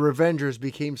Revengers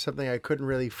became something I couldn't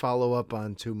really follow up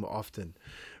on too often.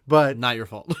 But not your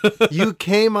fault. You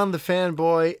came on the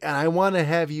Fanboy, and I want to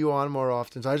have you on more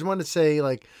often. So I just want to say,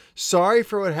 like, sorry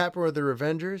for what happened with the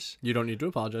Revengers. You don't need to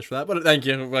apologize for that, but thank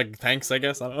you. Like, thanks, I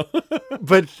guess. I don't know.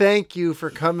 But thank you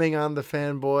for coming on the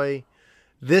Fanboy.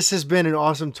 This has been an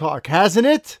awesome talk, hasn't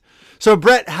it? So,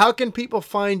 Brett, how can people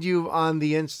find you on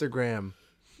the Instagram?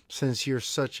 Since you're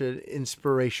such an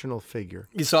inspirational figure.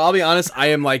 So I'll be honest, I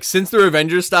am like, since the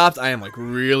Revengers stopped, I am like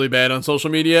really bad on social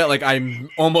media. Like I'm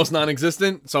almost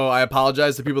non-existent. So I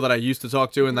apologize to people that I used to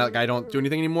talk to and that like, I don't do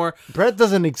anything anymore. Brett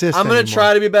doesn't exist I'm going anymore. to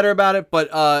try to be better about it, but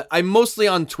I'm mostly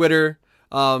on Twitter.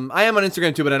 I am on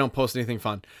Instagram too, but I don't post anything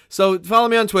fun. So follow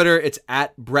me on Twitter. It's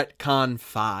at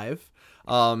BrettCon5.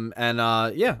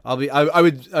 Yeah, I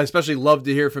would especially love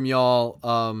to hear from y'all,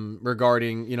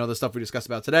 regarding, the stuff we discussed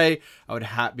about today. I would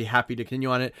be happy to continue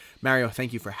on it. Mario,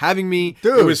 thank you for having me.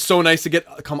 Dude. It was so nice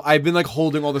to I've been like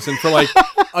holding all this in for like,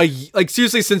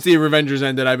 seriously, since the Revengers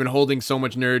ended, I've been holding so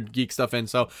much nerd geek stuff in.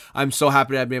 So I'm so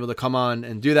happy to have been able to come on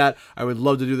and do that. I would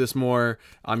love to do this more.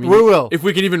 I mean, we will. If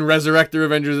we can even resurrect the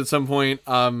Revengers at some point,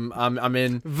 I'm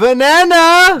in.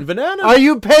 Banana, are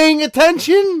you paying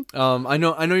attention? I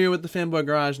know you're with the Fanboy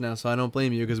Garage now, so I don't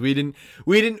blame you because we didn't,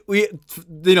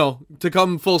 to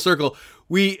come full circle,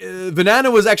 Banana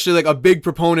was actually like a big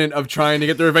proponent of trying to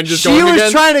get the Revengers going again. She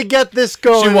was trying to get this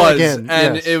going She was, again.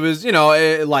 And yes. it was,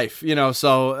 life,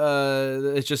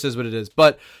 so it just is what it is.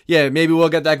 But yeah, maybe we'll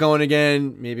get that going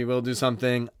again. Maybe we'll do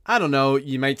something. I don't know.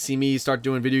 You might see me start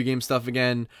doing video game stuff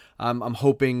again. I'm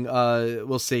hoping,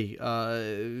 we'll see.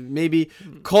 Maybe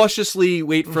cautiously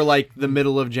wait for like the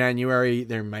middle of January.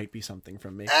 There might be something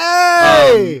from me.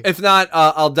 Hey! If not,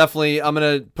 I'm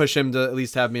going to push him to at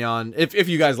least have me on. If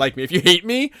you guys like me, if you hate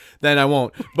me, then I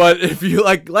won't. But if you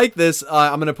like this,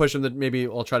 I'm going to push him to maybe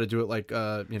I'll try to do it like,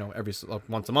 every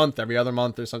once a month, every other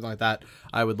month or something like that.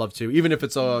 I would love to, even if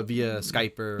it's via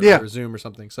Skype or Zoom or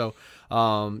something. So,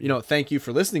 thank you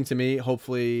for listening to me.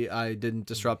 Hopefully I didn't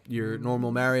disrupt your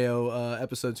normal Mario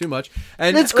episode too much.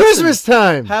 And it's Christmas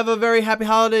time. Have a very happy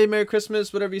holiday, Merry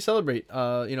Christmas, whatever you celebrate.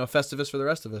 Festivus for the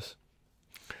rest of us.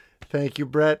 Thank you,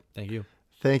 Brett. Thank you.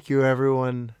 Thank you,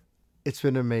 everyone. It's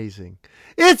been amazing.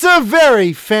 It's a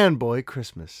very fanboy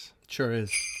Christmas. Sure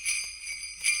is.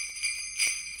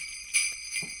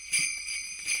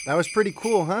 That was pretty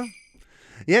cool, huh?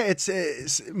 Yeah,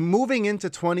 it's moving into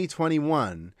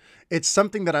 2021. It's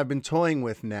something that I've been toying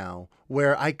with now,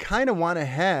 where I kind of want to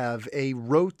have a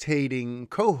rotating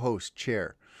co-host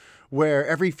chair, where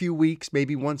every few weeks,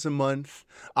 maybe once a month,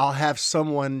 I'll have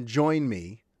someone join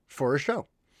me for a show.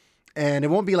 And it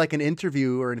won't be like an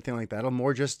interview or anything like that. It'll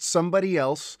more just somebody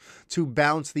else to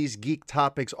bounce these geek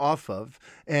topics off of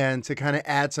and to kind of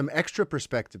add some extra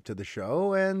perspective to the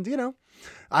show. And,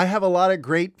 I have a lot of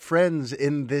great friends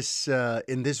in this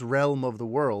realm of the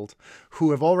world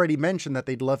who have already mentioned that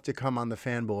they'd love to come on the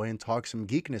Fanboy and talk some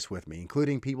geekness with me,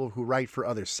 including people who write for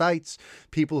other sites,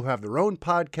 people who have their own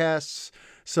podcasts.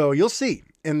 So you'll see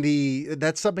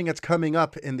that's something that's coming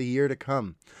up in the year to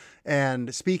come.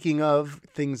 And speaking of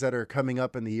things that are coming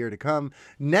up in the year to come,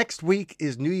 next week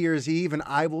is New Year's Eve, and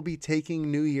I will be taking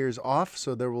New Year's off,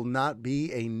 so there will not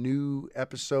be a new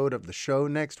episode of the show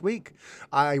next week.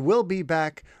 I will be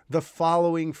back the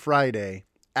following Friday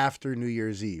after New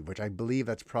Year's Eve, which I believe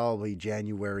that's probably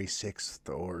January 6th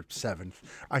or 7th.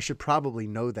 I should probably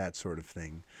know that sort of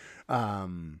thing.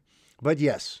 But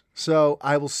yes, so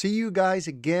I will see you guys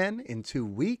again in 2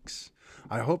 weeks.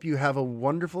 I hope you have a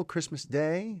wonderful Christmas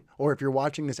day, or if you're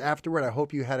watching this afterward, I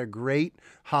hope you had a great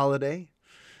holiday.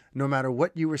 No matter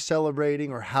what you were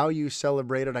celebrating or how you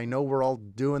celebrated, I know we're all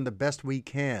doing the best we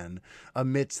can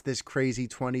amidst this crazy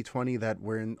 2020 that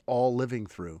we're all living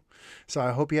through. So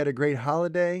I hope you had a great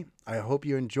holiday. I hope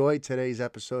you enjoyed today's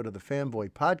episode of the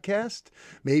Fanboy Podcast.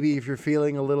 Maybe if you're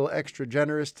feeling a little extra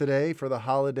generous today for the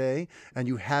holiday and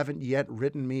you haven't yet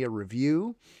written me a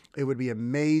review, it would be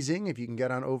amazing if you can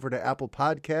get on over to Apple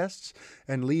Podcasts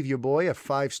and leave your boy a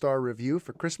 5-star review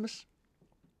for Christmas.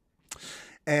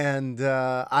 And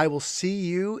I will see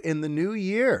you in the new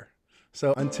year.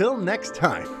 So until next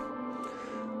time,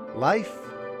 life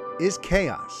is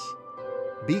chaos.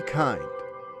 Be kind.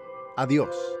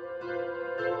 Adios.